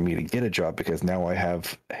easier for me to get a job because now I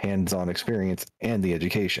have hands-on experience and the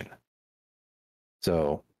education.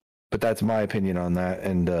 So, but that's my opinion on that,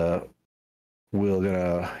 and we're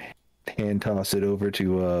gonna hand toss it over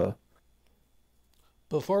to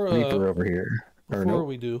Reaper over here. Before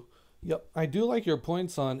we do, yep, I do like your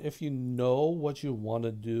points on if you know what you want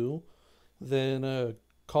to do, then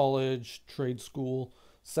college, trade school,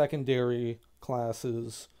 secondary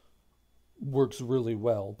classes works really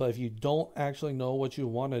well. But if you don't actually know what you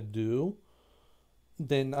want to do,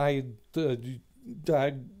 then I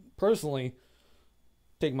personally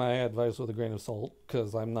take my advice with a grain of salt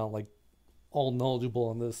because I'm not like all knowledgeable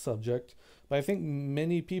on this subject. But I think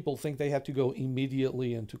many people think they have to go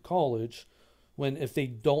immediately into college when if they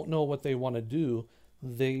don't know what they want to do,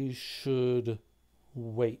 they should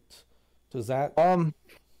wait. Does that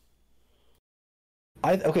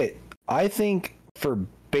I think for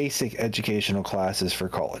basic educational classes for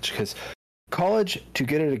college, because college, to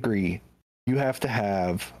get a degree, you have to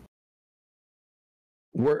have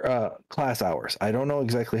class hours. I don't know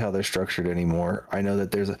exactly how they're structured anymore. I know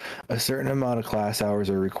that there's a certain amount of class hours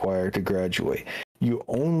are required to graduate. You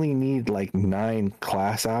only need like 9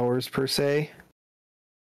 class hours per se,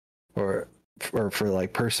 or for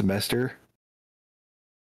like per semester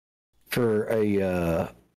for a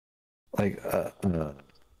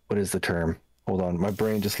what is the term? Hold on, my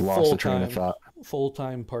brain just lost the train of thought.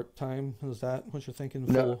 Full-time, part-time, is that what you're thinking?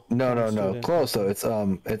 No. Close though. It's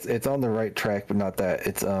on the right track, but not that.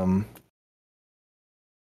 It's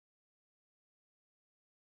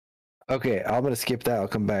Okay, I'm gonna skip that. I'll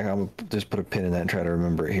come back. I'm gonna just put a pin in that and try to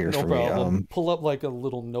remember it here No for problem. me. Pull up like a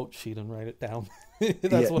little note sheet and write it down.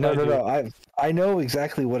 That's what I do. No. I know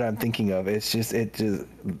exactly what I'm thinking of. It's just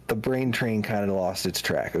the brain train kind of lost its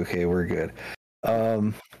track. Okay, we're good.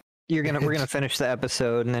 We're gonna finish the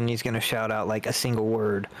episode, and then he's gonna shout out like a single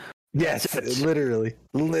word. Yes, literally.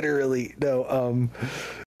 No,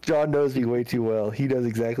 John knows me way too well. He knows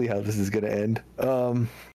exactly how this is gonna end.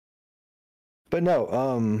 But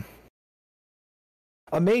no,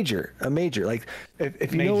 a major. Like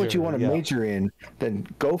if you know what you want to major in, then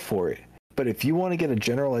go for it. But if you want to get a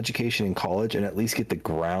general education in college and at least get the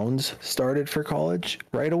grounds started for college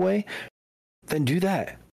right away, then do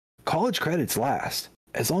that. College credits last.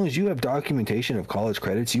 As long as you have documentation of college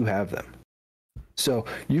credits, you have them. So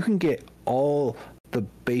you can get all the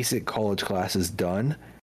basic college classes done,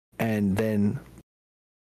 and then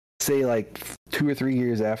say like 2 or 3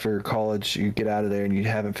 years after college, you get out of there and you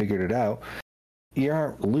haven't figured it out, you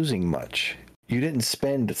aren't losing much. You didn't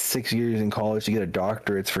spend 6 years in college to get a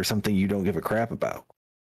doctorate for something you don't give a crap about.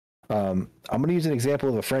 I'm going to use an example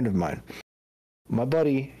of a friend of mine. My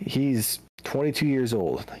buddy, he's 22 years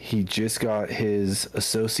old. He just got his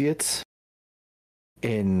associates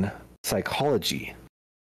in psychology.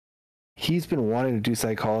 He's been wanting to do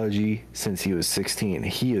psychology since he was 16.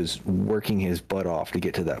 He is working his butt off to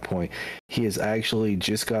get to that point. He has actually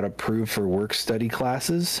just got approved for work study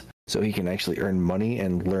classes, so he can actually earn money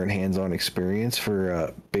and learn hands-on experience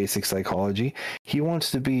for basic psychology. He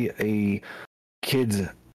wants to be a kids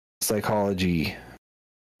psychology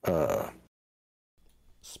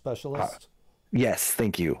specialist. Yes,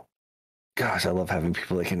 thank you. Gosh, I love having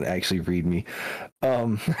people that can actually read me.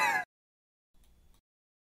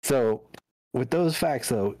 So with those facts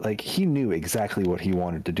though, like he knew exactly what he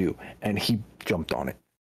wanted to do and he jumped on it.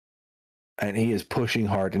 And he is pushing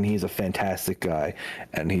hard and he's a fantastic guy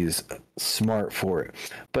and he's smart for it.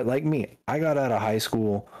 But like me, I got out of high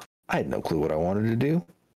school, I had no clue what I wanted to do.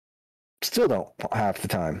 Still don't half the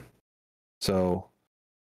time. So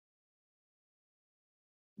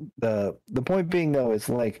the point being though is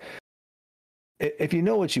like if you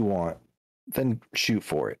know what you want, then shoot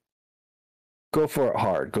for it. Go for it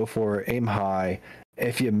hard. Go for it. Aim high.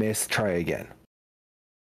 If you miss, try again.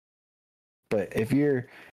 But if you're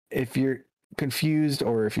confused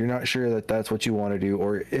or if you're not sure that that's what you want to do,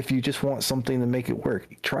 or if you just want something to make it work,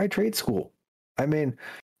 try trade school. I mean,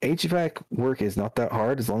 HVAC work is not that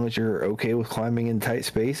hard as long as you're okay with climbing in tight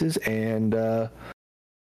spaces, and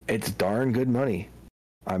it's darn good money.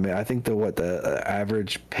 I mean, I think the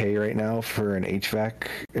average pay right now for an HVAC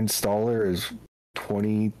installer is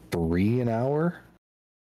 $23 an hour.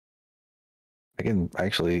 I can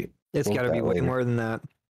actually. It's got to be way more than that.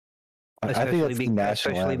 I think that's the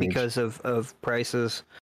national especially average. Because of prices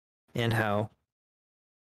and how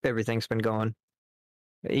everything's been going.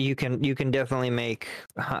 You can definitely make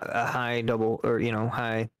a high double or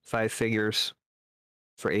high 5 figures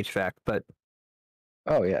for HVAC, but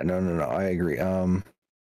oh yeah, no, I agree.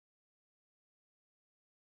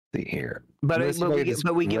 See here, but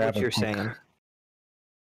we get what you're saying.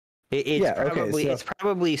 It's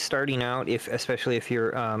probably starting out, especially if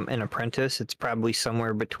you're an apprentice, it's probably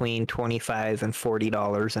somewhere between $25 and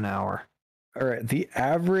 $40 an hour. All right, the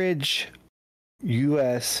average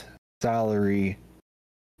U.S. salary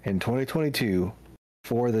in 2022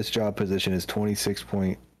 for this job position is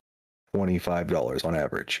 $26.25 on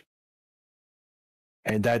average,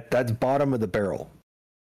 and that's bottom of the barrel.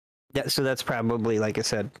 Yeah, so that's probably, like I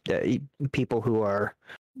said, people who are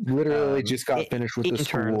literally just got finished with the interns,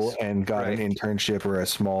 school and got an internship or a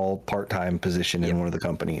small part-time position in one of the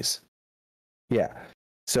companies. Yeah.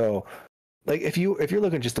 So like if you're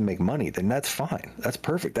looking just to make money, then that's fine. That's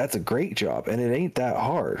perfect. That's a great job, and it ain't that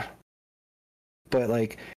hard. But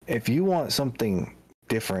like if you want something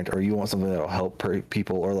different, or you want something that'll help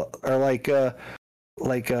people, or like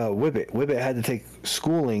Whippet had to take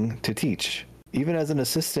schooling to teach, even as an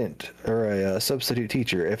assistant or a substitute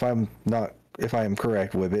teacher. If I am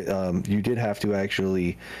correct, Whippet, you did have to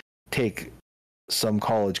actually take some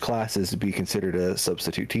college classes to be considered a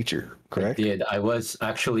substitute teacher, correct? I did. I was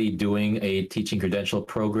actually doing a teaching credential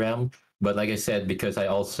program, but like I said, because I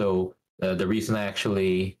also the reason I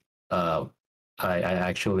actually I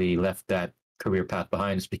actually left that career path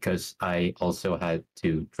behind is because I also had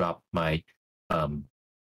to drop my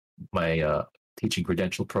teaching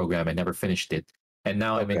credential program. I never finished it, and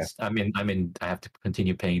now Okay. I'm in. I have to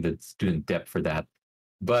continue paying the student debt for that.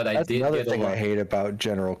 But I That's did another get thing a I lot. hate about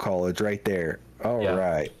general college, right there. All Yeah.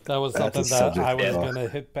 right. That was That's something a that subject. I was Yeah. going to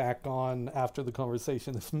hit back on after the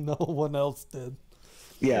conversation if no one else did.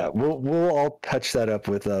 Yeah, we'll all touch that up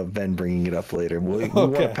with Ben bringing it up later. We want to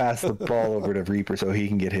Okay. pass the ball over to Reaper so he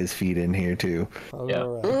can get his feet in here too. All Yeah.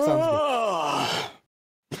 right. Sounds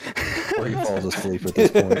Or he falls asleep at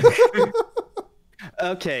this point.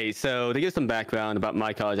 Okay, so to give some background about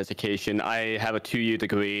my college education, I have a 2-year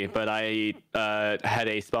degree, but I had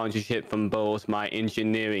a sponsorship from both my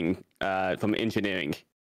engineering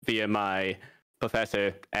via my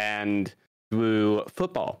professor and through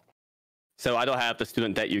football. So I don't have the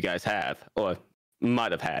student debt you guys have, or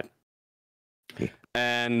might have had.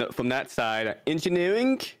 And from that side,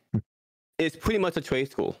 engineering is pretty much a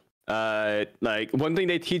trade school. Like one thing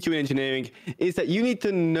they teach you in engineering is that you need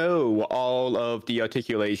to know all of the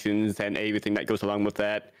articulations and everything that goes along with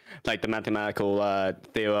that, like the mathematical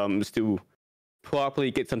theorems to properly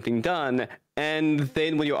get something done. And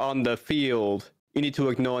then when you're on the field, you need to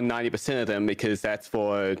ignore 90% of them because that's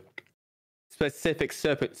for specific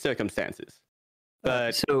circumstances.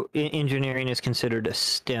 But So engineering is considered a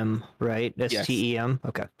STEM, right? Yes. STEM.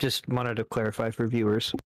 Okay, just wanted to clarify for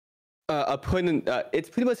viewers. it's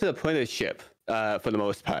pretty much an apprenticeship for the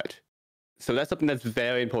most part. So that's something that's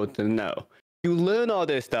very important to know. You learn all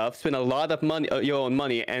this stuff, spend a lot of money, your own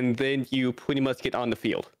money, and then you pretty much get on the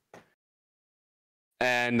field.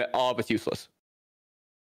 And all of it's useless.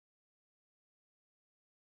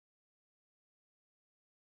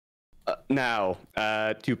 Now,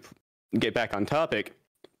 to get back on topic,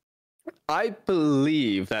 I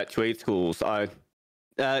believe that trade schools are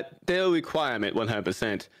they're a requirement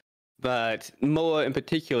 100%. But more in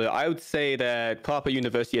particular, I would say that proper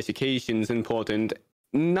university education is important,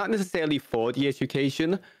 not necessarily for the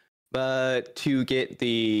education, but to get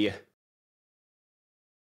the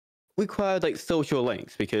required like social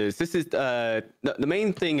links, because this is the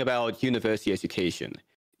main thing about university education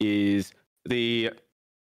is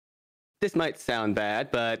this might sound bad,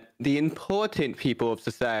 but the important people of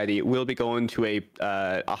society will be going to a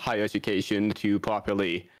higher education to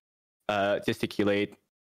properly gesticulate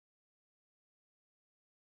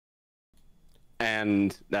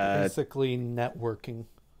and basically networking.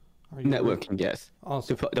 Are you networking, yes.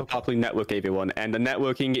 Awesome. To Okay. properly network everyone. And the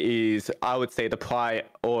networking is, I would say, the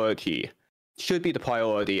priority. Should be the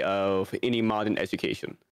priority of any modern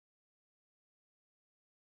education.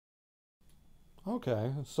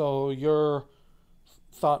 Okay, so your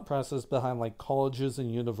thought process behind like colleges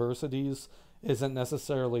and universities isn't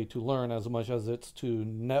necessarily to learn as much as it's to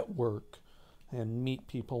network and meet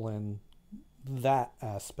people in that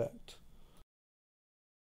aspect.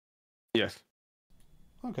 Yes.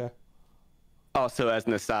 Okay. Also, as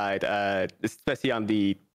an aside, especially on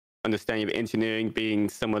the understanding of engineering being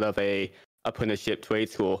somewhat of a apprenticeship trade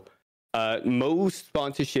school, most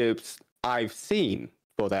sponsorships I've seen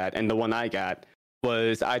for that, and the one I got,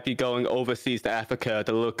 was I'd be going overseas to Africa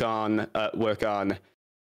to work on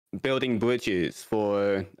building bridges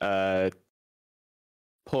for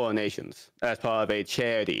poor nations as part of a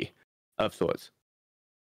charity of sorts.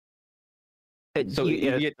 So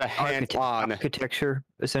you get the hands-on. Architecture,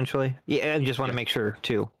 essentially. Yeah, I just want to make sure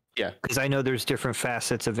too. Yeah. Because I know there's different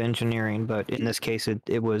facets of engineering, but in this case,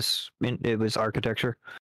 it was architecture.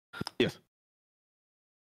 Yes.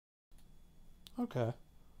 Okay.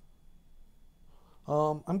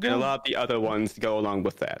 I'm And a going. lot of the other ones go along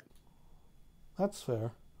with that. That's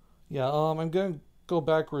fair. Yeah. I'm going to go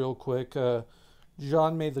back real quick.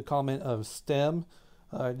 John made the comment of STEM.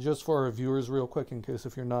 Just for our viewers, real quick, in case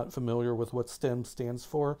if you're not familiar with what STEM stands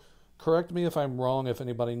for, correct me if I'm wrong. If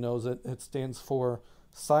anybody knows it, it stands for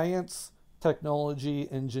science, technology,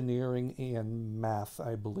 engineering, and math,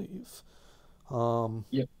 I believe.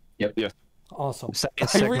 Yep. Awesome.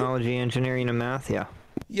 Science, I re- technology, engineering, and math. Yeah.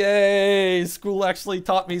 Yay! School actually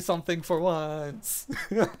taught me something for once.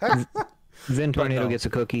 Vin But Tornado no. gets a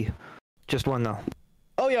cookie. Just one though.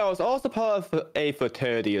 Oh yeah, I was also part of a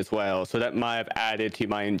fraternity as well, so that might have added to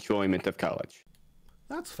my enjoyment of college.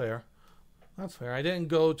 That's fair. That's fair. I didn't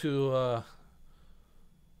go to.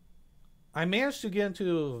 I managed to get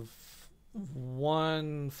into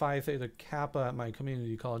one Phi Theta Kappa at my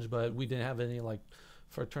community college, but we didn't have any like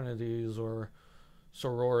fraternities or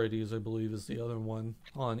sororities, I believe is the other one,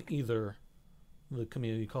 on either the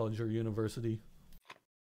community college or university.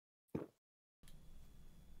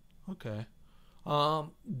 Okay.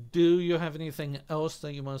 Do you have anything else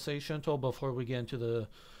that you want to say, Chantal, before we get into the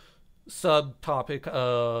subtopic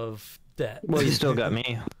of debt? Well, you still got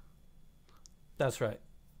me. That's right.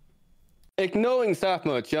 Ignoring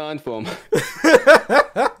sophomore John from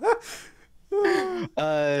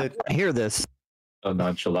I hear this. Oh,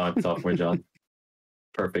 nonchalant software, John.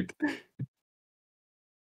 Perfect.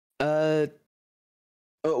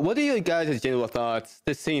 What are your guys' general thoughts,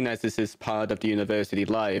 this scene as this is part of the university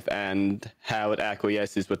life and how it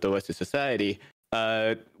acquiesces with the rest of society?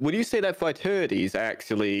 Would you say that fraternities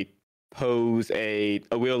actually pose a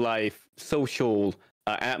real-life social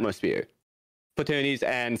atmosphere? Fraternities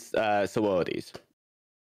and sororities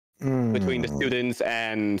between the students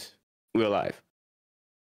and real life?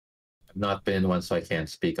 I've not been one, so I can't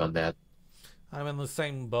speak on that. I'm in the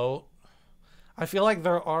same boat. I feel like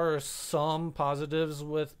there are some positives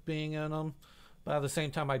with being in them, but at the same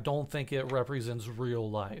time, I don't think it represents real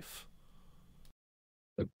life.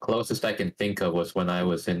 The closest I can think of was when I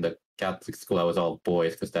was in the Catholic school. I was all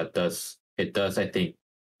boys because it does I think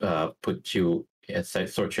put you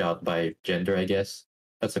sort you out by gender. I guess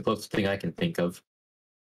that's the closest thing I can think of.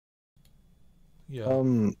 Yeah.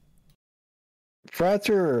 Frats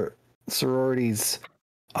or sororities,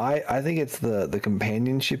 I think it's the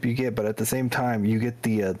companionship you get, but at the same time you get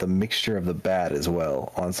the mixture of the bad as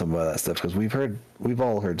well on some of that stuff, because we've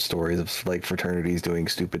all heard stories of like fraternities doing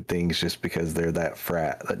stupid things just because they're that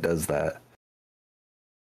frat that does that.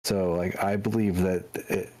 So like I believe that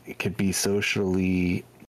it could be socially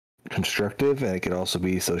constructive and it could also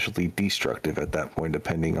be socially destructive at that point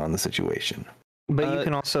depending on the situation. But you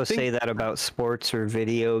can also say that about sports or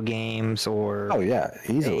video games or. Oh yeah,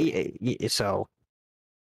 easily. So.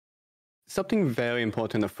 Something very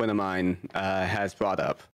important a friend of mine has brought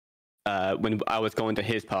up when I was going to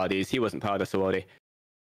his parties. He wasn't part of sorority.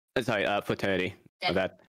 Sorry, fraternity. Or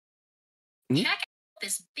that. Check out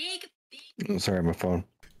this big. Oh, sorry, my phone.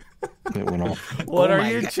 It went off. What Oh are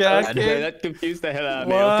my you God. checking? Yeah, that confused the hell out of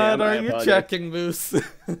me. What Okay, are I you apologize. checking, Moose?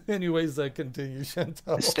 Anyways, continue,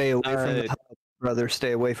 Chantal. Stay away from the hub, brother.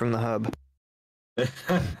 Stay away from the hub.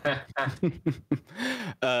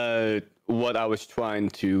 What I was trying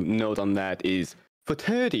to note on that is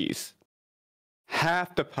fraternities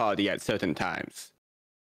have to party at certain times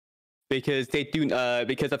because they do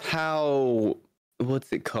because of how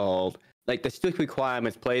what's it called, like the strict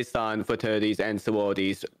requirements placed on fraternities and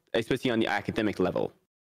sororities, especially on the academic level,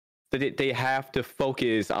 that they have to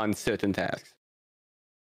focus on certain tasks.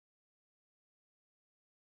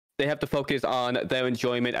 They have to focus on their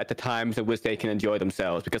enjoyment at the times in which they can enjoy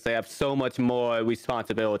themselves because they have so much more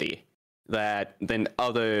responsibility than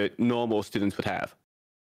other normal students would have.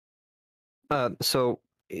 So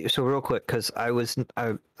real quick, because I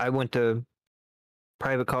went to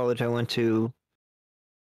private college. I went to,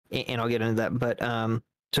 and I'll get into that. But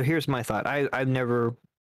so here's my thought. I've never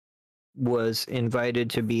was invited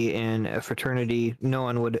to be in a fraternity. No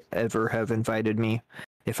one would ever have invited me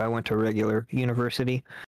if I went to a regular university.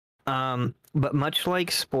 But much like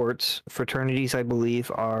sports, fraternities, I believe,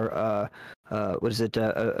 are what is it?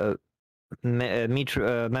 The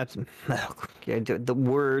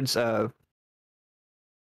words.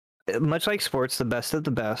 Much like sports, the best of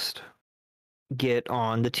the best get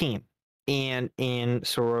on the team, and in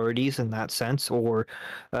sororities, in that sense, or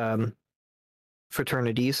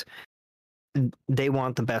fraternities, they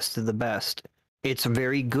want the best of the best. It's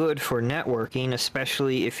very good for networking,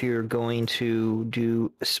 especially if you're going to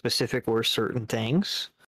do specific or certain things.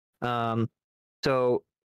 So,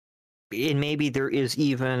 and maybe there is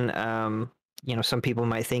even, some people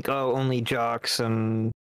might think, oh, only jocks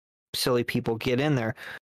and silly people get in there.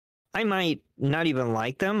 I might not even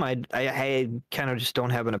like them. I kind of just don't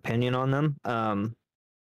have an opinion on them.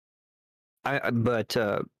 But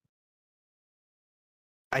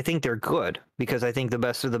I think they're good because I think the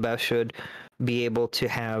best of the best should be able to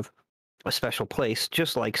have a special place,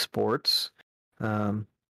 just like sports.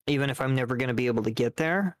 Even if I'm never going to be able to get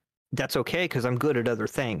there, that's okay because I'm good at other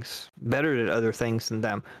things, better at other things than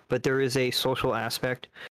them. But there is a social aspect,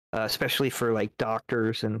 especially for like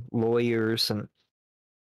doctors and lawyers and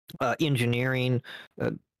engineering,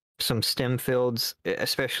 some STEM fields,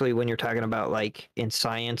 especially when you're talking about like in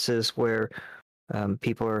sciences where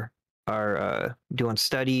people are doing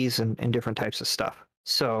studies and different types of stuff.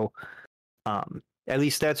 So at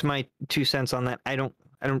least that's my 2 cents on that. I don't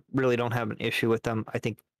really don't have an issue with them. I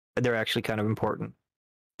think they're actually kind of important.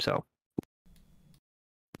 So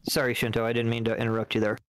sorry, Shinto, I didn't mean to interrupt you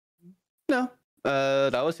there. No,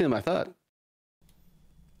 that was my thought.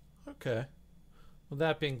 Okay. With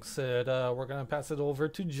that being said, we're going to pass it over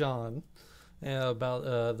to John about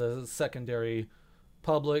the secondary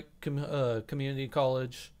public, community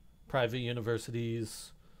college, private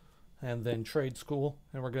universities, and then trade school.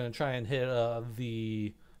 And we're going to try and hit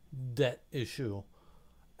the debt issue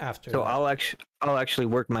after. So that. I'll actually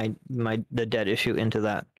work the debt issue into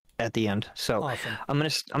that at the end. So Awesome. I'm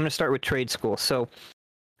gonna start with trade school. So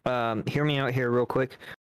hear me out here real quick.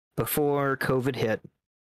 Before COVID hit,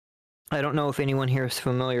 I don't know if anyone here is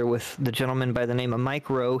familiar with the gentleman by the name of Mike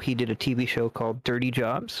Rowe. He did a TV show called Dirty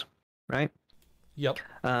Jobs, right? Yep.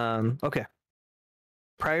 Okay.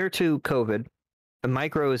 Prior to COVID,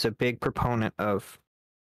 Mike Rowe is a big proponent of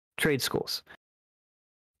trade schools.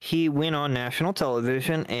 He went on national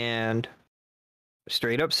television and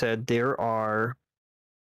straight up said there are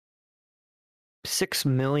 6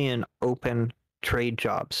 million open trade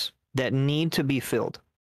jobs that need to be filled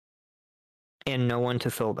and no one to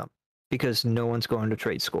fill them because no one's going to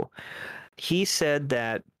trade school. He said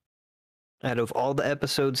that out of all the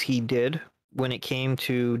episodes he did when it came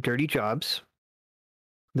to Dirty Jobs,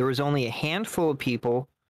 there was only a handful of people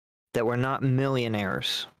that were not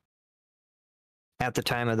millionaires at the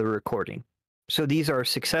time of the recording. So these are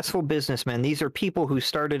successful businessmen. These are people who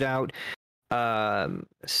started out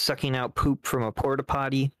sucking out poop from a porta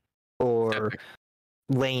potty or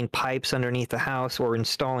laying pipes underneath the house or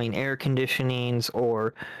installing air conditionings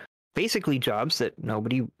or basically jobs that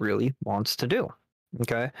nobody really wants to do.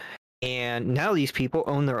 Okay. And now these people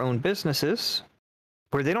own their own businesses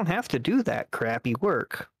where they don't have to do that crappy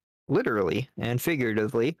work, literally and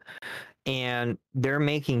figuratively. And they're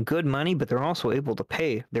making good money, but they're also able to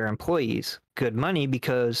pay their employees good money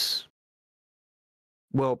because,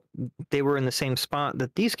 well, they were in the same spot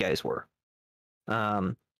that these guys were.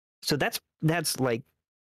 So that's like,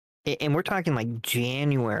 and we're talking like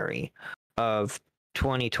January of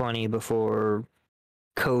 2020 before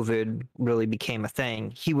COVID really became a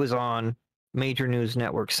thing. He was on major news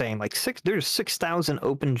networks saying like there's 6,000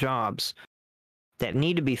 open jobs that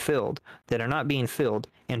need to be filled that are not being filled,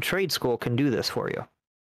 and trade school can do this for you.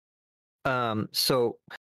 So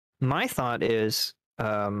my thought is,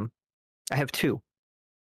 I have two.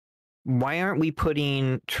 Why aren't we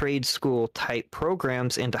putting trade school type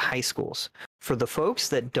programs into high schools? For the folks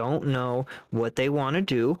that don't know what they want to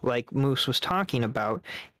do, like Moose was talking about,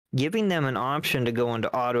 giving them an option to go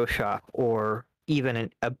into auto shop or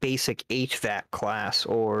even a basic HVAC class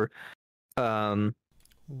or some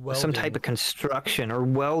type of construction or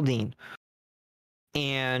welding,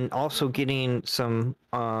 and also getting some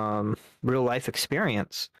real life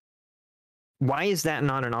experience. Why is that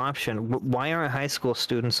not an option? Why aren't high school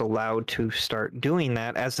students allowed to start doing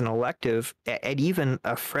that as an elective at even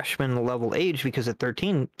a freshman level age? Because at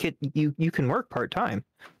 13, you can work part-time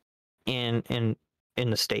in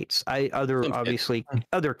the States.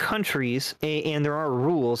 Other countries, and there are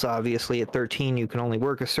rules, obviously, at 13 you can only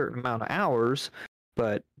work a certain amount of hours,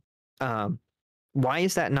 but why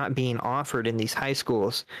is that not being offered in these high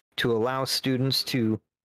schools to allow students to,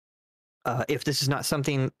 if this is not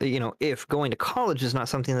something, if going to college is not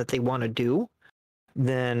something that they want to do,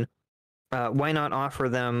 then why not offer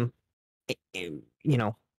them,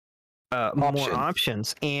 more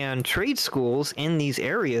options? And trade schools in these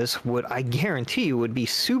areas I guarantee you, would be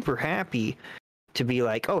super happy to be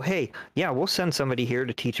like, oh, hey, yeah, we'll send somebody here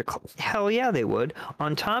to teach hell yeah, they would.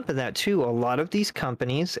 On top of that, too, a lot of these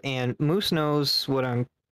companies, and Moose knows when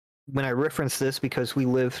I reference this because we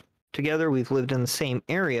live together, we've lived in the same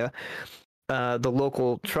area, the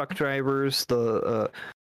local truck drivers, the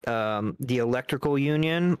electrical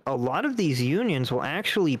union, a lot of these unions will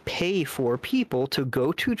actually pay for people to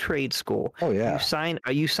go to trade school. Oh yeah.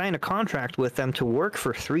 You sign a contract with them to work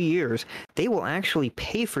for 3 years. They will actually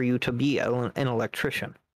pay for you to be an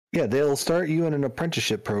electrician. Yeah, they'll start you in an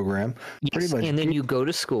apprenticeship program. Yes, pretty much, and then you go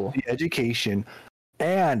to school. The education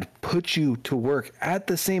and put you to work at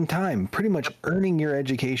the same time, pretty much earning your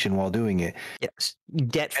education while doing it. Yes,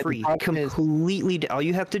 debt-free, completely. All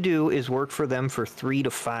you have to do is work for them for 3 to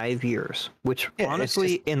 5 years, which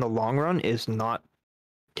honestly, in the long run, is not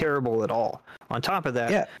terrible at all. On top of that,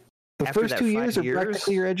 yeah, the first 2 years are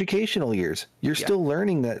practically your educational years. You're still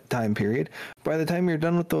learning that time period. By the time you're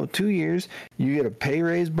done with the 2 years, you get a pay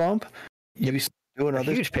raise bump. You Do A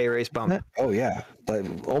another huge pay raise bump. Oh yeah, like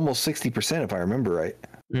almost 60% if I remember right.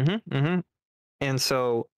 Mm-hmm. Mm-hmm. And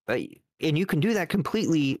so, and you can do that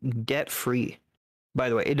completely debt free. By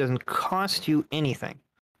the way, it doesn't cost you anything.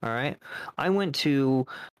 All right. I went to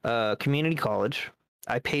community college.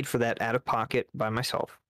 I paid for that out of pocket by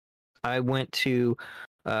myself. I went to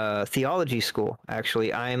theology school.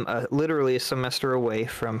 Actually, I'm literally a semester away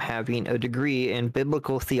from having a degree in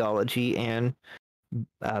biblical theology and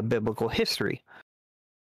biblical history.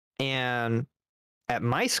 And at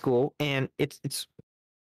my school, and it's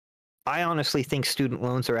I honestly think student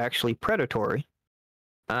loans are actually predatory.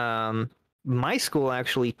 My school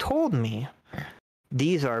actually told me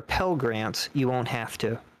these are Pell Grants. You won't have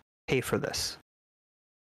to pay for this.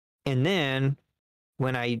 And then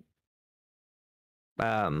when I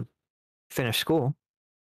finished school,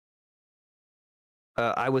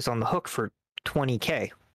 I was on the hook for $20K.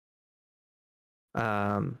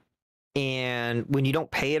 And when you don't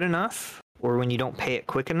pay it enough, or when you don't pay it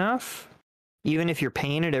quick enough, even if you're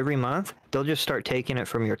paying it every month, they'll just start taking it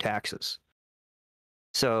from your taxes.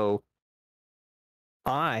 So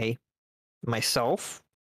I, myself,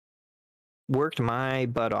 worked my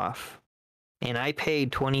butt off, and I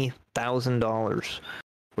paid $20,000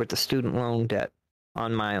 worth of student loan debt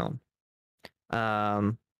on my own,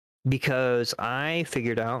 because I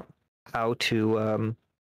figured out how to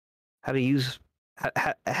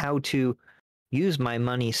use my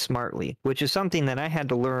money smartly, which is something that I had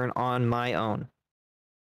to learn on my own.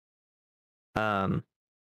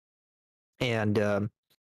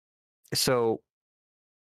 So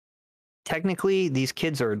technically these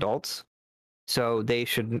kids are adults, so they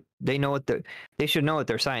should know what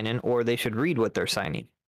they're signing, or they should read what they're signing.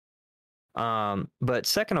 But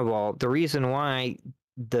second of all, the reason why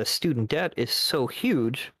the student debt is so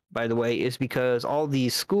huge, by the way, is because all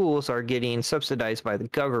these schools are getting subsidized by the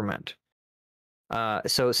government.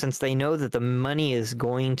 So since they know that the money is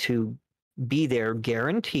going to be there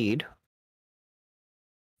guaranteed,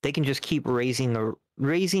 they can just keep raising the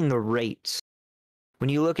rates. When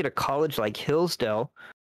you look at a college like Hillsdale,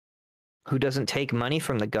 who doesn't take money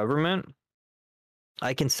from the government,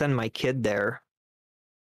 I can send my kid there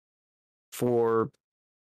for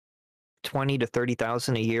 $20,000 to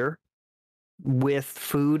 $30,000 a year with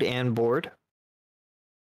food and board,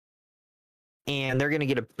 and they're going to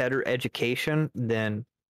get a better education than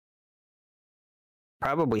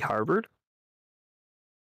probably Harvard.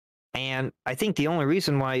 And I think the only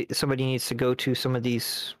reason why somebody needs to go to some of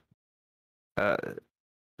these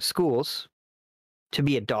schools to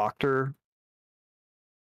be a doctor,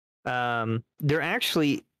 there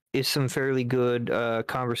actually is some fairly good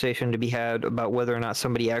conversation to be had about whether or not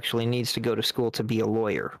somebody actually needs to go to school to be a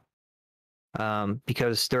lawyer.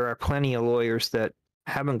 Because there are plenty of lawyers that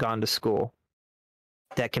haven't gone to school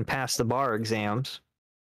that can pass the bar exams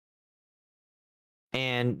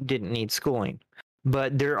and didn't need schooling.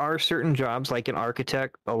 But there are certain jobs, like an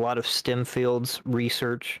architect, a lot of STEM fields,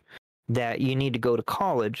 research, that you need to go to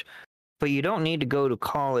college, but you don't need to go to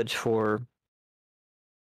college for,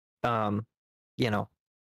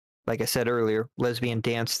 like I said earlier, lesbian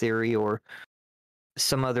dance theory or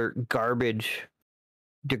some other garbage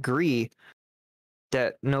degree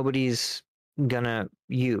that nobody's gonna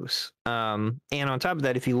use. And on top of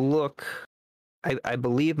that, if you look, I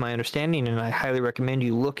believe my understanding, and I highly recommend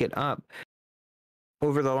you look it up,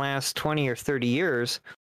 over the last 20 or 30 years,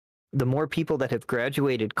 the more people that have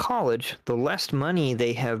graduated college, the less money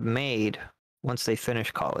they have made once they finish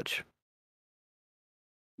college.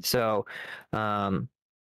 So, I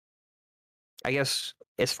guess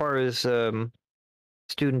as far as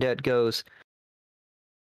student debt goes,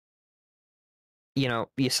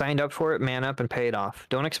 you signed up for it, man up and pay it off.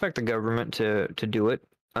 Don't expect the government to do it.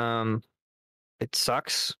 It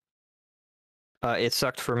sucks. It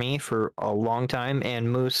sucked for me for a long time,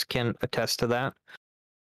 and Moose can attest to that.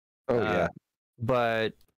 Oh yeah.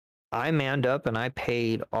 But I manned up and I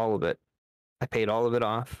paid all of it. I paid all of it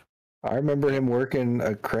off. I remember him working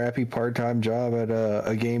a crappy part-time job at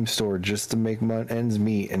a game store just to make ends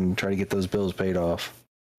meet and try to get those bills paid off.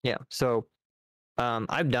 Yeah, so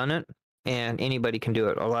I've done it, and anybody can do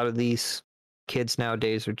it. A lot of these kids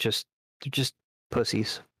nowadays are just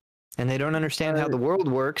pussies, and they don't understand how the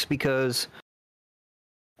world works because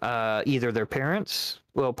either their parents,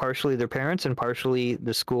 well, partially their parents and partially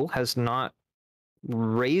the school has not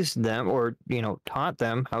raised them or taught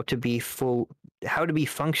them how to be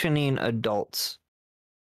functioning adults.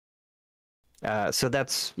 So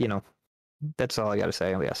that's that's all I got to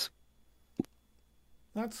say, I guess.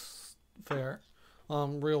 That's fair.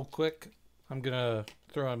 Real quick, I'm gonna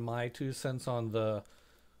throw in my 2 cents on the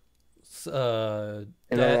You're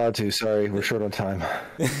not debt. allowed to. Sorry, we're short on time.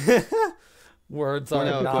 Words Well, are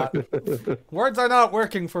no, not words are not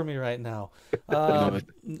working for me right now. No.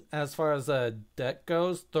 As far as debt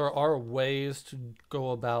goes, there are ways to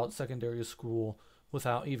go about secondary school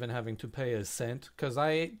without even having to pay a cent. Because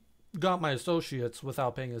I got my associates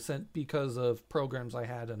without paying a cent because of programs I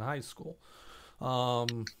had in high school.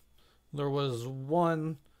 There was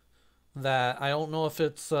one that I don't know if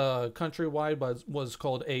it's countrywide, but was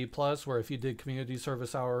called A Plus, where if you did community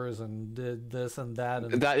service hours and did this and that,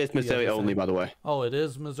 and That is the Missouri other only, thing. by the way. Oh, it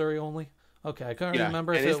is Missouri only. Okay, I couldn't Yeah.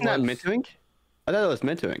 remember And if it isn't that was. mentoring? I thought it was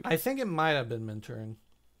mentoring. I think it might have been mentoring.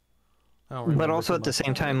 I don't But remember also too at the much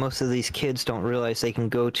same about time, it. most of these kids don't realize they can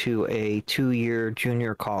go to a 2-year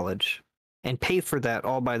junior college and pay for that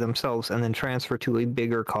all by themselves, and then transfer to a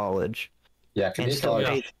bigger college Yeah, and community still college.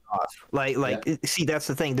 pay it off. Like, see, that's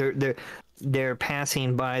the thing. They're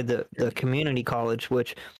passing by the community college,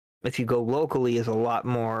 which, if you go locally, is a lot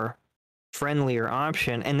more friendlier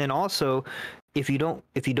option. And then also, if you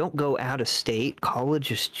don't go out of state,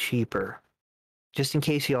 college is cheaper. Just in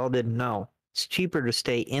case y'all didn't know, it's cheaper to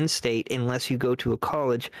stay in state unless you go to a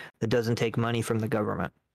college that doesn't take money from the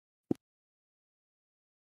government.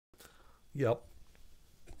 Yep.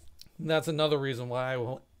 And that's another reason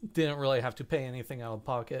why didn't really have to pay anything out of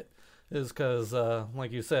pocket, is because,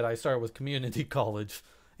 like you said, I started with community college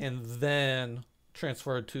and then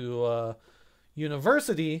transferred to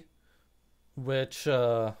university, which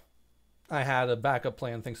I had a backup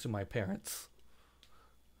plan thanks to my parents.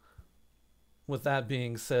 With that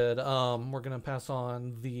being said, we're going to pass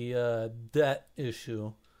on the debt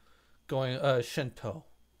issue. Shinto,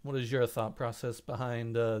 what is your thought process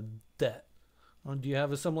behind debt? Do you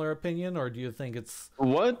have a similar opinion, or do you think it's...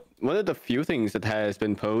 One of the few things that has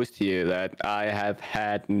been posed here that I have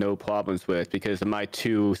had no problems with because of my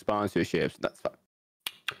 2 sponsorships.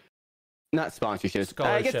 Not sponsorships. I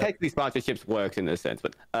Scholarship. guess technically sponsorships works in this sense,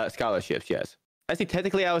 but scholarships, yes. I see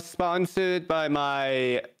technically I was sponsored by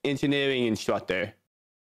my engineering instructor,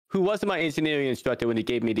 who wasn't my engineering instructor when he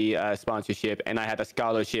gave me the sponsorship, and I had a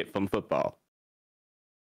scholarship from football.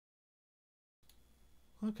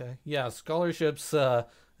 Okay. Yeah, scholarships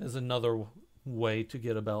is another way to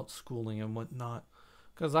get about schooling and whatnot.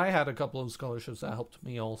 Because I had a couple of scholarships that helped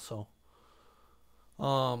me also.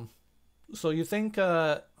 So you think,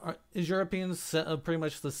 is your opinion pretty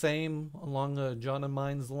much the same along John and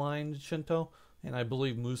mine's line, Shinto? And I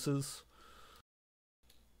believe Moose's?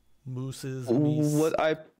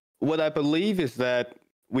 Meese. What I believe is that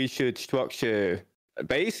we should structure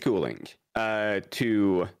base schooling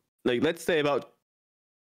to, like, let's say about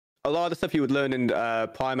a lot of the stuff you would learn in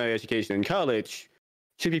primary education in college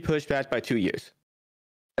should be pushed back by 2 years.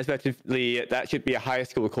 Especially, that should be high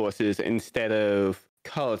school courses instead of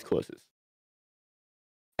college courses.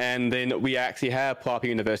 And then we actually have proper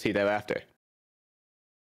university thereafter.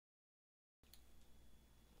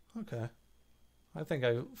 Okay. I think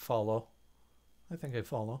I follow.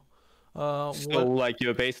 So, like,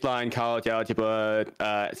 your baseline college algebra,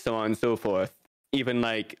 so on and so forth. Even,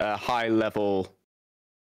 like, high level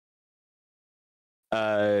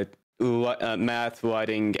math,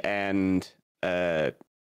 writing, and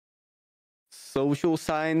social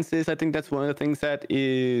sciences. I think that's one of the things that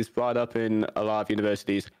is brought up in a lot of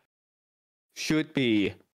universities. Should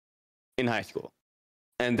be in high school.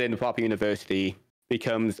 And then the proper university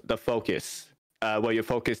becomes the focus, where you're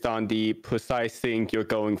focused on the precise thing you're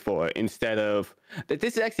going for instead of...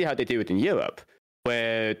 This is actually how they do it in Europe,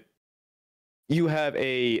 where you have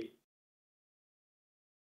a...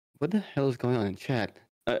 What the hell is going on in chat?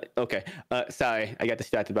 Okay, sorry, I got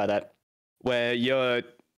distracted by that. Where you're...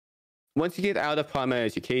 Once you get out of primary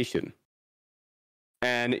education,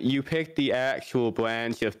 and you pick the actual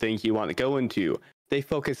branch of things you want to go into, they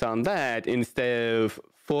focus on that instead of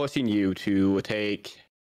forcing you to take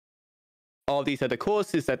all these other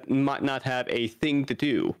courses that might not have a thing to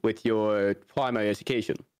do with your primary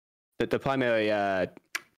education. The primary,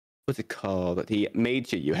 what's it called? The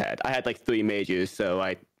major you had. I had like 3 majors, so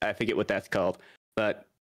I forget what that's called. But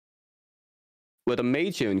with a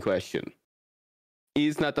major in question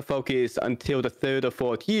is not the focus until the 3rd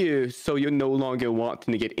or 4th year, so you're no longer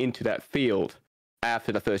wanting to get into that field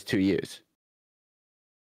after the first 2 years.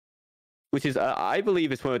 Which is, I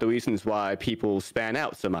believe, is one of the reasons why people span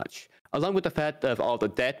out so much. Along with the fact of all the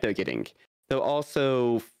debt they're getting, they'll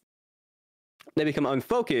also... They become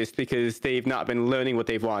unfocused because they've not been learning what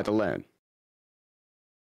they've wanted to learn.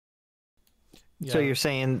 So you're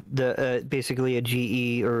saying basically a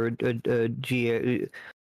GE or a G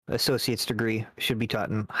associate's degree should be taught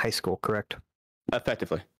in high school, correct?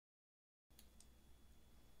 Effectively.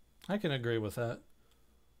 I can agree with that.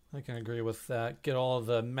 I can agree with that. Get all of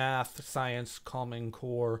the math, science, common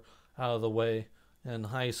core out of the way in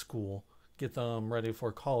high school. Get them ready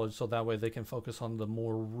for college so that way they can focus on the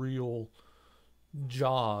more real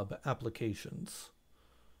job applications.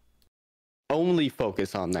 Only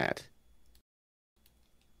focus on that.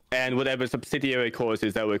 And whatever subsidiary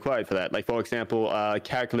courses that are required for that. Like, for example,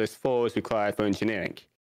 Calculus 4 is required for engineering.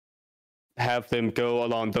 Have them go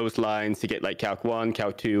along those lines to get like Calc 1,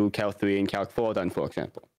 Calc 2, Calc 3, and Calc 4 done, for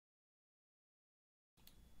example.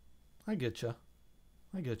 I get you.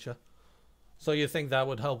 So you think that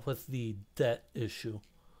would help with the debt issue?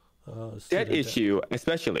 Debt issue,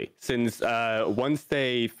 especially, since once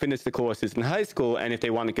they finish the courses in high school, and if they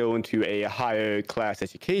want to go into a higher class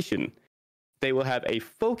education, they will have a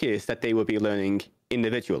focus that they will be learning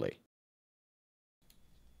individually.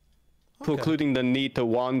 Okay. Precluding the need to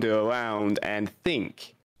wander around and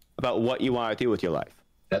think about what you want to do with your life.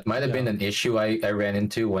 That might have been an issue I ran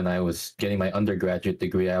into when I was getting my undergraduate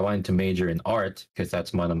degree. I wanted to major in art because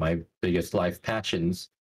that's one of my biggest life passions.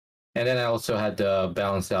 And then I also had to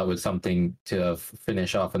balance out with something to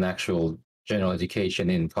finish off an actual general education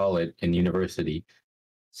in college, in university.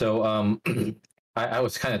 So I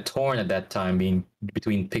was kind of torn at that time, being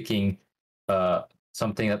between picking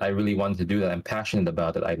something that I really wanted to do, that I'm passionate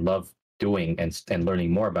about, that I love doing and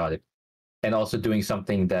learning more about it, and also doing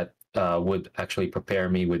something that would actually prepare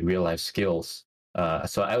me with real life skills.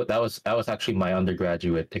 So that was actually my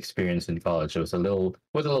undergraduate experience in college. It was a little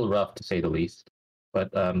rough, to say the least,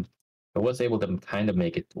 but I was able to kind of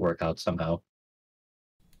make it work out somehow.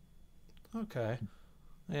 Okay.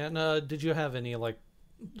 And did you have any like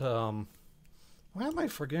why am I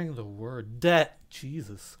forgetting the word? Debt.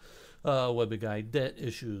 Jesus. Webby guy, debt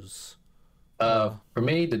issues. For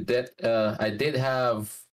me, the debt, I did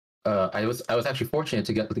have. I was actually fortunate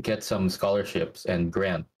to get some scholarships and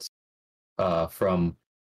grants from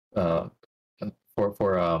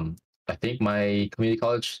for I think my community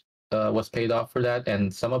college was paid off for that,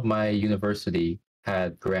 and some of my university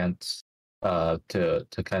had grants to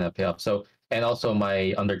kind of pay off. So, and also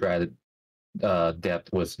my undergrad debt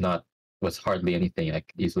was hardly anything. I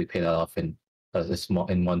could easily pay that off in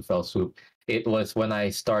one fell swoop. It was when I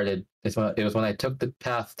started. It was when I took the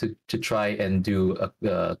path to try and do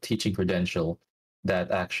a teaching credential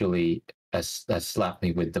that actually has slapped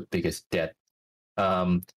me with the biggest debt.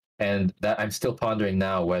 And that I'm still pondering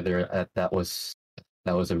now whether that was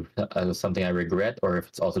something I regret, or if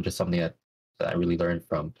it's also just something that I really learned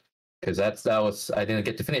from. Because I didn't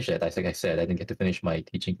get to finish it. I think I said I didn't get to finish my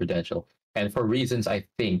teaching credential, and for reasons I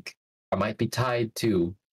think might be tied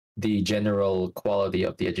to the general quality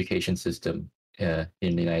of the education system in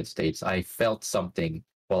the United States. I felt something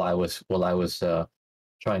while I was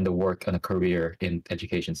trying to work on a career in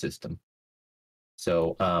education system.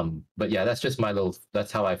 So, but yeah, that's just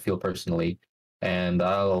that's how I feel personally, and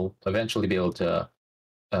I'll eventually be able to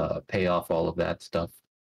pay off all of that stuff.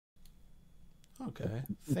 Okay,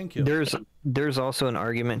 thank you. There's also an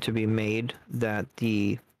argument to be made that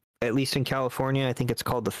at least in California, I think it's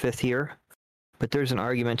called the fifth year, but there's an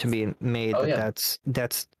argument to be made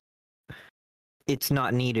that's it's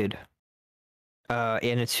not needed,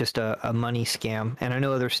 and it's just a money scam. And I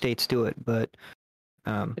know other states do it, but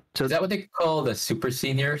so is that what they call the super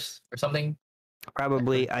seniors or something?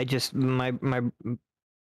 Probably.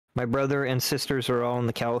 My brother and sisters are all in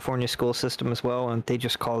the California school system as well, and they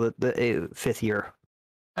just call it the fifth year.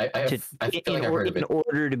 I feel like I've heard of it. In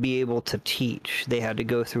order to be able to teach, they had to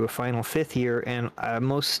go through a final fifth year, and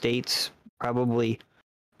most states probably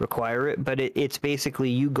require it, but it's basically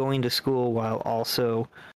you going to school while also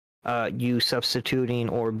you substituting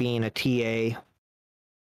or being a TA,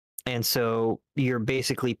 and so you're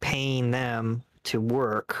basically paying them to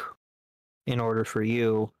work in order for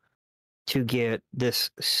you to get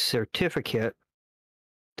this certificate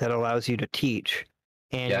that allows you to teach,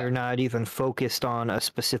 and you're not even focused on a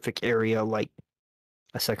specific area like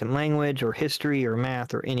a second language or history or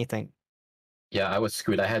math or anything. Yeah, I was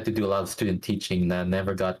screwed. I had to do a lot of student teaching that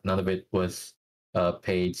none of it was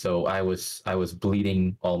paid. So I was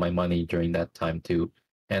bleeding all my money during that time too.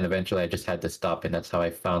 And eventually I just had to stop, and that's how I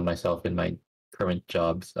found myself in my current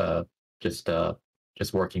jobs, just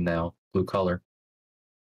working now, blue collar.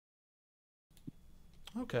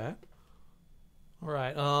 Okay. All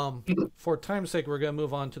right. For time's sake, we're gonna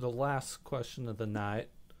move on to the last question of the night.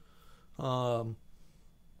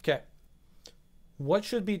 Okay. What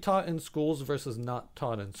should be taught in schools versus not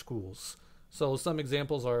taught in schools? So some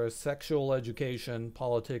examples are sexual education,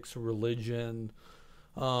 politics, religion,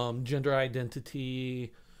 gender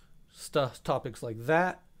identity, topics like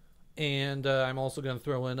that. And I'm also going to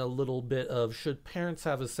throw in a little bit of should parents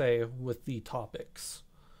have a say with the topics?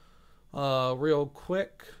 Real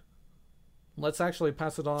quick, let's actually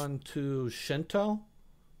pass it on to Shinto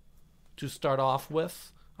to start off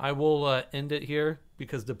with. I will end it here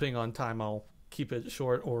because depending on time, I'll keep it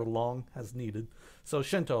short or long as needed. So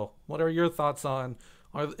Shinto, what are your thoughts on?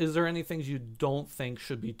 Is there any things you don't think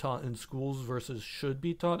should be taught in schools versus should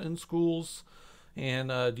be taught in schools? And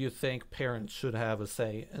do you think parents should have a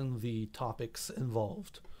say in the topics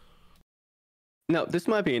involved? Now, this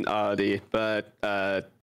might be an oddity, but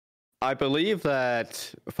I believe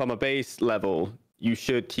that from a base level, you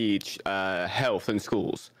should teach health in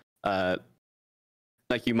schools,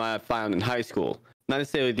 like you might have found in high school. Not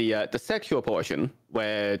necessarily the sexual portion,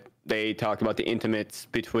 where they talk about the intimates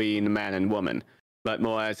between man and woman, but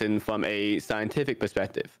more as in from a scientific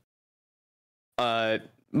perspective.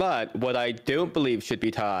 But what I don't believe should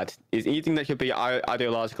be taught is anything that should be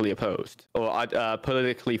ideologically opposed or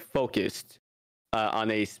politically focused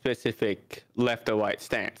on a specific left or right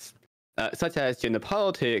stance, such as gender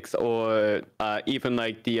politics or even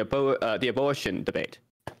like the abortion debate.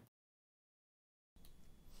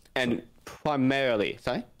 And primarily,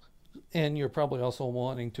 sorry? And you're probably also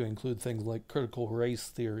wanting to include things like critical race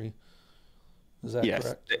theory. Is that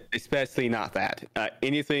correct? Yes, especially not that.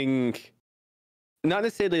 Anything, not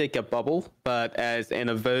necessarily like a bubble, but as an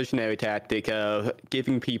aversionary tactic of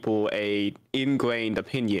giving people a ingrained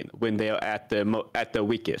opinion when they're at the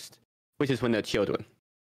weakest, which is when they're children.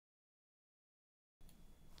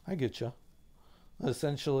 I get you.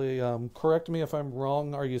 Essentially, correct me if I'm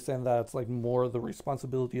wrong. Are you saying that it's like more the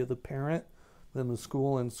responsibility of the parent than the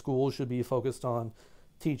school, and school should be focused on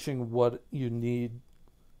teaching what you need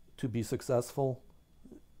to be successful?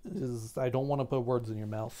 I don't want to put words in your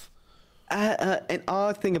mouth. An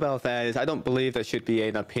odd thing about that is I don't believe there should be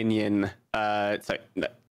an opinion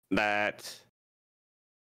that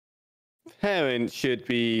parents should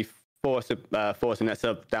be forcing that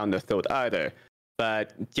stuff down their throat either.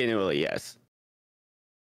 But generally, yes.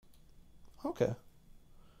 Okay.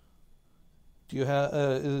 Do you have?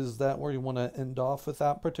 Is that where you want to end off with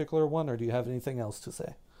that particular one, or do you have anything else to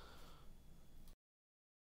say?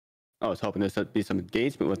 I was hoping there'd be some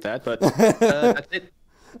engagement with that, but that's it.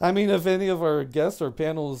 I mean, if any of our guests or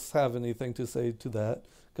panels have anything to say to that,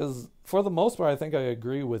 because for the most part, I think I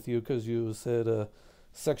agree with you, because you said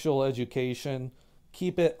sexual education,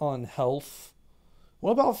 keep it on health.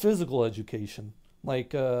 What about physical education?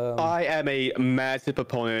 Like, I am a massive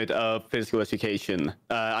proponent of physical education.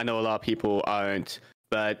 I know a lot of people aren't,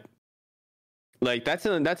 but like that's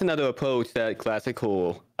another approach that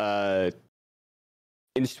classical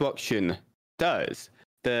instruction does.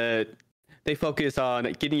 They focus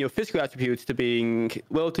on getting your physical attributes to being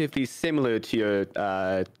relatively similar to your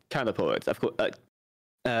counterparts. Of course,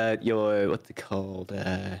 your what's it called?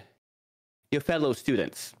 Your fellow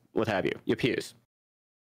students, what have you, your peers,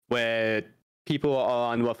 where people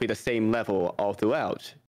are on roughly the same level all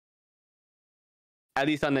throughout. At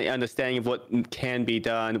least on the understanding of what can be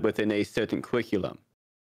done within a certain curriculum.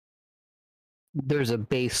 There's a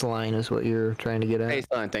baseline, is what you're trying to get at.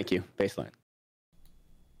 Baseline, thank you. Baseline.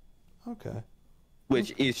 okay.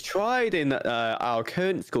 Which is tried in our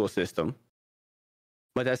current school system,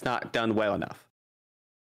 but that's not done well enough.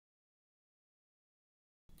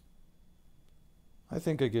 I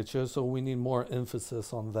think I get you. So we need more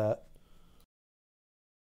emphasis on that.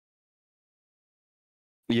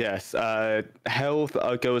 Yes, health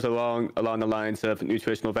goes along the lines of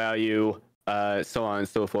nutritional value, so on and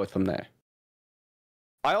so forth from there.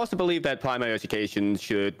 I also believe that primary education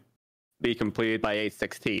should be completed by age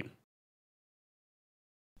 16,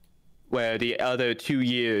 where the other 2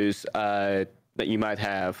 years that you might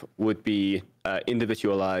have would be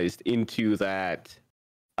individualized into that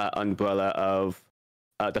umbrella of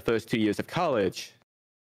the first 2 years of college,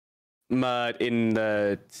 but in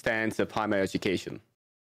the stance of primary education.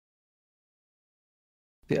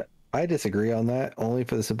 Yeah, I disagree on that, only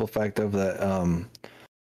for the simple fact of that.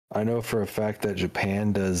 I know for a fact that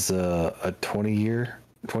Japan does a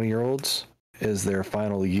 20-year-olds is their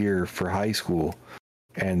final year for high school,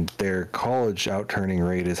 and their college out-turning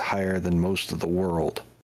rate is higher than most of the world.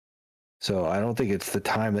 So I don't think it's the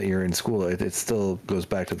time that you're in school. It still goes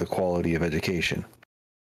back to the quality of education.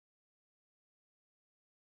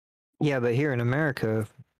 Yeah, but here in America,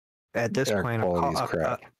 at this Our point, quality is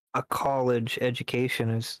crap. a college education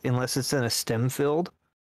is, unless it's in a STEM field,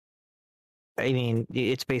 I mean,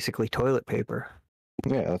 it's basically toilet paper.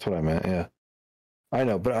 Yeah, that's what I meant. Yeah, I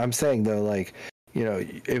know, but I'm saying though, like, you know,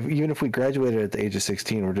 even if we graduated at the age of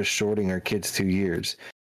 16, we're just shorting our kids 2 years.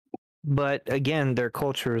 But again, their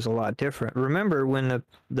culture is a lot different. Remember when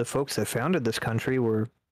the folks that founded this country were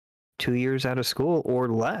 2 years out of school or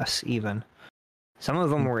less even. Some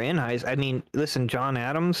of them were in high. I mean, listen, John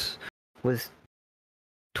Adams was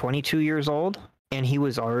 22 years old, and he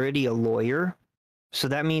was already a lawyer. So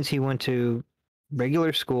that means he went to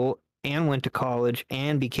regular school and went to college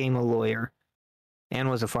and became a lawyer and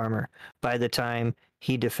was a farmer by the time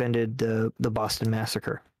he defended the Boston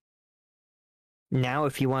Massacre. Now,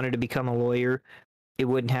 if you wanted to become a lawyer, it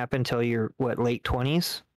wouldn't happen until you're, what, late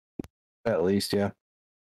 20s? At least, yeah.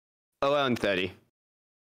 Around 30.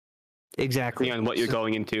 Exactly. Depending on what you're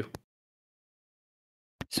going into.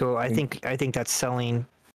 So I think that's selling.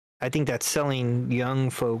 I think that's selling young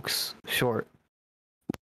folks short.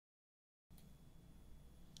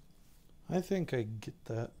 I think I get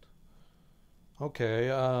that. Okay,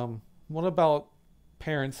 what about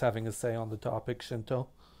parents having a say on the topic, Shinto?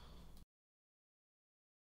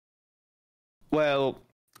 Well,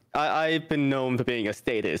 I've been known for being a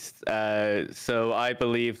statist, so I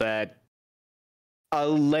believe that a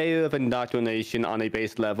layer of indoctrination on a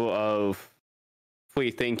base level of free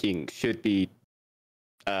thinking should be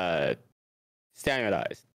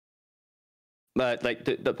standardized. But like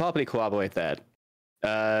to properly corroborate that,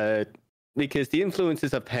 because the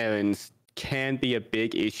influences of parents can be a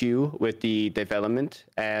big issue with the development,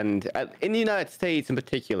 and in the United States in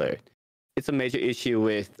particular, it's a major issue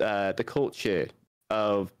with the culture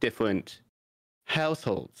of different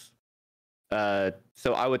households.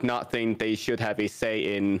 So I would not think they should have a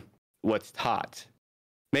say in what's taught.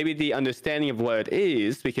 Maybe the understanding of what it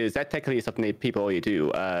is, because that technically is something that people already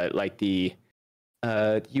do.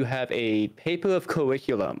 You have a paper of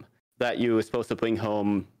curriculum that you're supposed to bring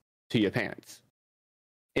home to your parents.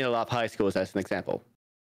 In a lot of high schools, as an example.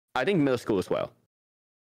 I think middle school as well.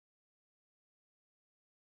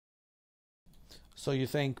 So you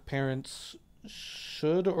think parents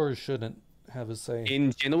should or shouldn't have a say?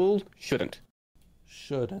 In general, shouldn't.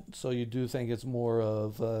 Shouldn't. So you do think it's more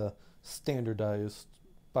of standardized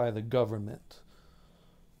by the government?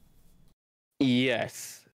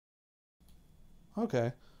 Yes.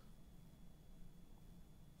 Okay.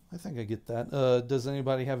 I think I get that. Does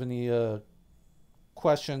anybody have any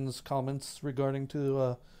questions, comments regarding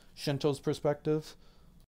to Shinto's perspective?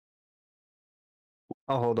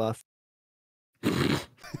 I'll hold off.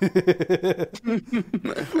 I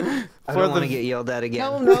I don't want to get yelled at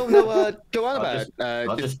again. No. Go on about it.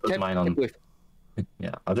 I'll just put mine on.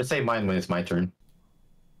 Yeah, I'll just say mine when it's my turn.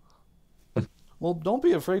 Well, don't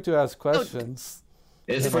be afraid to ask questions.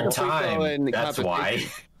 It's You for know, time. That's why.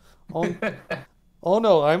 Oh, oh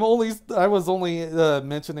no, I was only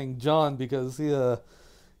mentioning John because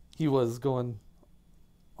he was going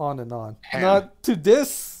on and on. Not to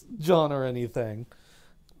diss John or anything,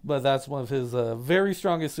 but that's one of his very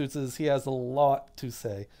strongest suits. Is he has a lot to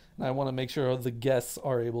say, and I want to make sure the guests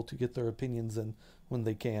are able to get their opinions in when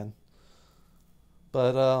they can.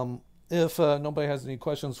 But if nobody has any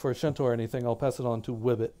questions for Shinto or anything, I'll pass it on to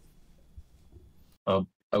Wibbit. Oh,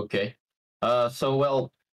 okay.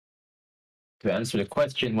 Well, to answer the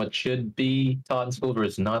question, what should be taught in school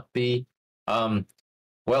versus not be?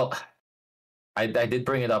 Well, I did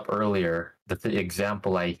bring it up earlier. The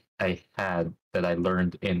example I had that I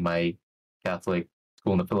learned in my Catholic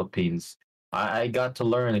school in the Philippines. I got to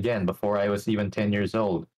learn again before I was even 10 years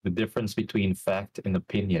old the difference between fact and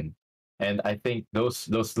opinion. And I think a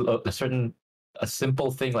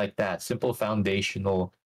simple thing like that, simple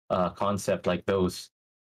foundational concept like those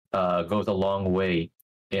goes a long way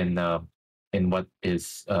in what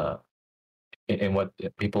is in what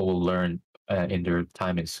people will learn in their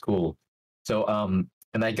time in school. So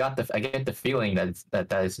and I get the feeling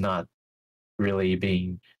that is not really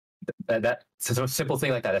being that so a simple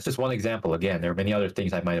thing like that. That's just one example. Again, there are many other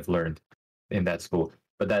things I might have learned in that school,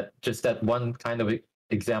 but that one kind of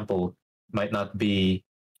example might not be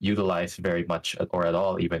utilized very much or at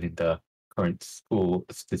all, even in the current school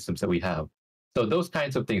systems that we have. So those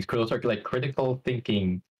kinds of things, those are like critical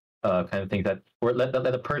thinking kind of things that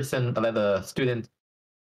let a student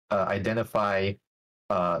identify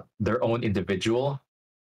their own individual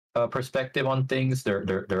perspective on things,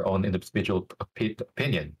 their own individual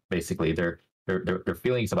opinion, basically their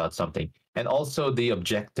feelings about something, and also the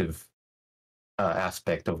objective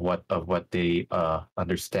aspect of what they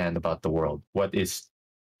understand about the world, what is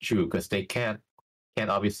true, because they can't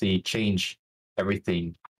obviously change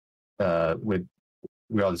everything with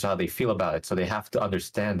regardless of how they feel about it. So they have to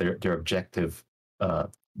understand their objective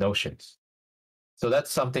notions. So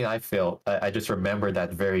that's something I feel. I just remember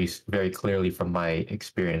that very, very clearly from my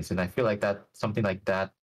experience, and I feel like that something like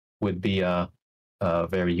that would be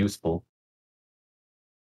very useful.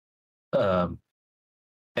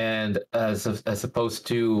 And as opposed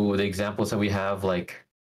to the examples that we have, like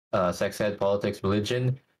sex ed, politics,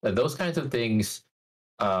 religion, those kinds of things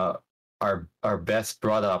are best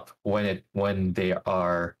brought up when a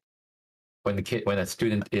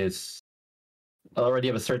student is already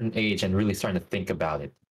of a certain age and really starting to think about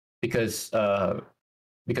it, because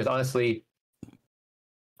honestly,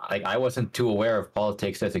 I wasn't too aware of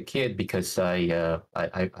politics as a kid because I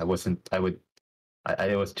wasn't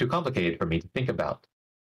it was too complicated for me to think about.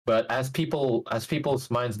 But as people's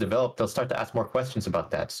minds develop, they'll start to ask more questions about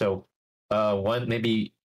that. So one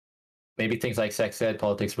maybe things like sex ed,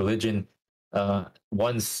 politics, religion,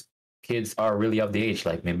 once kids are really of the age,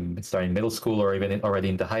 like maybe starting middle school or even already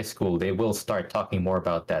into high school, they will start talking more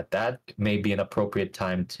about that. That may be an appropriate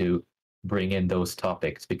time to bring in those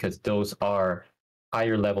topics, because those are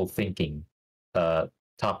higher level thinking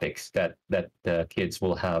topics that kids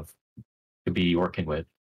will have to be working with.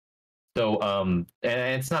 So and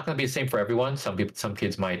it's not going to be the same for everyone. Some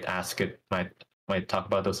kids might might talk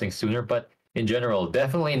about those things sooner, but in general,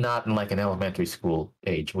 definitely not in like an elementary school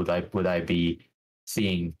age would I be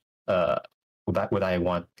seeing would I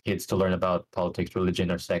want kids to learn about politics,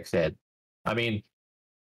 religion, or sex ed. I mean,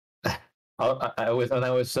 I was when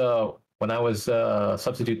I was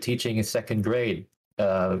substitute teaching in second grade.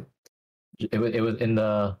 It was in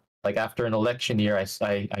the like after an election year. I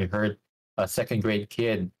heard a second grade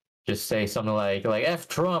kid just say something like "F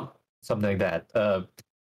Trump," something like that,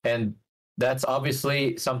 and that's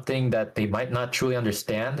obviously something that they might not truly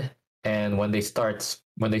understand. And when they start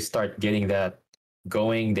getting that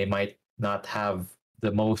going, they might not have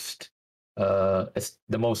the most well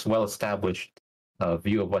established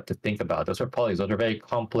view of what to think about. Those are politics. Those are very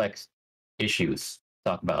complex issues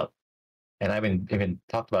to talk about. And I haven't even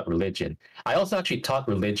talked about religion. I also actually taught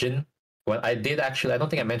religion. When I did actually, I don't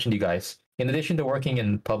think I mentioned you guys. In addition to working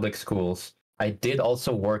in public schools, I did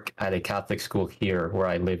also work at a Catholic school here where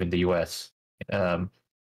I live in the U.S. And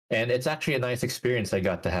it's actually a nice experience I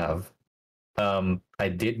got to have. I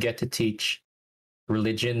did get to teach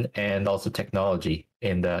religion and also technology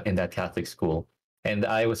in that Catholic school, and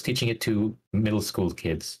I was teaching it to middle school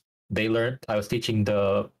kids. They learned. I was teaching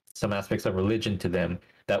some aspects of religion to them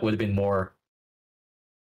that would have been more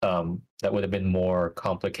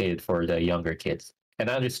complicated for the younger kids. And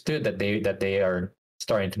I understood that they are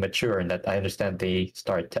starting to mature, and that I understand they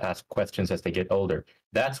start to ask questions as they get older.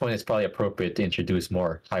 That's when it's probably appropriate to introduce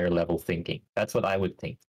more higher level thinking. That's what I would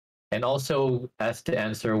think. And also, as to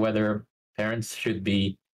answer whether parents should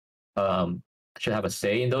have a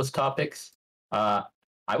say in those topics, I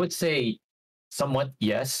would say somewhat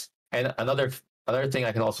yes. And another thing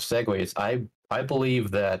I can also segue is I believe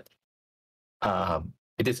that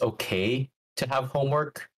it is okay to have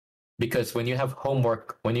homework, because when you have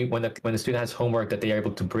homework, when the student has homework that they are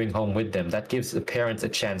able to bring home with them, that gives the parents a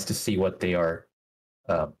chance to see what they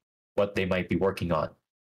might be working on,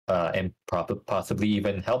 and possibly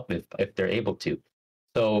even help if they're able to.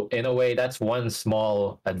 So in a way, that's one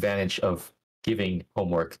small advantage of giving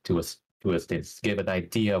homework to a student, give an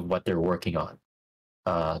idea of what they're working on.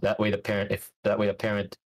 That way, the parent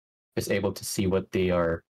is able to see what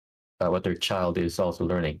their child is also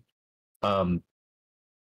learning.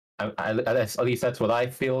 At least that's what I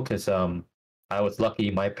feel, because I was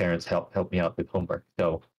lucky. My parents helped me out with homework.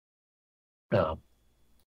 So, I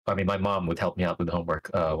mean, my mom would help me out with homework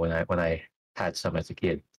when I had some as a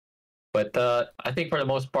kid. But I think for the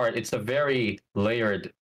most part, it's a very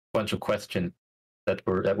layered bunch of questions that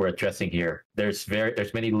we're addressing here. There's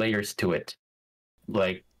many layers to it,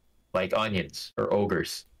 like onions or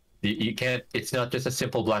ogres. You can't. It's not just a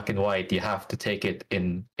simple black and white. You have to take it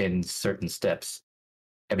in certain steps,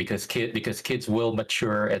 and because kids will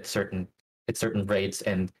mature at certain rates,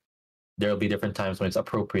 and there'll be different times when it's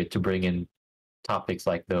appropriate to bring in topics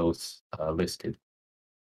like those listed.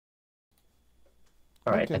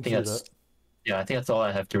 All right, I think that's all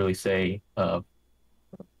I have to really say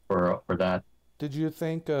for that. Did you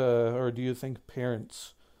think, or do you think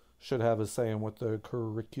parents should have a say in what the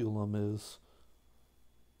curriculum is?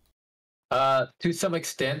 To some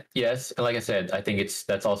extent, yes. And like I said, I think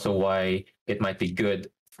that's also why it might be good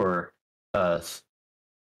for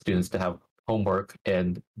students to have homework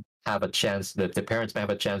and have a chance that the parents may have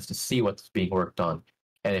a chance to see what's being worked on.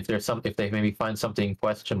 And if they maybe find something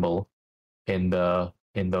questionable in the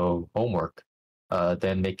homework,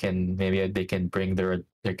 then they can bring their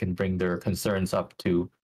concerns up to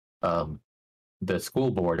the school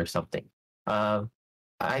board or something. I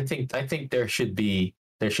think there should be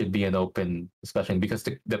an open discussion, because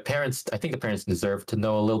the parents, I think the parents deserve to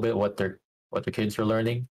know a little bit what their kids are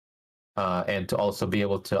learning, and to also be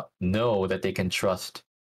able to know that they can trust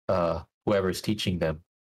whoever is teaching them.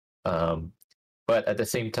 But at the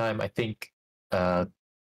same time, I think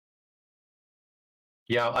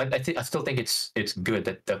Yeah, I still think it's good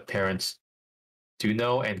that the parents do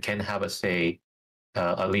know and can have a say,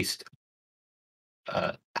 at least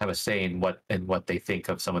have a say in what they think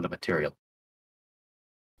of some of the material.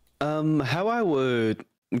 How I would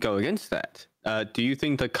go against that? Do you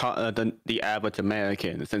think the average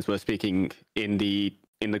American, since we're speaking in the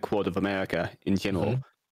quote of America in general,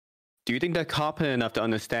 do you think they're competent enough to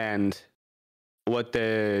understand what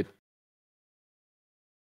the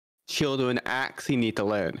children actually need to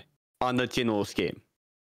learn on the general scheme?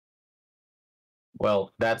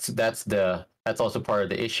 Well, that's also part of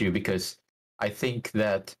the issue, because I think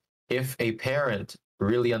that if a parent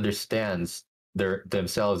really understands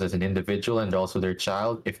themselves as an individual and also their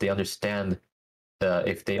child, if they understand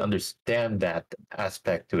that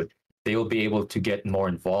aspect to it, they will be able to get more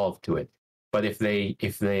involved to it. But if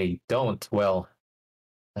they don't, well,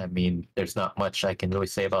 I mean, there's not much I can really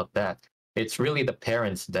say about that. It's really the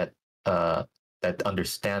parents that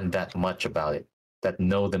understand that much about it, that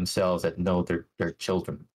know themselves, that know their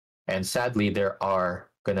children. And sadly, there are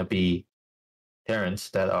going to be parents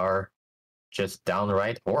that are just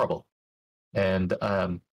downright horrible. And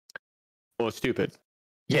Or stupid.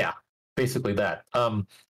 yeah, basically that.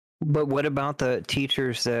 But what about the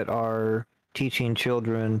teachers that are teaching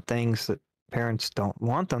children things that parents don't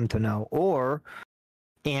want them to know? Or,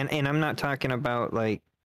 and I'm not talking about like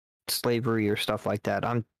slavery or stuff like that.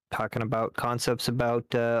 I'm talking about concepts about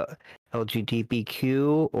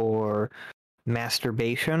LGBTQ or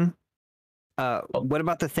masturbation. What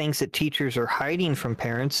about the things that teachers are hiding from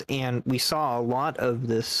parents? And we saw a lot of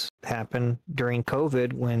this happen during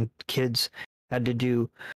COVID when kids had to do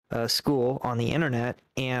school on the internet,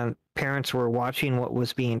 and parents were watching what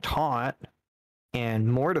was being taught and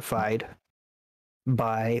mortified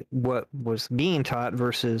by what was being taught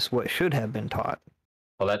versus what should have been taught.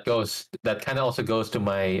 Well, that kind of also goes to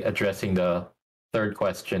my addressing the third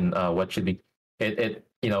question. What should be it?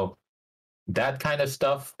 That kind of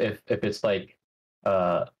stuff. If it's like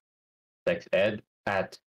sex ed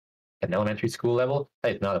at an elementary school level,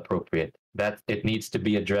 it's not appropriate. That it needs to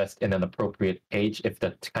be addressed in an appropriate age if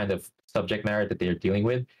the kind of subject matter that they're dealing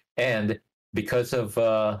with. And because of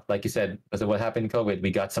like you said, because of what happened in COVID, we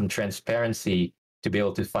got some transparency to be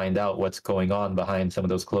able to find out what's going on behind some of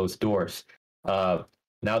those closed doors.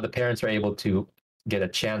 Now the parents are able to get a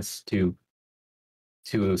chance to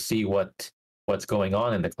see what's going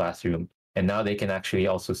on in the classroom, and now they can actually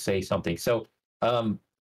also say something. So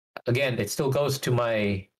again, it still goes to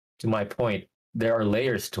my point. There are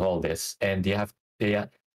layers to all this, and if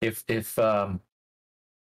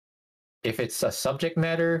it's a subject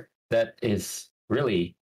matter that is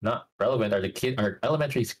really not relevant, are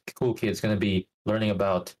elementary school kids going to be learning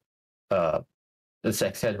about the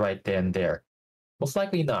sex ed right then and there? Most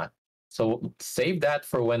likely not. So save that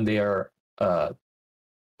for when they're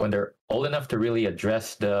old enough to really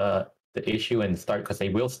address the issue and start, because they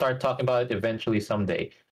will start talking about it eventually someday,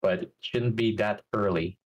 but it shouldn't be that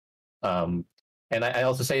early. And I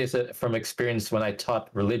also say this from experience when I taught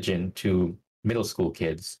religion to middle school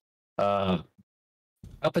kids.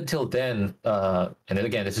 Up until then, and then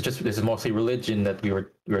again, this is mostly religion that we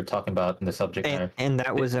were talking about in the subject matter. And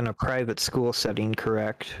that was in a private school setting,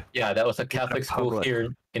 correct? Yeah, that was a Catholic school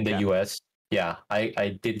here in the U.S. Yeah,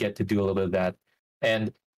 I did get to do a little bit of that.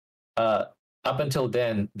 And up until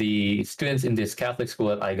then, the students in this Catholic school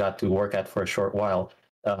that I got to work at for a short while,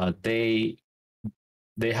 they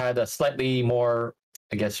had a slightly more,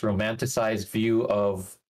 I guess, romanticized view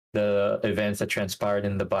of the events that transpired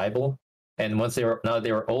in the Bible. And once they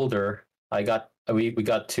were older, we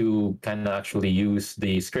got to kind of actually use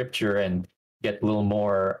the scripture and get a little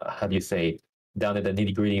more, how do you say, down to the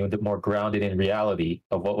nitty gritty, a bit more grounded in reality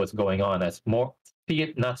of what was going on. As more, see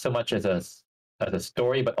it not so much as a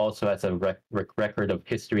story, but also as a record of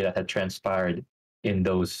history that had transpired in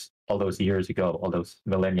all those years ago, all those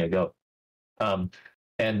millennia ago.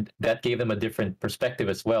 And that gave them a different perspective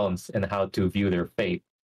as well in how to view their faith.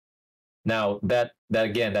 Now that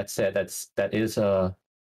said, that is all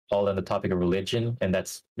on the topic of religion, and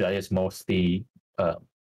that is mostly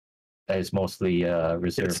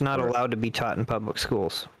reserved. It's not allowed to be taught in public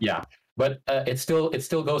schools. Yeah, but it still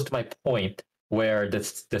goes to my point where the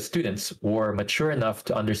students were mature enough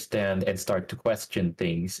to understand and start to question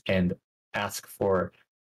things and ask for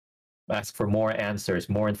more answers,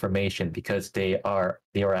 more information, because they are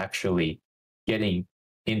actually getting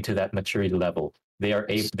into that maturity level. They are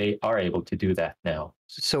able to do that now.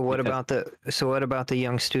 So what about the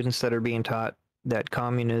young students that are being taught that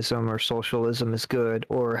communism or socialism is good,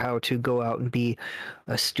 or how to go out and be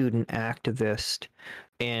a student activist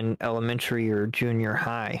in elementary or junior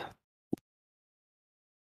high?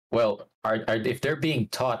 Well, are if they're being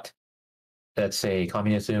taught that say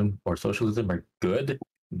communism or socialism are good,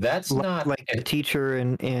 that's not Like the teacher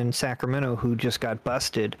in Sacramento who just got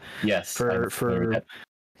busted yes for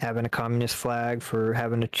having a communist flag, for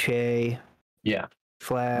having a Che yeah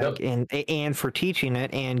flag, Nope. and for teaching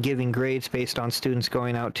it and giving grades based on students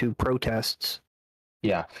going out to protests.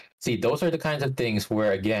 Yeah. See, those are the kinds of things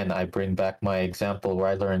where, again, I bring back my example where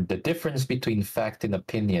I learned the difference between fact and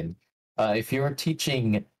opinion. If you're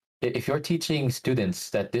teaching students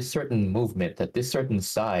that this certain movement, that this certain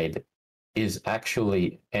side is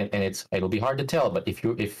actually, and it'll be hard to tell, but if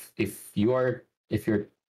you're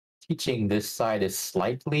teaching this side is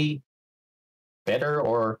slightly better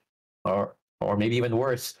or maybe even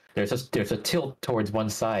worse, there's a tilt towards one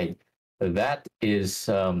side. That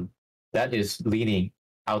is leaning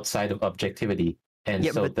outside of objectivity, and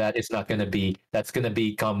Yeah, so but- that is not going to be. That's going to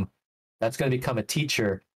become a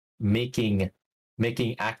teacher making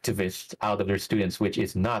activists out of their students, which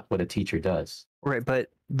is not what a teacher does. Right,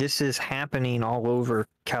 but this is happening all over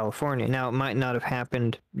California. Now, it might not have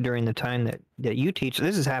happened during the time that you teach.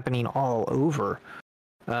 This is happening all over.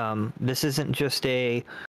 This isn't just a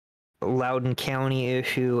Loudoun County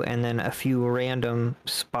issue and then a few random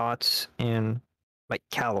spots in like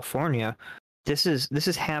California. This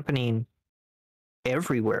is happening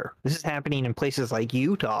everywhere. This is happening in places like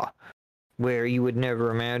Utah, where you would never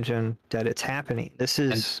imagine that it's happening. This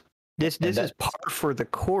is par for the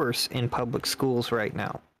course in public schools right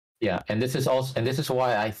now. Yeah, and this is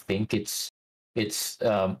why I think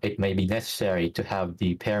it may be necessary to have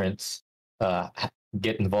the parents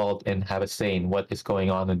get involved and have a say in what is going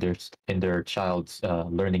on in their child's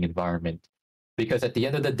learning environment, because at the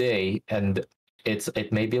end of the day, and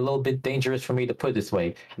it may be a little bit dangerous for me to put it this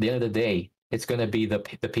way, at the end of the day, it's going to be the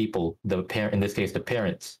people, the parent, in this case the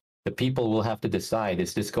parents. The people will have to decide,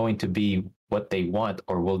 is this going to be what they want,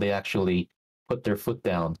 or will they actually put their foot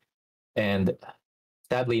down? And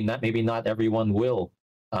sadly, maybe not everyone will.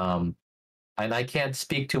 And I can't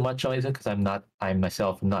speak too much on it because I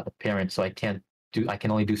myself am not a parent, so I can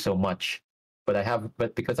only do so much.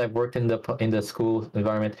 But because I've worked in the school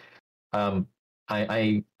environment,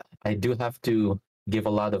 I do have to give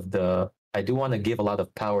I do want to give a lot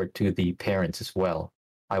of power to the parents as well.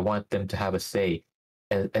 I want them to have a say.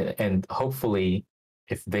 And hopefully,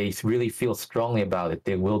 if they really feel strongly about it,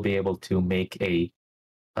 they will be able to make a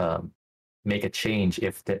change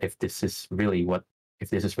if this is really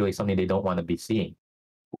something they don't want to be seeing.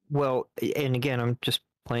 Well, and again, I'm just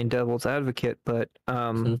playing devil's advocate, but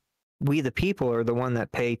we the people are the one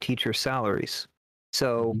that pay teacher salaries.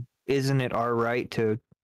 So isn't it our right to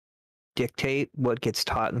dictate what gets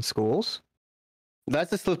taught in schools?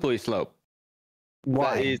 That's a slippery slope.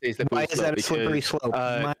 Why? Why is that a slippery slope?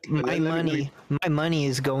 My money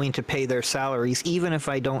is going to pay their salaries, even if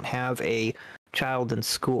I don't have a child in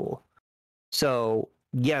school. So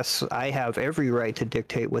yes, I have every right to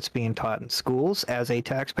dictate what's being taught in schools as a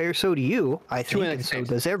taxpayer. So do you, I think, and so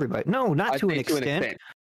does everybody. No, not to an extent.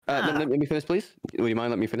 Let me finish, please. Would you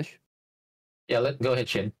mind letting me finish? Yeah, go ahead,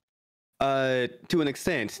 Shin. To an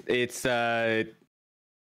extent, it's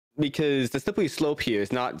because the slippery slope here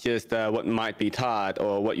is not just what might be taught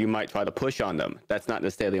or what you might try to push on them. That's not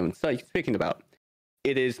necessarily what I'm speaking about.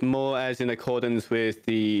 It is more as in accordance with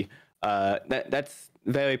the that's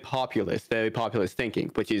very populist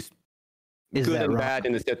thinking, which is good and bad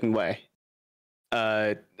in a certain way.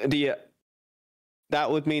 That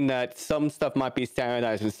would mean that some stuff might be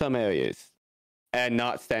standardized in some areas and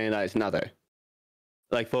not standardized in other.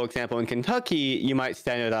 Like, for example, in Kentucky, you might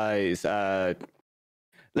standardize,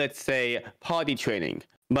 let's say, potty training,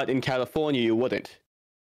 but in California, you wouldn't.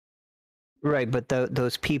 Right, but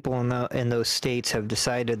those people in those states have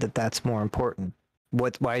decided that that's more important.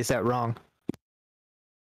 Why is that wrong?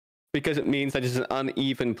 Because it means that it's an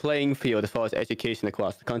uneven playing field as far as education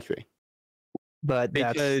across the country. But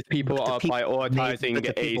because people are prioritizing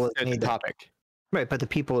a certain topic. Right, but the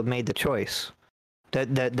people have made the choice.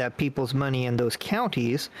 That people's money in those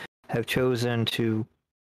counties have chosen to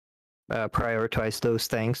prioritize those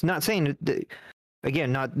things. Not saying that,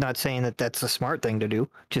 again, not saying that that's a smart thing to do.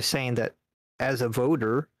 Just saying that as a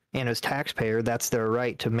voter and as taxpayer, that's their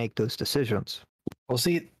right to make those decisions. Well,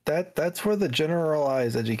 see, that's where the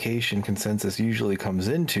generalized education consensus usually comes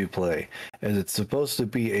into play, as it's supposed to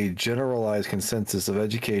be a generalized consensus of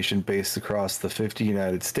education based across the 50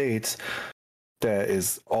 United States that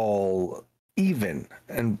is all even.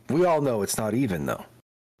 And we all know it's not even, though.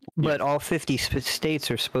 But all 50 states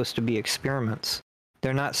are supposed to be experiments.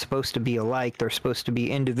 They're not supposed to be alike. They're supposed to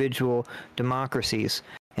be individual democracies.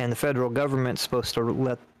 And the federal government's supposed to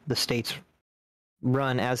let the states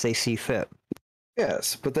run as they see fit.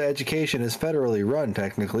 Yes, but the education is federally run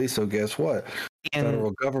technically, so guess what? And,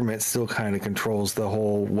 Federal government still kind of controls the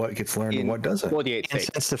whole what gets learned and what doesn't. 48 and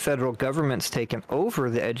states. since the federal government's taken over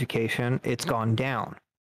the education, it's gone down.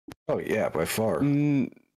 Oh yeah, by far.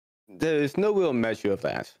 There's no real measure of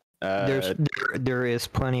that. There is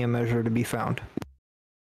plenty of measure to be found.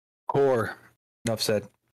 Core. Enough said.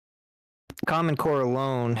 Common Core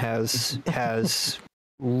alone has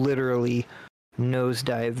literally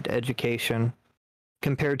nosedived education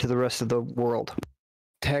compared to the rest of the world.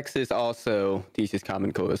 Texas also teaches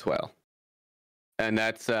Common Core as well, and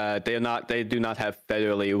that's they do not have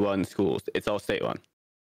federally run schools. It's all state run.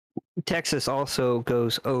 Texas also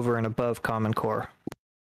goes over and above Common Core.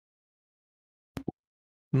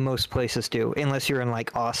 Most places do, unless you're in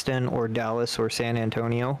like Austin or Dallas or San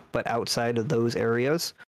Antonio, but outside of those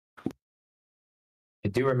areas. I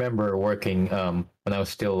do remember working when I was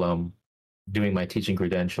still doing my teaching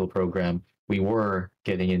credential program. We were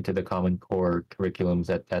getting into the Common Core curriculums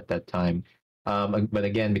at that time. But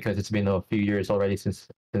again, because it's been a few years already since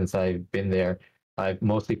I've been there, I've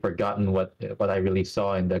mostly forgotten what I really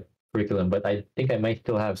saw in the curriculum. But I think I might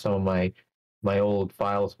still have some of my old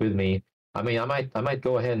files with me. I mean, I might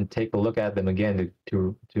go ahead and take a look at them again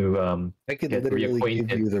to I could get literally give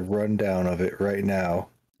reacquainted. you the rundown of it right now.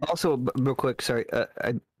 Also, real quick, sorry,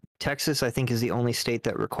 Texas, I think, is the only state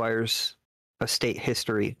that requires a state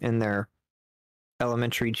history in their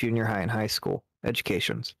elementary, junior high, and high school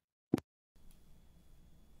educations.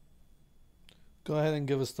 Go ahead and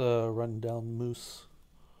give us the rundown, Moose.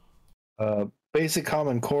 Basic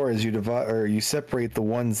Common Core is you separate the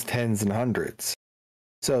ones, tens, and hundreds.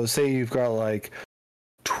 So say you've got like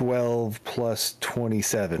 12 plus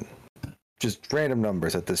 27, just random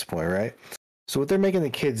numbers at this point, right? So what they're making the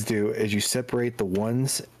kids do is you separate the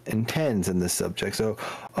ones and tens in this subject. So,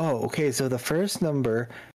 okay, so the first number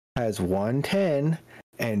has 1 10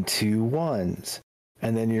 and 2 ones.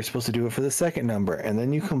 And then you're supposed to do it for the second number. And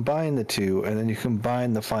then you combine the two, and then you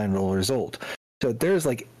combine the final result. So there's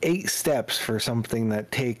like 8 steps for something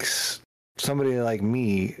that takes somebody like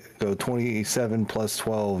me go 27 plus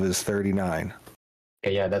 12 is 39.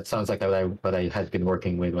 Yeah, that sounds like what I had been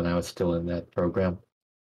working with when I was still in that program.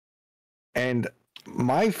 And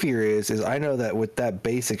my fear is I know that with that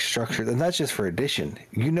basic structure, and that's just for addition,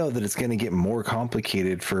 you know that it's going to get more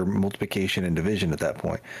complicated for multiplication and division at that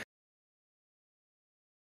point.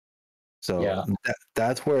 So Yeah.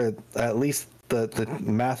 that's where at least the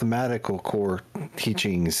mathematical core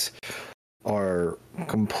teachings are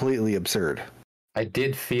completely absurd. I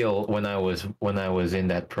did feel when I was in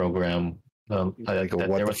that program, Like a that what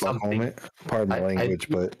there the was fuck something. moment. Pardon my language,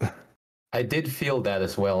 but I did feel that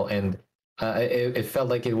as well, and it felt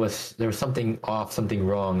like there was something off, something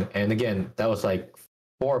wrong. And again, that was like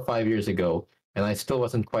 4 or 5 years ago, and I still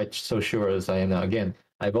wasn't quite so sure as I am now. Again,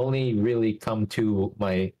 I've only really come to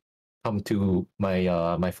my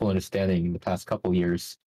full understanding in the past couple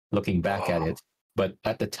years, looking back at it. But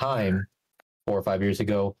at the time, 4 or 5 years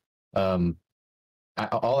ago,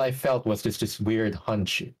 all I felt was this weird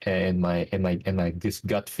hunch in my this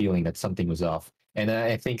gut feeling that something was off. And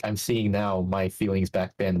I think I'm seeing now my feelings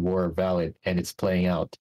back then were valid, and it's playing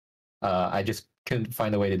out. I just couldn't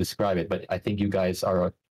find a way to describe it, but I think you guys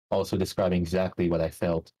are also describing exactly what I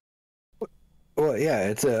felt. well, yeah,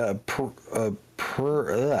 it's what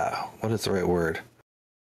is the right word?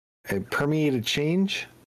 A permeated change,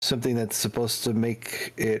 something that's supposed to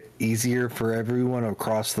make it easier for everyone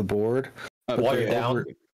across the board. Watered they down, over-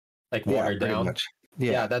 like Yeah, watered pretty down. much.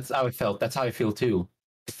 Yeah, that's how I felt. That's how I feel too.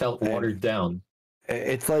 It felt And- watered down.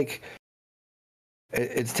 It's like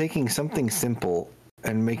it's taking something simple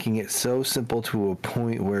and making it so simple to a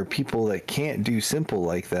point where people that can't do simple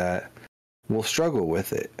like that will struggle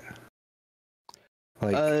with it.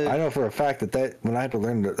 Like I know for a fact that when I had to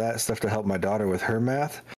learn that stuff to help my daughter with her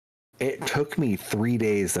math, it took me 3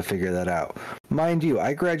 days to figure that out. Mind you,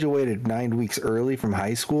 I graduated 9 weeks early from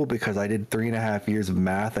high school because I did 3.5 years of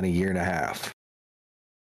math in a year and a half.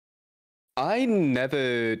 I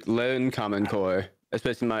never learned Common Core,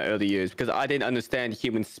 especially in my early years, because I didn't understand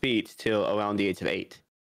human speech till around the age of 8.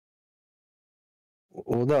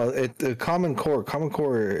 Well, no, the Common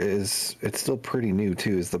Core is it's still pretty new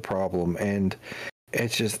too. Is the problem, and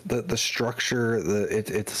it's just the structure.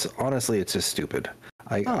 It's honestly it's just stupid.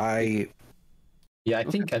 Yeah, I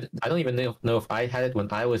think I don't even know if I had it when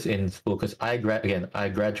I was in school, because I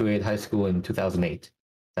graduated high school in 2008.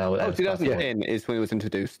 That was 2010 is when it was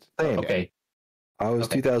introduced. Same. Okay. I was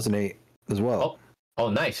Okay. 2008 as well. Oh,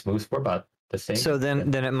 nice. We're about the same. So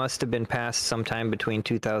then it must have been passed sometime between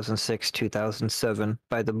 2006, 2007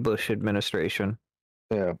 by the Bush administration.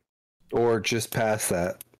 Yeah, or just past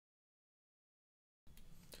that.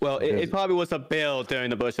 Well, it probably was a bill during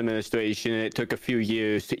the Bush administration, and it took a few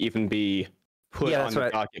years to even be put on the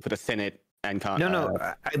docket for the Senate and Congress. No,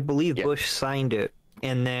 I believe yeah. Bush signed it,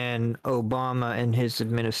 and then Obama and his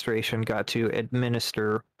administration got to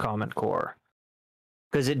administer Common Core.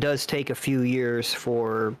 Because it does take a few years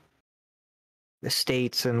for the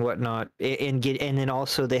states and whatnot, and then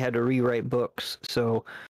also they had to rewrite books. So,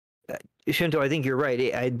 Shinto, I think you're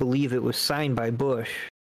right. I believe it was signed by Bush,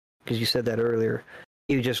 because you said that earlier.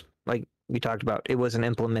 You just, like we talked about, it wasn't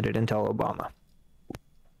implemented until Obama.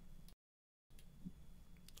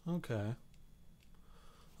 Okay.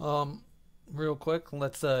 Real quick,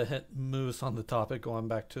 let's hit Moose on the topic, going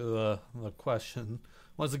back to the question.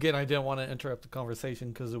 Once again, I didn't want to interrupt the conversation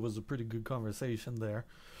because it was a pretty good conversation there.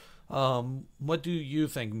 What do you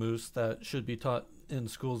think, Moose, that should be taught in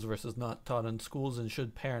schools versus not taught in schools, and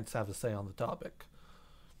should parents have a say on the topic?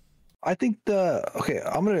 I think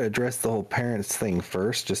I'm going to address the whole parents thing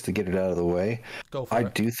first, just to get it out of the way. Go for it. I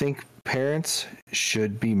do think parents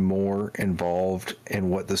should be more involved in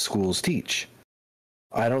what the schools teach.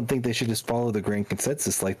 I don't think they should just follow the grand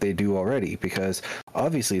consensus like they do already, because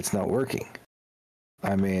obviously it's not working.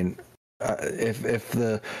 I mean, if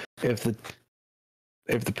the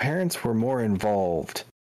parents were more involved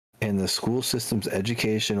in the school system's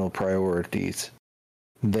educational priorities,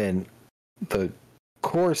 then the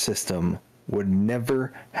core system would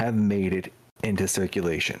never have made it into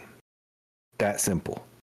circulation. That simple.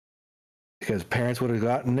 Because parents would have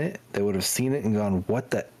gotten it, they would have seen it and gone, what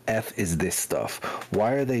the F is this stuff?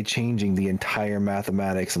 Why are they changing the entire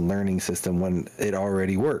mathematics and learning system when it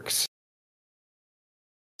already works?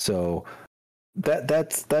 So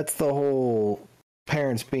that's the whole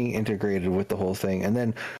parents being integrated with the whole thing. And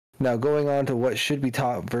then now going on to what should be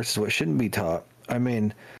taught versus what shouldn't be taught. I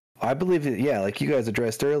mean, I believe that, yeah, like you guys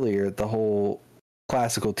addressed earlier, the whole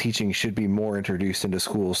classical teaching should be more introduced into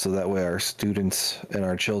schools, so that way our students and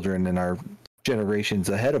our children and our generations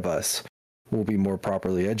ahead of us will be more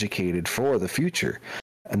properly educated for the future.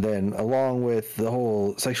 And then along with the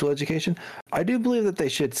whole sexual education, I do believe that they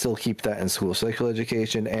should still keep that in school, sexual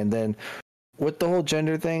education. And then with the whole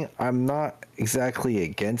gender thing, I'm not exactly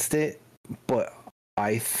against it, but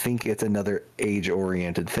I think it's another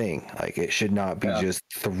age-oriented thing. Like, it should not be just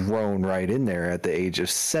thrown right in there at the age of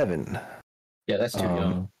 7. Yeah, that's too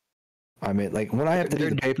young. I mean, like, when I have to do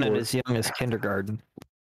the paperwork, as young as kindergarten.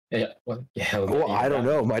 Yeah, well, I don't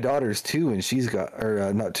know. My daughter's 2, and she's got,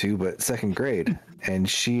 or not 2, but 2nd grade, and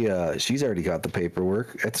she's already got the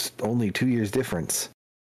paperwork. It's only 2 years difference.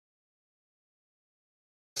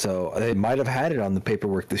 So they might have had it on the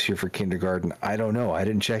paperwork this year for kindergarten. I don't know. I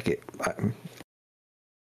didn't check it.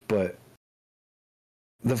 But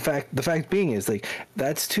the fact being is, like,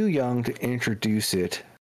 that's too young to introduce it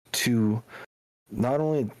to not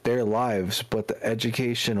only their lives, but the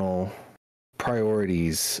educational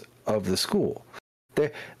priorities of the school.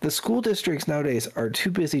 The school districts nowadays are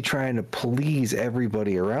too busy trying to please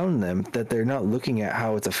everybody around them that they're not looking at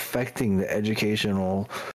how it's affecting the educational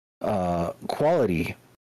quality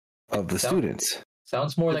of the students.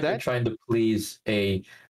 Sounds more like they're trying to please a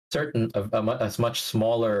much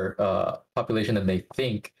smaller population than they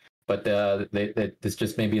think, but this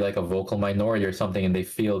just may be like a vocal minority or something, and they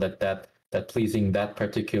feel that pleasing that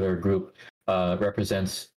particular group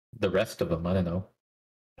represents the rest of them. I don't know.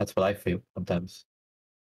 That's what I feel sometimes.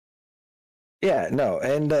 Yeah, no,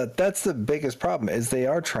 and that's the biggest problem, is they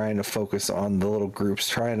are trying to focus on the little groups,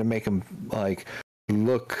 trying to make them like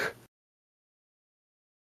look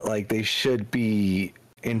like they should be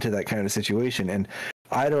into that kind of situation, and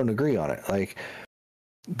I don't agree on it. Like,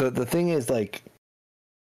 the thing is, like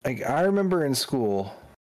I remember in school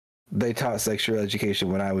they taught sexual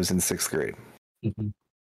education when I was in 6th grade. Mm-hmm.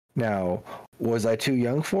 Now, was I too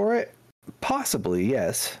young for it? Possibly,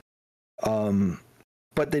 yes.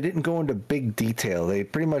 But they didn't go into big detail. They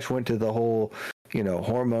pretty much went to the whole,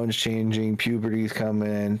 hormones changing, puberty's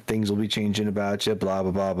coming, things will be changing about you, blah,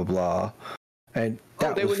 blah, blah, blah, blah. And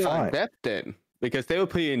that they was were not fine. in depth then, because they were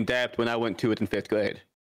pretty in depth when I went to it in 5th grade.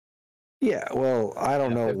 Yeah, well, I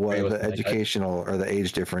don't know what grade was the like educational or the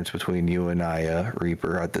age difference between you and I,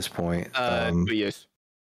 Reaper, at this point. 3 years.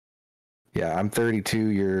 Yeah, I'm 32.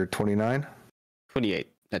 You're 29? 28,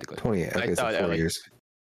 technically. 28. Okay, so 4 early. years.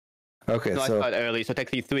 Okay, No, I so started early, so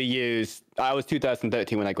technically 3 years. I was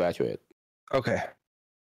 2013 when I graduated. okay.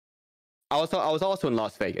 I was also in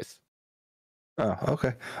Las Vegas. Oh,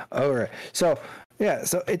 okay. All right. So, yeah,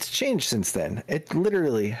 so it's changed since then. It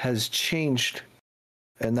literally has changed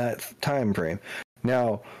in that time frame.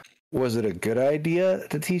 Now, was it a good idea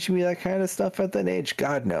to teach me that kind of stuff at that age?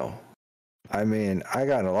 God, no. I mean, I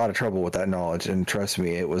got in a lot of trouble with that knowledge, and trust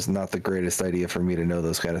me, it was not the greatest idea for me to know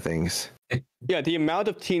those kind of things. Yeah, the amount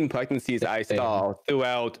of teen pregnancies I saw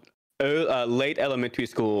throughout late elementary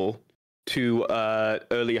school to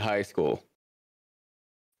early high school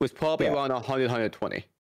was probably around 100, 120.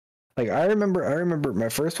 Like I remember my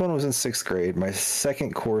first one was in 6th grade. My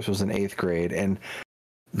second course was in 8th grade, and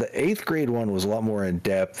the 8th grade one was a lot more in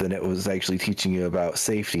depth, and it was actually teaching you about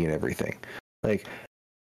safety and everything. Like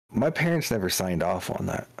my parents never signed off on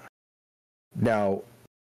that. Now,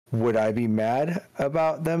 would I be mad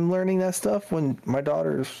about them learning that stuff when my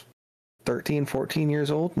daughter's 13, 14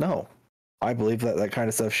 years old? No. I believe that that kind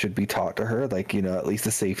of stuff should be taught to her, like, you know, at least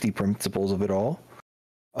the safety principles of it all.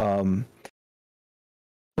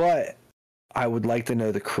 But I would like to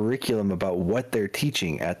know the curriculum about what they're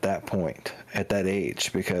teaching at that point, at that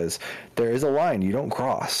age, because there is a line you don't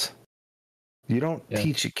cross. You don't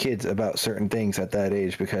teach kids about certain things at that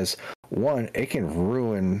age because, one, it can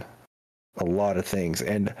ruin a lot of things.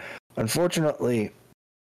 And unfortunately,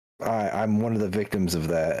 I'm one of the victims of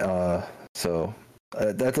that. So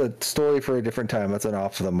that's a story for a different time. That's an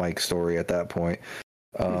off the mic story at that point.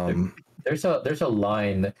 There's a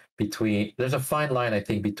line between, there's a fine line, I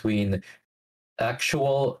think, between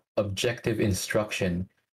actual objective instruction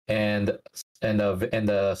and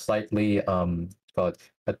a slightly called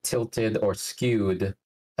a tilted or skewed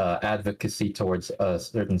advocacy towards a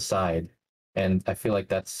certain side, and I feel like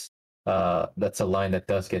that's a line that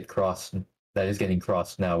does get crossed, that is getting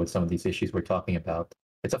crossed now with some of these issues we're talking about.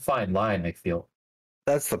 It's a fine line, I feel.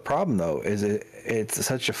 That's the problem, though, is it's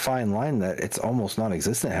such a fine line that it's almost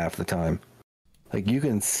non-existent half the time. Like, you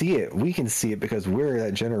can see it, we can see it because we're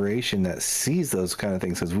that generation that sees those kind of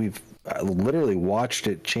things because we've literally watched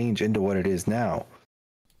it change into what it is now.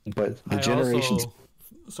 But the generations...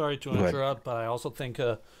 Sorry to interrupt, but I also think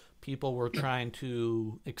people were trying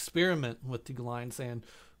to experiment with the line, saying,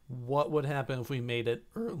 what would happen if we made it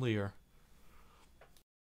earlier?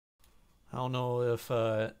 I don't know if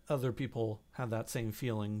other people have that same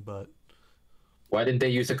feeling, but... Why didn't they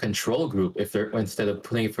use a control group instead of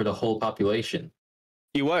putting it for the whole population?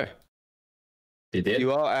 You were. They did?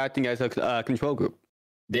 You are acting as a control group.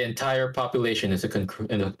 The entire population is a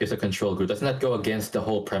control group. Doesn't that go against the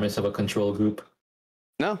whole premise of a control group?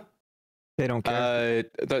 No. They don't care.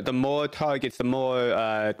 The more targets, the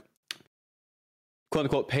more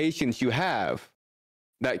quote-unquote patients you have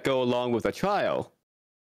that go along with a trial,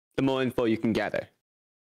 the more info you can gather.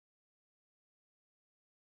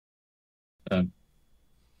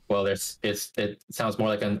 Well, it sounds more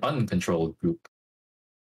like an uncontrolled group.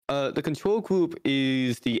 The control group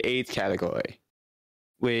is the AIDS category,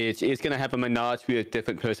 which is going to have a menagerie of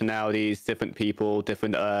different personalities, different people,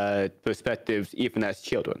 different perspectives, even as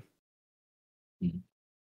children. Mm-hmm.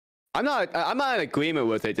 I'm not in agreement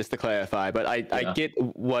with it, just to clarify, but I get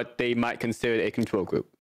what they might consider a control group.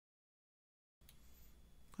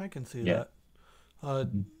 I can see that.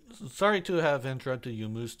 Sorry to have interrupted you,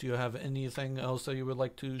 Moose. Do you have anything else that you would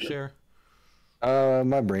like to share?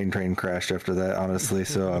 My brain train crashed after that, honestly,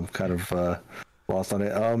 so I'm kind of lost on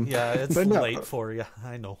it. Yeah, it's late for you.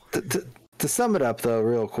 I know. To sum it up, though,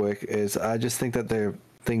 real quick, is I just think that there are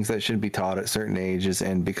things that should be taught at certain ages,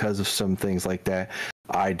 and because of some things like that,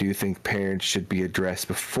 I do think parents should be addressed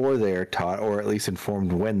before they are taught, or at least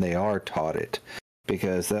informed when they are taught it,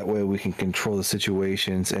 because that way we can control the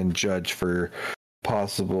situations and judge for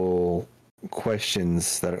possible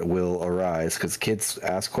questions that will arise, because kids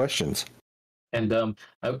ask questions. And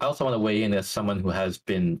I also want to weigh in as someone who has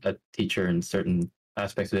been a teacher in certain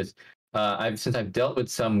aspects of this. Since I've dealt with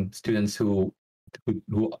some students who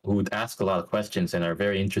ask a lot of questions and are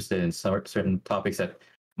very interested in certain topics that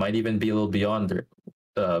might even be a little beyond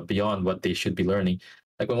what they should be learning.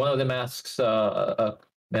 Like when one of them asks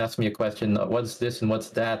me a question, what's this and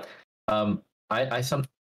what's that?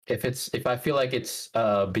 If I feel like it's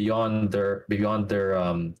beyond their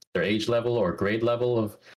age level or grade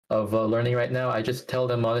level of learning right now, I just tell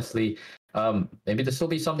them honestly, maybe this will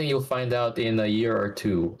be something you'll find out in a year or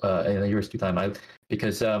two, in a year's time.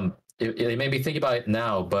 Because they may be thinking about it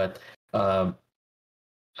now, but I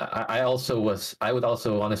would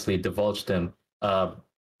also honestly divulge them.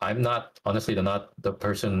 I'm not the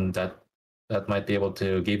person that might be able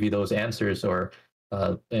to give you those answers or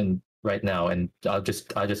right now, and I'll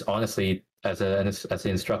just honestly, as an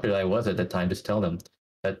instructor that I was at the time, just tell them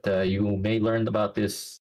that you may learn about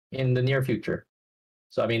this in the near future.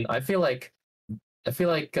 So I mean, I feel like if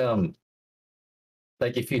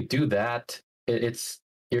you do that, it's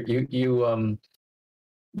you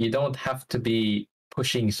don't have to be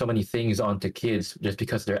pushing so many things onto kids just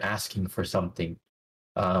because they're asking for something.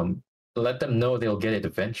 Let them know they'll get it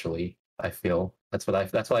eventually. I feel that's what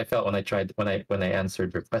I felt when I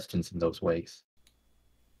answered your questions in those ways.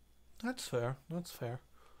 That's fair. That's fair.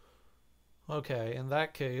 Okay, in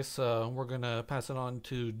that case, we're gonna pass it on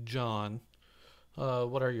to John.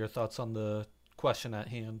 What are your thoughts on the question at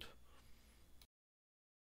hand?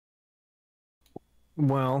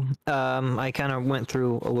 Well, I kind of went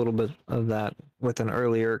through a little bit of that with an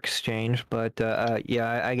earlier exchange, but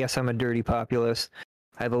yeah, I guess I'm a dirty populist.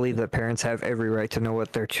 I believe that parents have every right to know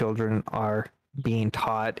what their children are being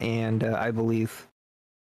taught, and I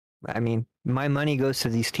mean, my money goes to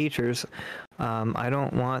these teachers. I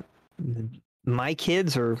don't want my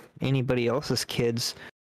kids or anybody else's kids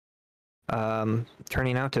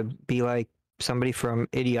turning out to be like somebody from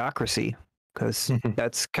Idiocracy, because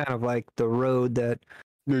that's kind of like the road that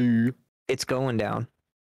it's going down.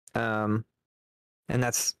 And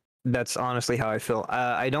that's honestly how I feel.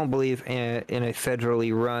 I don't believe in a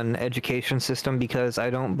federally run education system because I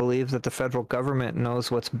don't believe that the federal government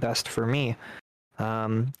knows what's best for me.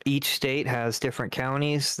 Each state has different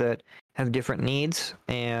counties that have different needs,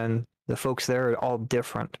 and the folks there are all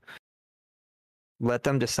different. Let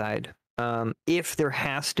them decide. If there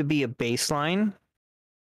has to be a baseline,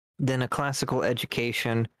 then a classical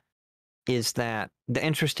education is that. The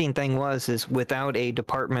interesting thing is without a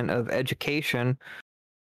Department of Education,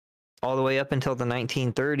 all the way up until the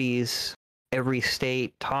 1930s, every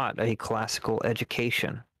state taught a classical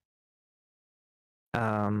education.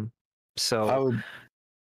 So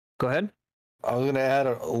go ahead. I was going to add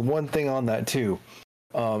one thing on that too.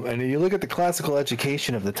 And you look at the classical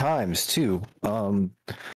education of the times too.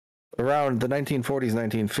 Around the 1940s,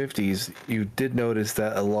 1950s, you did notice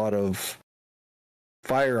that a lot of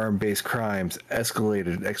firearm-based crimes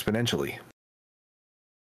escalated exponentially.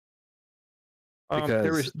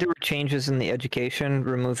 There were changes in the education,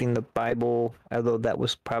 removing the Bible, although that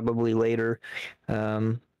was probably later.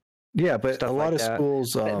 Yeah, but a lot of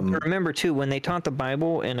schools. Remember too, when they taught the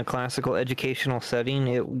Bible in a classical educational setting,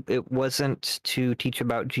 it wasn't to teach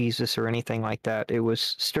about Jesus or anything like that. It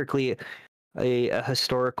was strictly a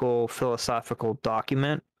historical, philosophical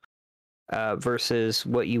document versus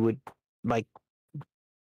what you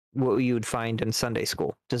would find in Sunday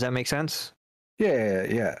school. Does that make sense?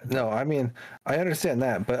 Yeah. No, I mean, I understand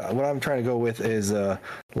that, but what I'm trying to go with is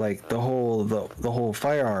like the whole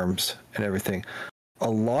firearms and everything. A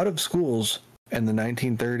lot of schools in the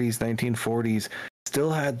 1930s, 1940s still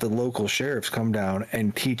had the local sheriffs come down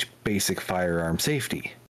and teach basic firearm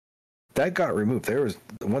safety. That got removed.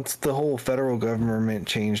 Once the whole federal government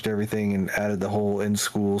changed everything and added the whole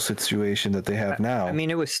in-school situation that they have now. I mean,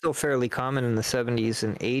 it was still fairly common in the 70s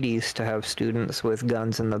and 80s to have students with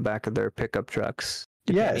guns in the back of their pickup trucks.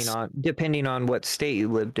 Depending on what state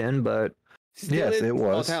you lived in, but yes, it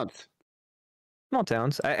was. Small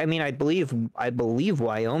towns. I mean, I believe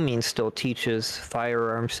Wyoming still teaches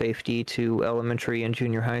firearm safety to elementary and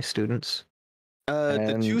junior high students.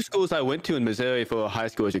 The two schools I went to in Missouri for high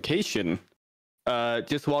school education,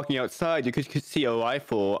 just walking outside, you could see a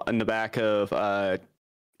rifle in the back of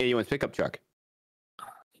anyone's pickup truck.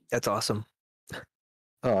 That's awesome.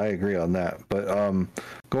 Oh, I agree on that. But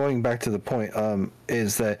going back to the point,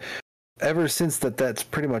 is that ever since that's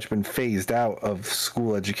pretty much been phased out of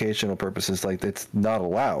school educational purposes, like it's not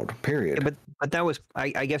allowed, period. Yeah, but that was,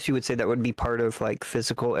 I guess you would say that would be part of like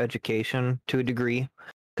physical education to a degree,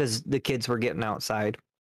 because the kids were getting outside.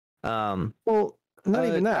 Well, not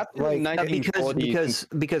even that. Like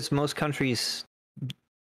because most countries,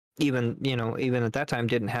 even at that time,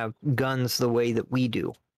 didn't have guns the way that we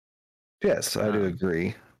do. Yes, I do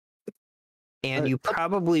agree. And you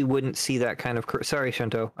probably wouldn't see that kind of. Sorry,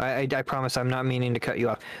 Shinto. I promise I'm not meaning to cut you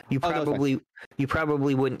off. You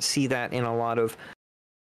probably wouldn't see that in a lot of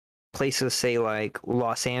places, say like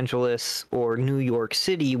Los Angeles or New York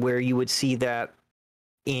City, where you would see that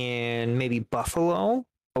in maybe Buffalo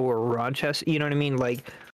or Rochester. You know what I mean?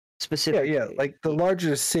 Like specific. Yeah. Like the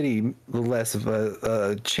larger city, the less of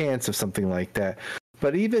a chance of something like that.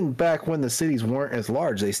 But even back when the cities weren't as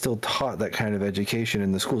large, they still taught that kind of education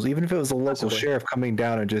in the schools. Even if it was a local sheriff coming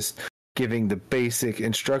down and just giving the basic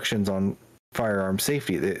instructions on firearm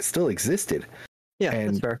safety, it still existed. Yeah,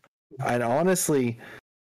 that's fair. And honestly,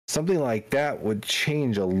 something like that would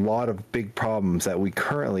change a lot of big problems that we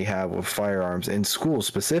currently have with firearms in schools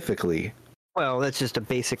specifically. Well, that's just a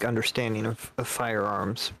basic understanding of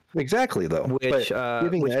firearms. Exactly, though. Which by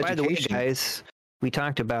the way, guys, we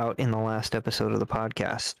talked about in the last episode of the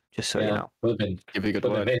podcast, just so you know.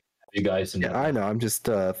 You guys. Yeah, I know. I'm just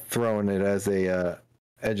throwing it as a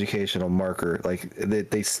educational marker. Like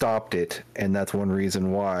they stopped it, and that's one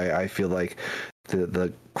reason why I feel like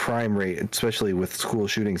the crime rate, especially with school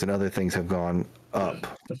shootings and other things, have gone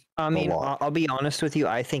up. I mean, lot. I'll be honest with you.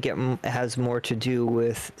 I think it has more to do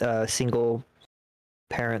with single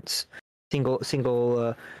parents, single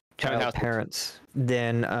child households. parents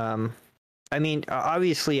than. I mean,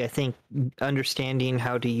 obviously, I think understanding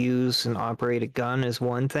how to use and operate a gun is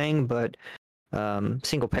one thing, but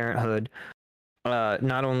single parenthood,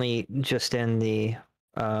 not only just in the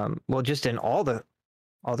just in all the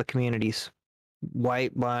communities,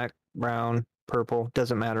 white, black, brown, purple,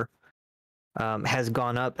 doesn't matter, has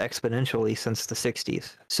gone up exponentially since the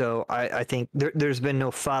 60s. So I think there's been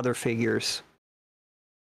no father figures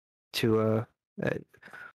to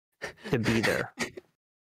be there.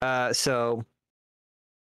 Sorry,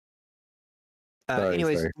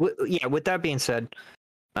 Anyways, sorry. With that being said,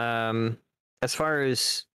 as far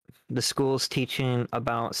as the schools teaching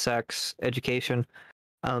about sex education,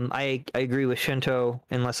 I agree with Shinto,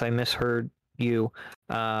 unless I misheard you.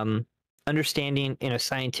 Understanding in a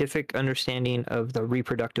scientific understanding of the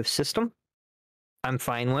reproductive system, I'm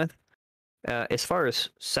fine with. As far as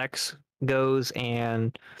sex goes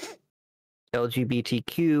and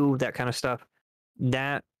LGBTQ, that kind of stuff,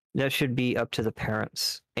 that should be up to the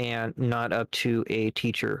parents and not up to a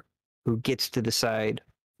teacher who gets to decide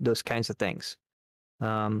those kinds of things.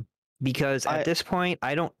 Because at this point,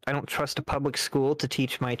 I don't trust a public school to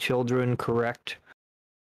teach my children correct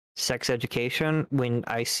sex education. When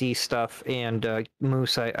I see stuff, and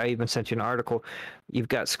Moose, I even sent you an article. You've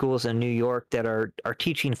got schools in New York that are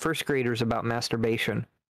teaching first graders about masturbation.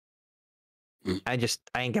 I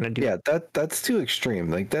ain't gonna do. Yeah, that's too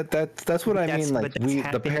extreme. Like that's what I mean. Like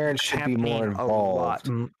the parents should be more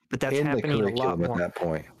involved but that's in the happening a lot curriculum more at that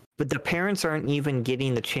point. But the parents aren't even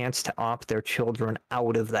getting the chance to opt their children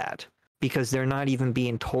out of that because they're not even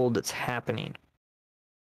being told it's happening.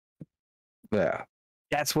 Yeah,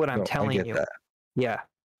 That's what I'm no, I telling get you. that. Yeah,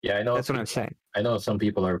 Yeah, I know. that's what I'm saying. I know some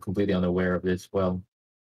people are completely unaware of this. Well,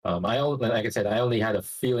 like I said, I only had a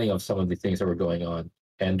feeling of some of the things that were going on,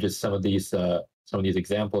 and just some of these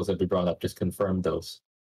examples that we brought up just confirmed those.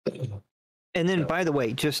 And then, by the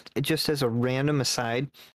way, just as a random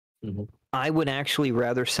aside, Mhm. I would actually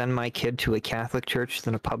rather send my kid to a Catholic church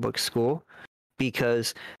than a public school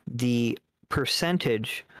because the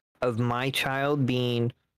percentage of my child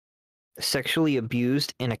being sexually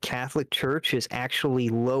abused in a Catholic church is actually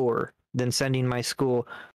lower than sending my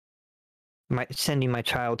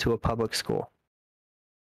child to a public school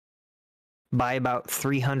by about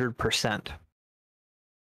 300%.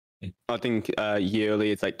 I think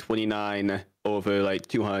yearly it's like 29 over like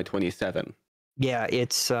 227. Yeah,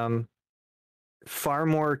 it's far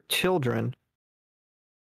more children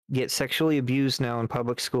get sexually abused now in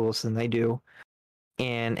public schools than they do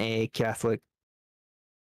in a Catholic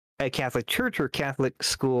church or Catholic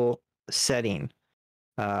school setting.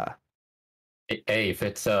 Hey, if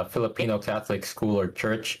it's a Filipino Catholic school or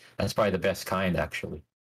church, that's probably the best kind, actually.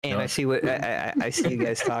 And No. I see what I see you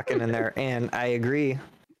guys talking in there, and I agree,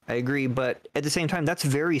 but at the same time, that's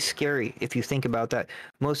very scary if you think about that.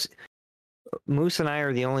 Moose and I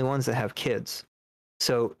are the only ones that have kids,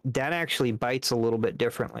 so that actually bites a little bit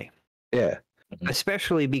differently. Yeah,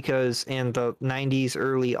 Especially because in the 90s,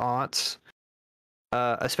 early aughts,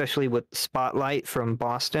 especially with Spotlight from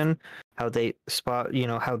Boston, how they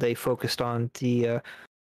focused on the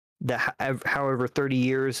however 30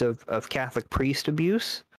 years of Catholic priest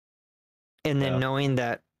abuse, and then knowing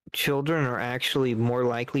that children are actually more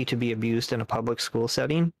likely to be abused in a public school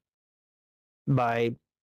setting by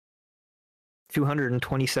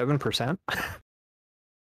 227%.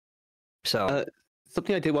 So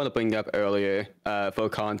Something I did want to bring up earlier for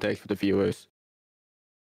context for the viewers,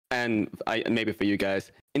 and maybe for you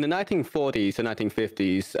guys. In the 1940s and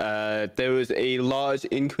 1950s, there was a large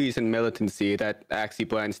increase in militancy that actually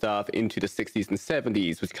branched off into the 60s and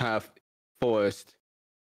 70s, which kind of forced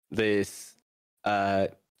this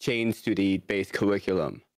change to the base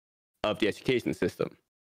curriculum of the education system.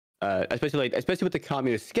 Especially with the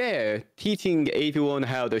communist scare, teaching everyone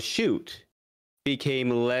how to shoot became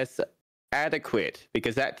less adequate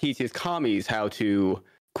because that teaches commies how to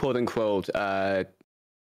quote unquote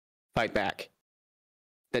fight back.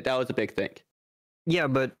 That was a big thing. yeah,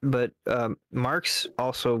 but Marx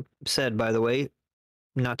also said, by the way,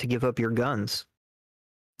 not to give up your guns.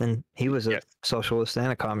 And he was a socialist and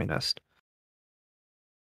a communist.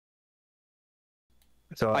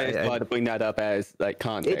 So I just wanted to bring that up as like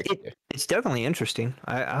context. it's definitely interesting.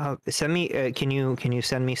 Send me. Can you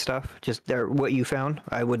send me stuff? Just there, what you found.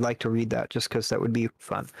 I would like to read that, just because that would be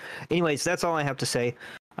fun. Anyways, that's all I have to say.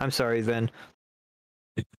 I'm sorry, Vin.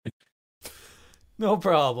 No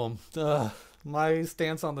problem. My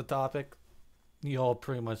stance on the topic, You all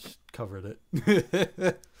pretty much covered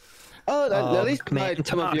it. Oh, at least man,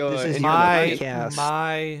 some of your this is internal my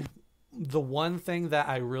podcast. the one thing that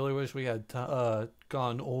I really wish we had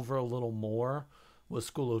gone over a little more was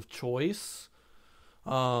school of choice.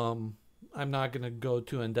 I'm not going to go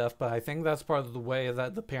too in depth, but I think that's part of the way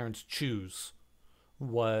that the parents choose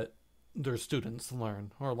what their students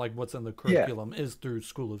learn, or like what's in the curriculum is through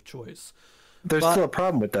school of choice. There's still a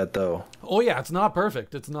problem with that, though. Oh yeah, it's not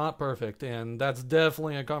perfect. It's not perfect, and that's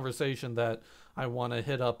definitely a conversation that I want to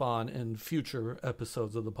hit up on in future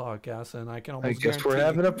episodes of the podcast. And I can almost I guess we're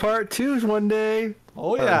guarantee- having a part 2 one day.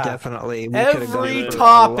 Oh yeah, definitely. We Every could have gone for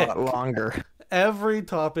topic. a lot longer. Every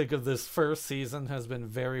topic of this first season has been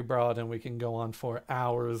very broad, and we can go on for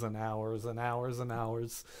hours and hours and hours and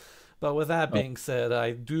hours. But with that being said,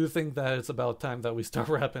 I do think that it's about time that we start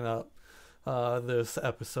wrapping up this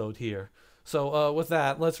episode here. So with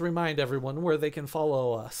that, let's remind everyone where they can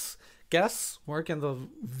follow us. Guess, where can the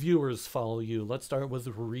viewers follow you? Let's start with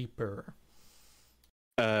Reaper.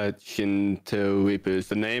 Shinto Reaper is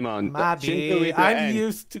the name on Shinto Mabi, Reaper I'm and-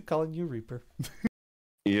 used to calling you Reaper.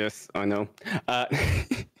 Yes, I know.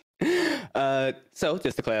 So,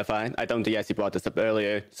 just to clarify, I don't think you brought this up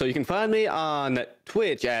earlier. So you can find me on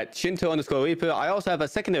Twitch at Shinto_Reaper. I also have a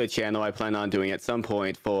secondary channel I plan on doing at some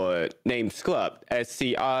point for named Scrup,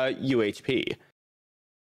 SCRUHP.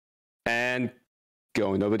 And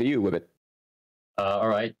going over to you, Wibbit. All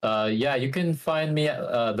right. Yeah, you can find me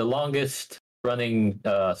at the longest running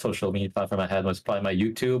social media platform I had was probably my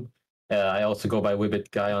YouTube. I also go by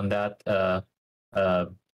Wibbit Guy on that.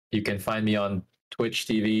 You can find me on Twitch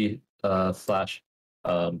TV slash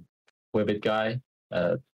Wibbit Guy,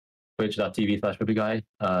 twitch.tv slash Wibbit Guy.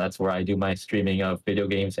 That's where I do my streaming of video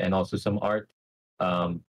games and also some art.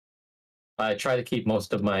 I try to keep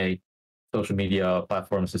most of my social media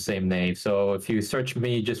platforms the same name. So if you search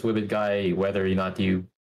me, just Wibbit Guy, whether or not you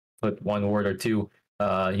put one word or two,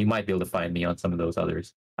 you might be able to find me on some of those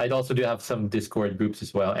others. I also do have some Discord groups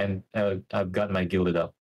as well, and I've gotten my Guilded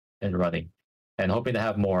up and running, and hoping to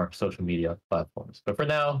have more social media platforms. But for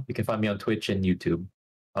now, you can find me on Twitch and YouTube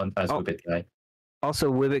as Wibbit Guy.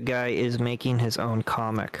 Also, Wibbit Guy is making his own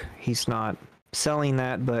comic. He's not selling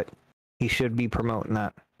that, but he should be promoting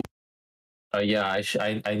that. Yeah,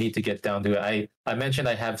 I need to get down to it. I mentioned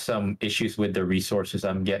I have some issues with the resources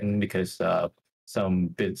I'm getting because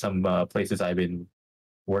some places I've been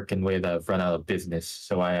working with have run out of business,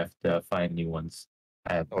 so I have to find new ones.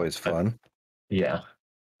 Always fun. Yeah.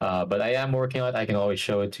 But I am working on it. I can always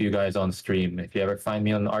show it to you guys on stream. If you ever find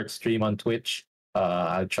me on art stream on Twitch,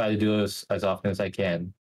 I'll try to do this as often as I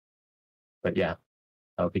can. But yeah,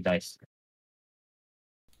 that would be nice.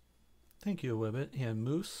 Thank you, Wibbit. And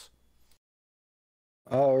Moose?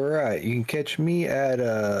 All right, you can catch me at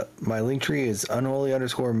my link tree is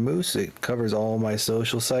unholy_moose. It covers all my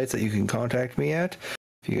social sites that you can contact me at.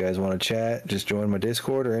 If you guys want to chat, just join my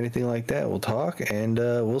Discord or anything like that. We'll talk, and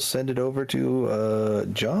we'll send it over to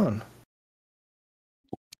John.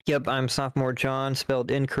 Yep, I'm Sophomore John, spelled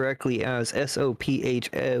incorrectly as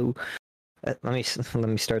SOPHO. Let me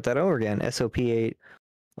start that over again. SOPH.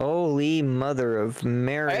 Holy Mother of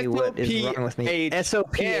Mary, what is wrong with me?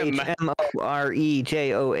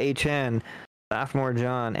 SOPHMOREJOHN. Sophomore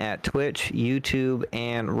John at Twitch, YouTube,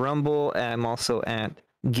 and Rumble. I'm also at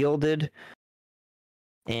Guilded.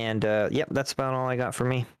 And yep, that's about all I got for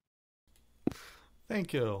me.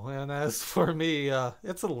 Thank you. And as for me,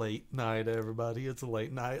 it's a late night, everybody. It's a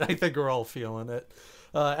late night. I think we're all feeling it.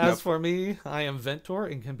 As for me, I am Ventor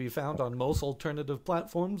and can be found on most alternative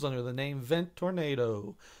platforms under the name Vent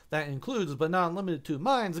Tornado. That includes, but not limited to,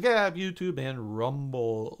 Minds, Gab, YouTube, and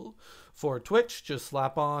Rumble. For Twitch, just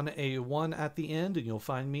slap on a 1 at the end and you'll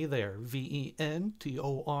find me there.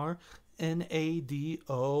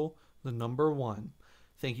 VENTORNADO, the number 1.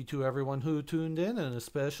 Thank you to everyone who tuned in, and a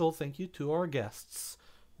special thank you to our guests.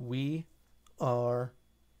 We are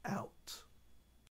out.